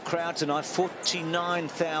 Official crowd tonight,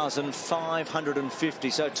 49,550,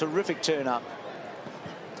 so terrific turn up.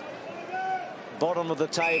 Bottom of the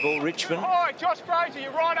table, Richmond. Oh, Josh Fraser,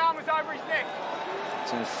 your right arm was over his neck.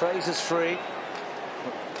 So Fraser's free.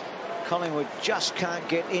 Collingwood just can't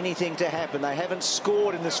get anything to happen. They haven't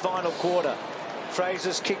scored in this final quarter.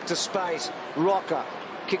 Fraser's kick to space. Rocker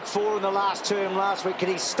kicked 4 in the last term last week. Can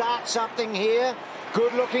he start something here?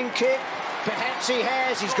 Good looking kick. Perhaps he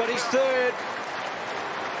has. He's got his third.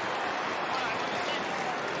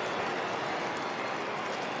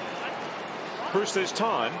 Bruce, there's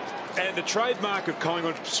time, and the trademark of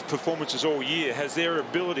Collingwood's performances all year has their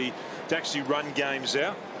ability to actually run games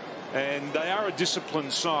out, and they are a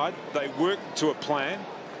disciplined side. They work to a plan.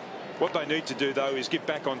 What they need to do, though, is get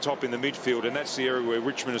back on top in the midfield, and that's the area where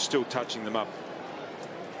Richmond is still touching them up.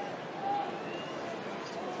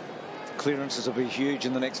 Clearances will be huge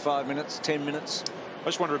in the next 5 minutes, 10 minutes. I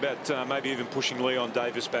just wonder about maybe even pushing Leon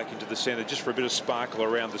Davis back into the centre just for a bit of sparkle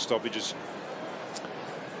around the stoppages.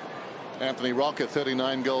 Anthony Rocker,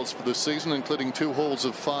 39 goals for the season, including 2 hauls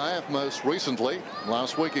of 5, most recently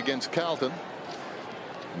last week against Carlton.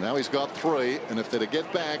 Now he's got 3, and if they're to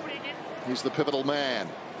get back, he's the pivotal man.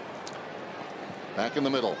 Back in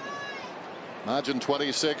the middle. Margin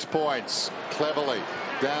 26 points. Cleverly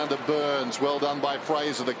down to Burns. Well done by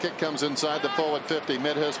Fraser. The kick comes inside the forward 50.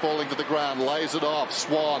 Medhurst falling to the ground. Lays it off.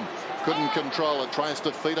 Swan couldn't control it. Tries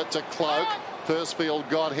to feed it to Cloak. Firstfield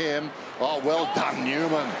got him. Oh, well done,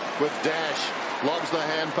 Newman with dash. Logs the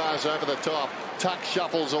hand pass over the top. Tuck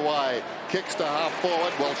shuffles away. Kicks to half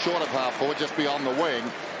forward. Well, short of half forward, just beyond the wing.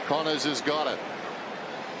 Connors has got it.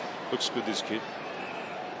 Looks good, this kid.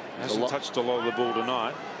 Hasn't touched a lot of the ball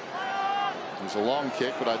tonight. It's a long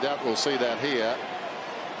kick, but I doubt we'll see that here.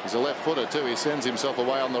 He's a left footer too. He sends himself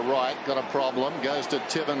away on the right. Got a problem. Goes to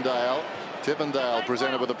Tivendale. Tivendale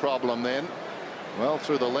presented with a problem then. Well,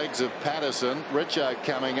 through the legs of Patterson. Richo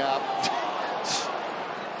coming up.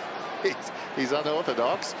 He's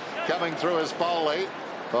unorthodox. Coming through as Foley.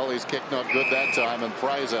 Foley's kick not good that time, and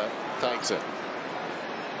Fraser takes it.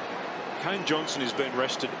 Kane Johnson is being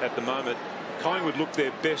rested at the moment. Collingwood looked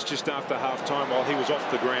their best just after half time while he was off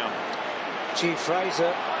the ground. Gee,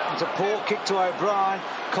 Fraser, it's a poor kick to O'Brien.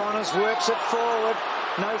 Connors works it forward.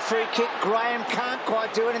 No free kick. Graham can't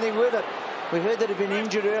quite do anything with it. We heard that he'd been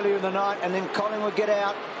injured earlier in the night, and then Collingwood get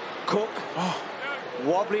out. Cook,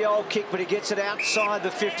 wobbly old kick, but he gets it outside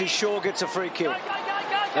the 50. Shaw gets a free kick.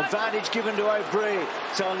 Advantage given to O'Brien.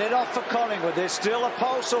 So a let off for Collingwood. There's still a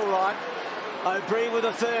pulse, all right. O'Brien with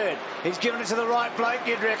a third. He's given it to the right bloke,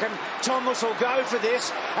 you'd reckon. Thomas will go for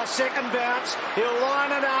this. A second bounce. He'll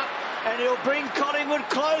line it up, and he'll bring Collingwood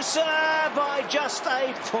closer by just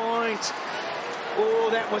a point. Oh,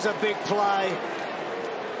 that was a big play.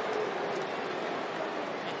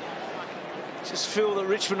 Just feel that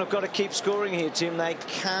Richmond have got to keep scoring here, Tim. They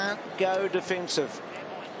can't go defensive.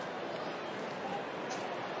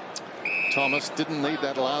 Thomas didn't need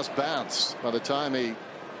that last bounce. By the time he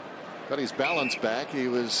got his balance back, he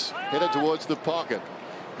was headed towards the pocket.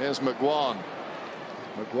 There's McGuan.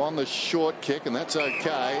 McGuan the short kick, and that's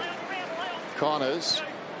okay. Connors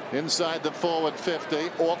inside the forward 50.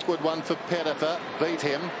 Awkward one for Pettifer. Beat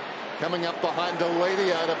him. Coming up behind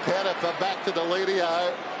Deledio to Pettifer. Back to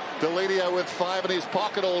Deledio. Deledio with 5 in his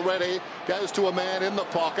pocket already. Goes to a man in the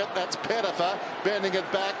pocket. That's Pettifer. Bending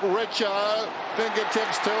it back. Richo.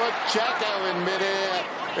 Fingertips to it. Jacko in midair.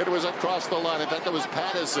 It was across the line. In fact, it was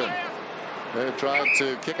Patterson who tried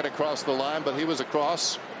to kick it across the line, but he was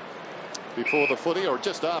across before the footy, or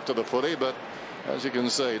just after the footy. But as you can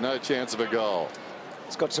see, no chance of a goal.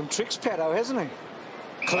 He's got some tricks, Pato, hasn't he?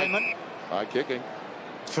 Clement. High kicking.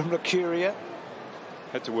 From Lucuria.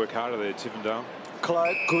 Had to work harder there, Tivendale.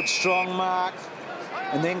 Cloak, good strong mark,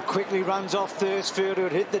 and then quickly runs off Thursfield, who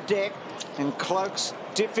had hit the deck, and Cloak's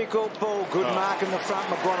difficult ball, good mark in the front.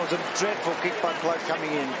 McGuan was a dreadful kick by Cloak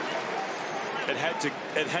coming in. It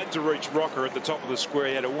had to reach Rocker at the top of the square.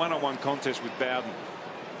 He had a one-on-one contest with Bowden.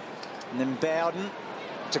 And then Bowden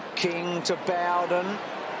to King to Bowden.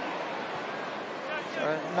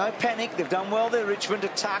 No panic, they've done well there, Richmond, to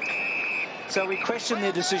tuck. So we question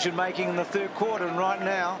their decision making in the third quarter, and right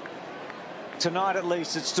now, tonight at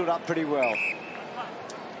least, it stood up pretty well.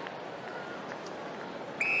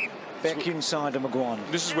 Back inside to McGuan.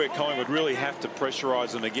 This is where Collingwood really have to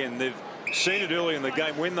pressurise them again. They've seen it early in the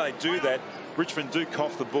game. When they do that, Richmond do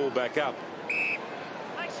cough the ball back up.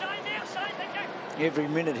 Every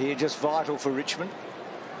minute here just vital for Richmond.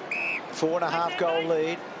 4.5 goal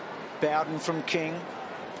lead. Bowden from King.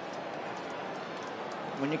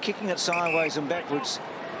 When you're kicking it sideways and backwards,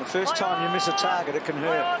 the first time you miss a target, it can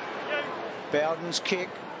hurt. Bowden's kick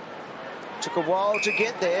took a while to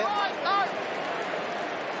get there.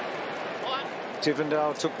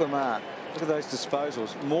 Tivendale took the mark. Look at those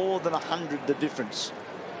disposals. More than 100 the difference.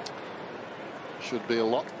 Should be a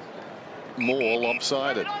lot more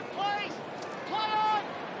lopsided.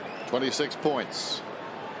 26 points.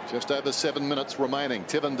 Just over 7 minutes remaining.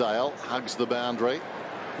 Tivendale hugs the boundary.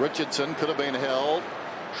 Richardson could have been held.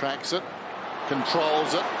 Tracks it.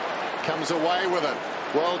 Controls it. Comes away with it.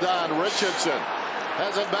 Well done, Richardson.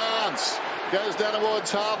 Has a bounce. Goes down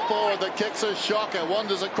towards half forward. The kick's a shocker.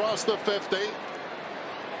 Wanders across the 50.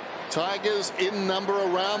 Tigers in number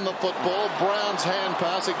around the football. Brown's hand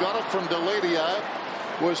pass. He got it from Deledio.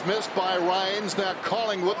 Was missed by Rains. Now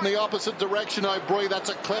Collingwood in the opposite direction. O'Brien. That's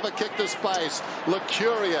a clever kick to space.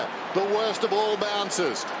 Lucuria, the worst of all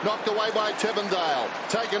bounces. Knocked away by Tivendale.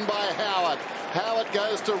 Taken by Howard. Howard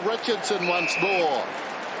goes to Richardson once more.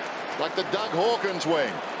 Like the Doug Hawkins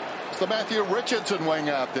wing. It's the Matthew Richardson wing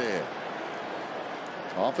out there.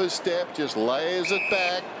 Off his step, just lays it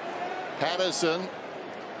back. Patterson.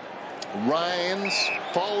 Rains.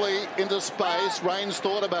 Foley into space. Rains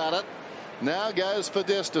thought about it. Now goes for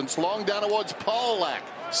distance. Long down towards Polak.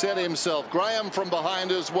 Set himself. Graham from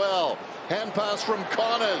behind as well. Hand pass from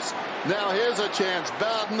Connors. Now here's a chance.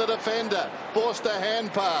 Bowden, the defender. Forced a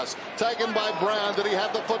hand pass. Taken by Brown. Did he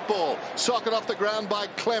have the football? Socket off the ground by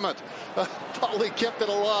Clement. Foley kept it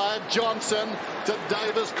alive. Johnson to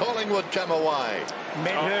Davis. Collingwood come away.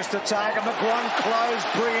 Medhurst to target. McGuan closed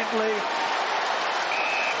brilliantly.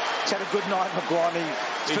 He's had a good night, McGuan.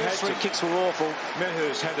 His first 3 kicks were awful.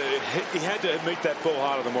 Medhurst had to meet that ball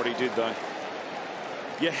harder than what he did, though.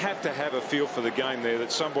 You have to have a feel for the game there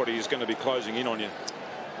that somebody is going to be closing in on you.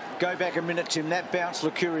 Go back a minute, Tim. That bounce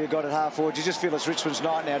Lucuria got at half forward. You just feel it's Richmond's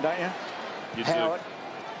night now, don't you? You Howard. Do.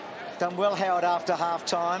 Done well, Howard, after half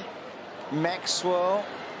time. Maxwell.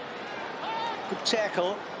 Good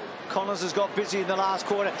tackle. Connors has got busy in the last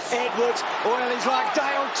quarter. Edwards. Well, he's like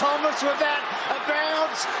Dale Thomas with that. A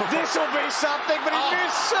bounce. This will be something, but he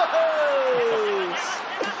misses.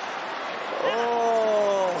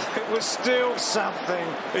 Oh, it was still something.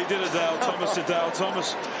 He did a Dale Thomas to Dale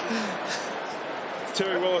Thomas.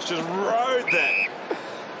 Terry Wallace just rode that.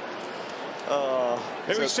 Oh,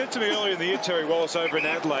 he said to me earlier in the year, Terry Wallace over in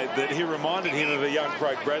Adelaide, that he reminded him of a young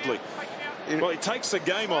Craig Bradley. Well, he takes the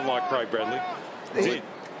game on like Craig Bradley.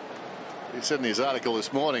 He said in his article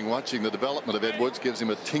this morning, watching the development of Edwards gives him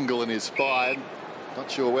a tingle in his spine. Not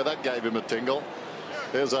sure where that gave him a tingle.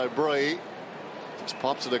 There's O'Brien. Just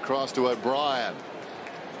pops it across to O'Brien.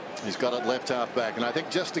 He's got it left half back. And I think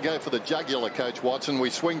just to go for the jugular, Coach Watson, we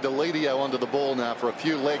swing Deledio onto the ball now for a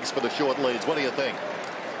few legs for the short leads. What do you think?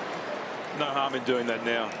 No harm in doing that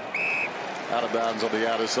now. Out of bounds on the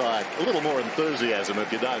outer side. A little more enthusiasm if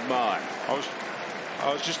you don't mind.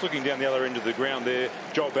 I was just looking down the other end of the ground there.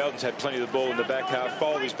 Joel Bowden's had plenty of the ball in the back half.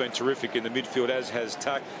 Foley's been terrific in the midfield, as has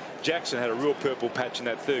Tuck. Jackson had a real purple patch in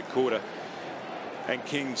that third quarter. And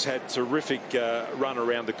King's had terrific run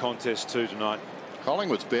around the contest too tonight.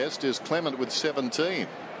 Collingwood's best is Clement with 17.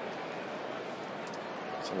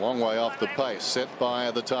 It's a long way off the pace set by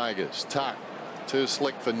the Tigers. Tuck. Too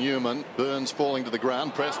slick for Newman. Burns falling to the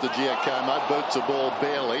ground. Prestigiacomo boots a ball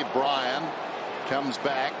barely. Bryan comes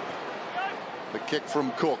back. The kick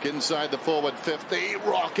from Cook inside the forward 50.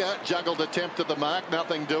 Rocker juggled attempt at the mark.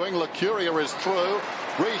 Nothing doing. Lucuria is through.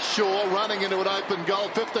 Reece Shaw running into an open goal.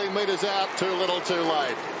 15 metres out. Too little too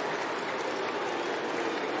late.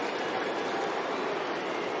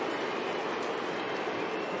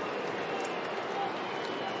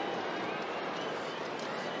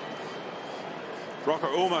 Rocker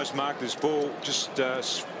almost marked this ball, just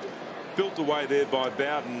built away there by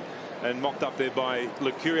Bowden and mocked up there by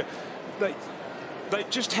Lucuria. They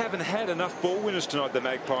just haven't had enough ball winners tonight, the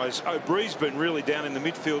Magpies. O'Bree's been really down in the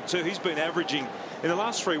midfield too. He's been averaging, in the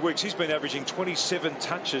last 3 weeks, he's been averaging 27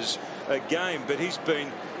 touches a game, but he's been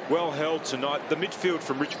well held tonight. The midfield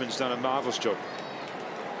from Richmond's done a marvellous job.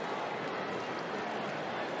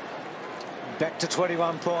 Back to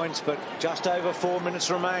 21 points, but just over 4 minutes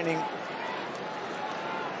remaining.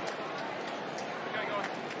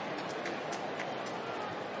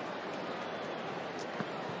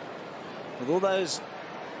 With all those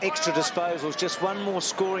extra disposals, just one more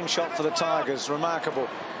scoring shot for the Tigers. Remarkable.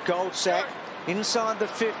 Goldsack inside the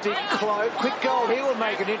 50. Cloak, quick goal. He will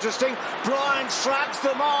make it interesting. Bryan shrugs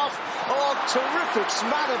them off. Oh, terrific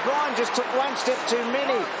smother. Bryan just took one step too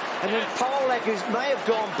many. And then Polak, who may have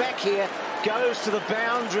gone back here, goes to the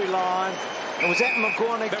boundary line. And was that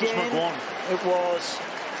McGuan again? That was McGuan. It was.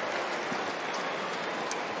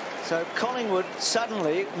 So Collingwood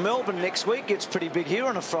suddenly, Melbourne next week gets pretty big here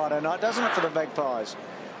on a Friday night, doesn't it, for the Magpies?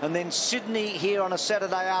 And then Sydney here on a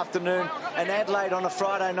Saturday afternoon and Adelaide on a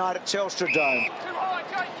Friday night at Telstra Dome.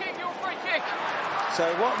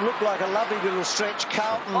 So what looked like a lovely little stretch,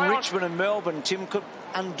 Carlton, Richmond and Melbourne, Tim, could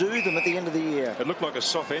undo them at the end of the year. It looked like a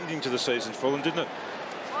soft ending to the season for them, didn't it?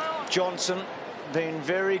 Johnson been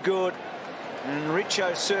very good, and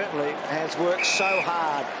Richo certainly has worked so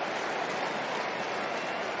hard.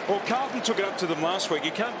 Well, Carlton took it up to them last week.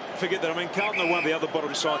 You can't forget that. I mean, Carlton are one of the other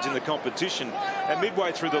bottom sides in the competition. And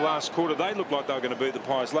midway through the last quarter, they looked like they were going to beat the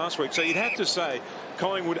Pies last week. So you'd have to say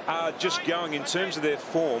Collingwood are just going in terms of their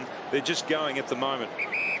form. They're just going at the moment.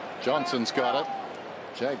 Johnson's got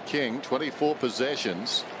it. Jade King, 24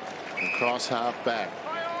 possessions. Across half back.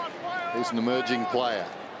 He's an emerging player.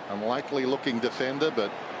 Unlikely looking defender,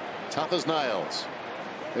 but tough as nails.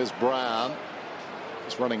 There's Brown.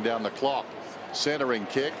 Just running down the clock. Centering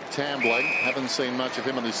kick, Tambling. Haven't seen much of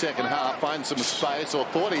him in the second half. Finds some space, or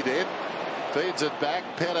thought he did. Feeds it back.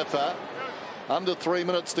 Pettifer. Under 3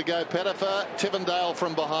 minutes to go. Pettifer. Tivendale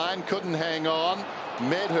from behind. Couldn't hang on.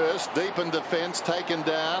 Medhurst deep in defence. Taken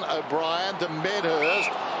down. O'Brien to Medhurst.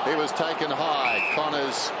 He was taken high.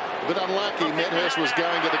 Connors a bit unlucky. Medhurst was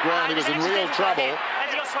going to the ground. He was in real trouble. Has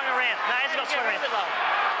he got swung around? No, has he got swung around?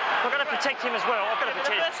 I've got to protect him as well. I've got to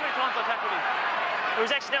protect him. The first 3 times I tackled him. It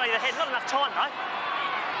was accidentally the head. Not enough time,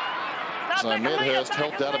 though. So Medhurst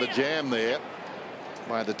helped out of a jam there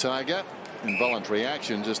by the Tiger. Involuntary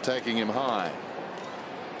action, just taking him high.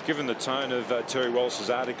 Given the tone of Terry Wallace's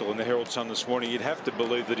article in the Herald Sun this morning, you'd have to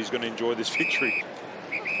believe that he's going to enjoy this victory.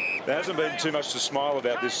 There hasn't been too much to smile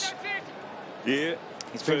about this year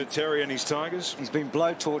for Terry and his Tigers. He's been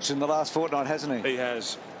blowtorched in the last fortnight, hasn't he? He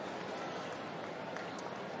has.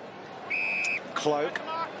 Cloak.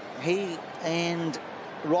 He and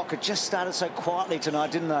Rocker just started so quietly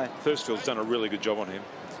tonight, didn't they? Thursfield's done a really good job on him.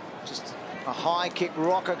 Just a high kick.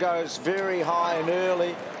 Rocker goes very high and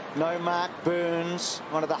early. No mark. Burns,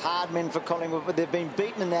 one of the hard men for Collingwood, but they've been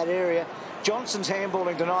beaten in that area. Johnson's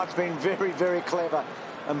handballing tonight's been very, very clever.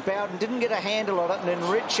 And Bowden didn't get a handle on it. And then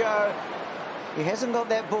Richo, he hasn't got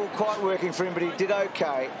that ball quite working for him, but he did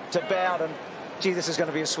okay to Bowden. Gee, this is going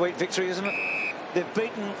to be a sweet victory, isn't it? They've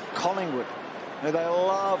beaten Collingwood, who they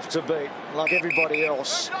love to beat, like everybody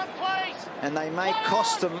else. And they may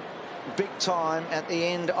cost them big time at the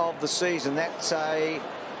end of the season. That's a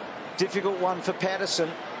difficult one for Patterson.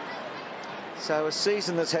 So a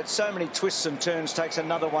season that's had so many twists and turns takes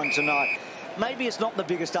another one tonight. Maybe it's not the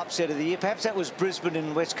biggest upset of the year. Perhaps that was Brisbane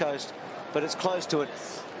and West Coast, but it's close to it.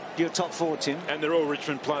 Your top four, Tim. And they're all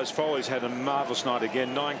Richmond players. Foley's had a marvellous night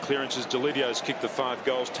again. 9 clearances. Delidio's kicked the 5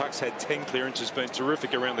 goals. Tuck's had 10 clearances. Been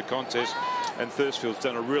terrific around the contest. And Thursfield's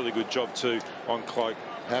done a really good job too on Cloak.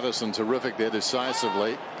 Patterson terrific there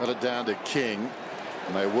decisively. Got it down to King.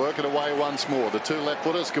 And they work it away once more. The two left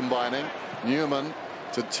footers combining. Newman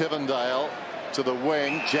to Tivendale, to the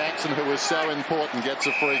wing. Jackson, who was so important, gets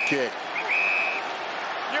a free kick.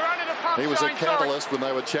 You're under the pump, He was a Shane, catalyst when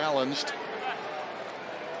they were challenged.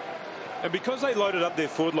 And because they loaded up their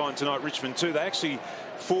forward line tonight, Richmond too, they actually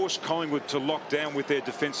forced Collingwood to lock down with their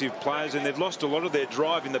defensive players, and they've lost a lot of their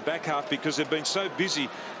drive in the back half because they've been so busy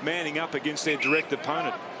manning up against their direct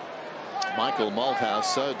opponent. Michael Malthouse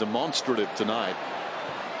so demonstrative tonight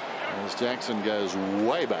as Jackson goes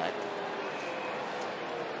way back.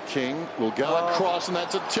 King will go across, and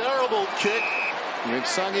that's a terrible kick. We've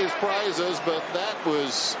sung his praises, but that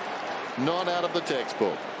was not out of the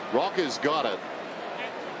textbook. Rocker's got it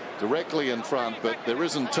directly in front, but there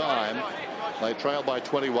isn't time. They trail by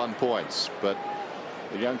 21 points, but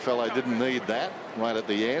the young fellow didn't need that right at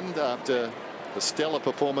the end after the stellar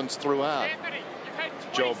performance throughout.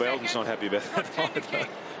 Joel Belden's not happy about that either.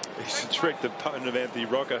 He's a direct opponent of Anthony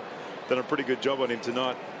Rocker. Done a pretty good job on him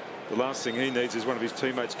tonight. The last thing he needs is one of his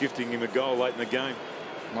teammates gifting him a goal late in the game.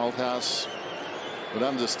 Malthouse would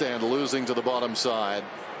understand losing to the bottom side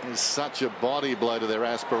is such a body blow to their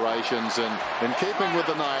aspirations, and in keeping with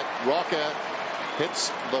the night, Rocker hits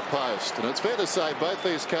the post. And it's fair to say both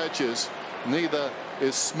these coaches, neither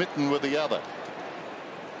is smitten with the other.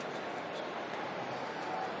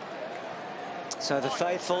 So the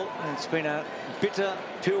faithful, it's been a bitter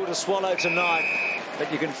pill to swallow tonight,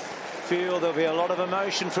 but you can feel there'll be a lot of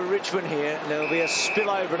emotion for Richmond here. There'll be a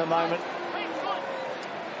spillover in a moment.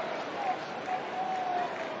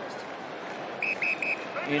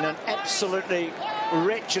 In an absolutely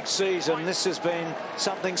wretched season, this has been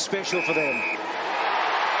something special for them.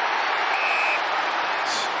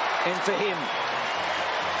 And for him.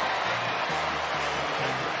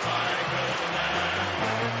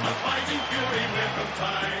 A fighting fury, we're from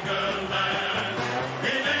Tigerland.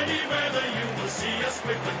 In any weather you will see us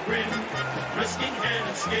with a grin, risking head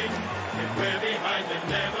and skin. If we're behind, then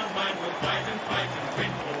never mind, we'll fight and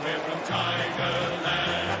win. For we're from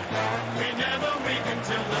Tigerland. We never weaken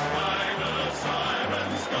till the final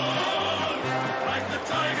siren's gone. Like the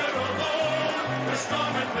tiger alone, we're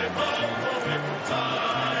strong and we're bold. For we're from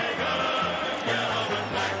Tiger, yellow and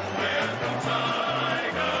black. We're from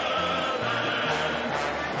Tigerland.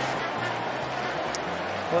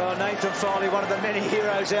 Well, Nathan Foley, one of the many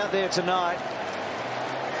heroes out there tonight.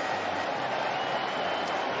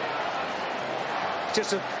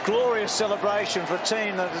 Just a glorious celebration for a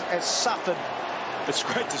team that has suffered. It's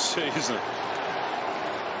great to see, isn't it?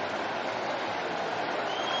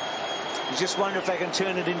 You just wonder if they can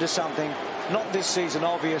turn it into something. Not this season,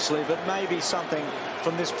 obviously, but maybe something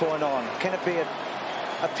from this point on. Can it be a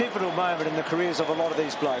pivotal moment in the careers of a lot of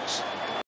these blokes?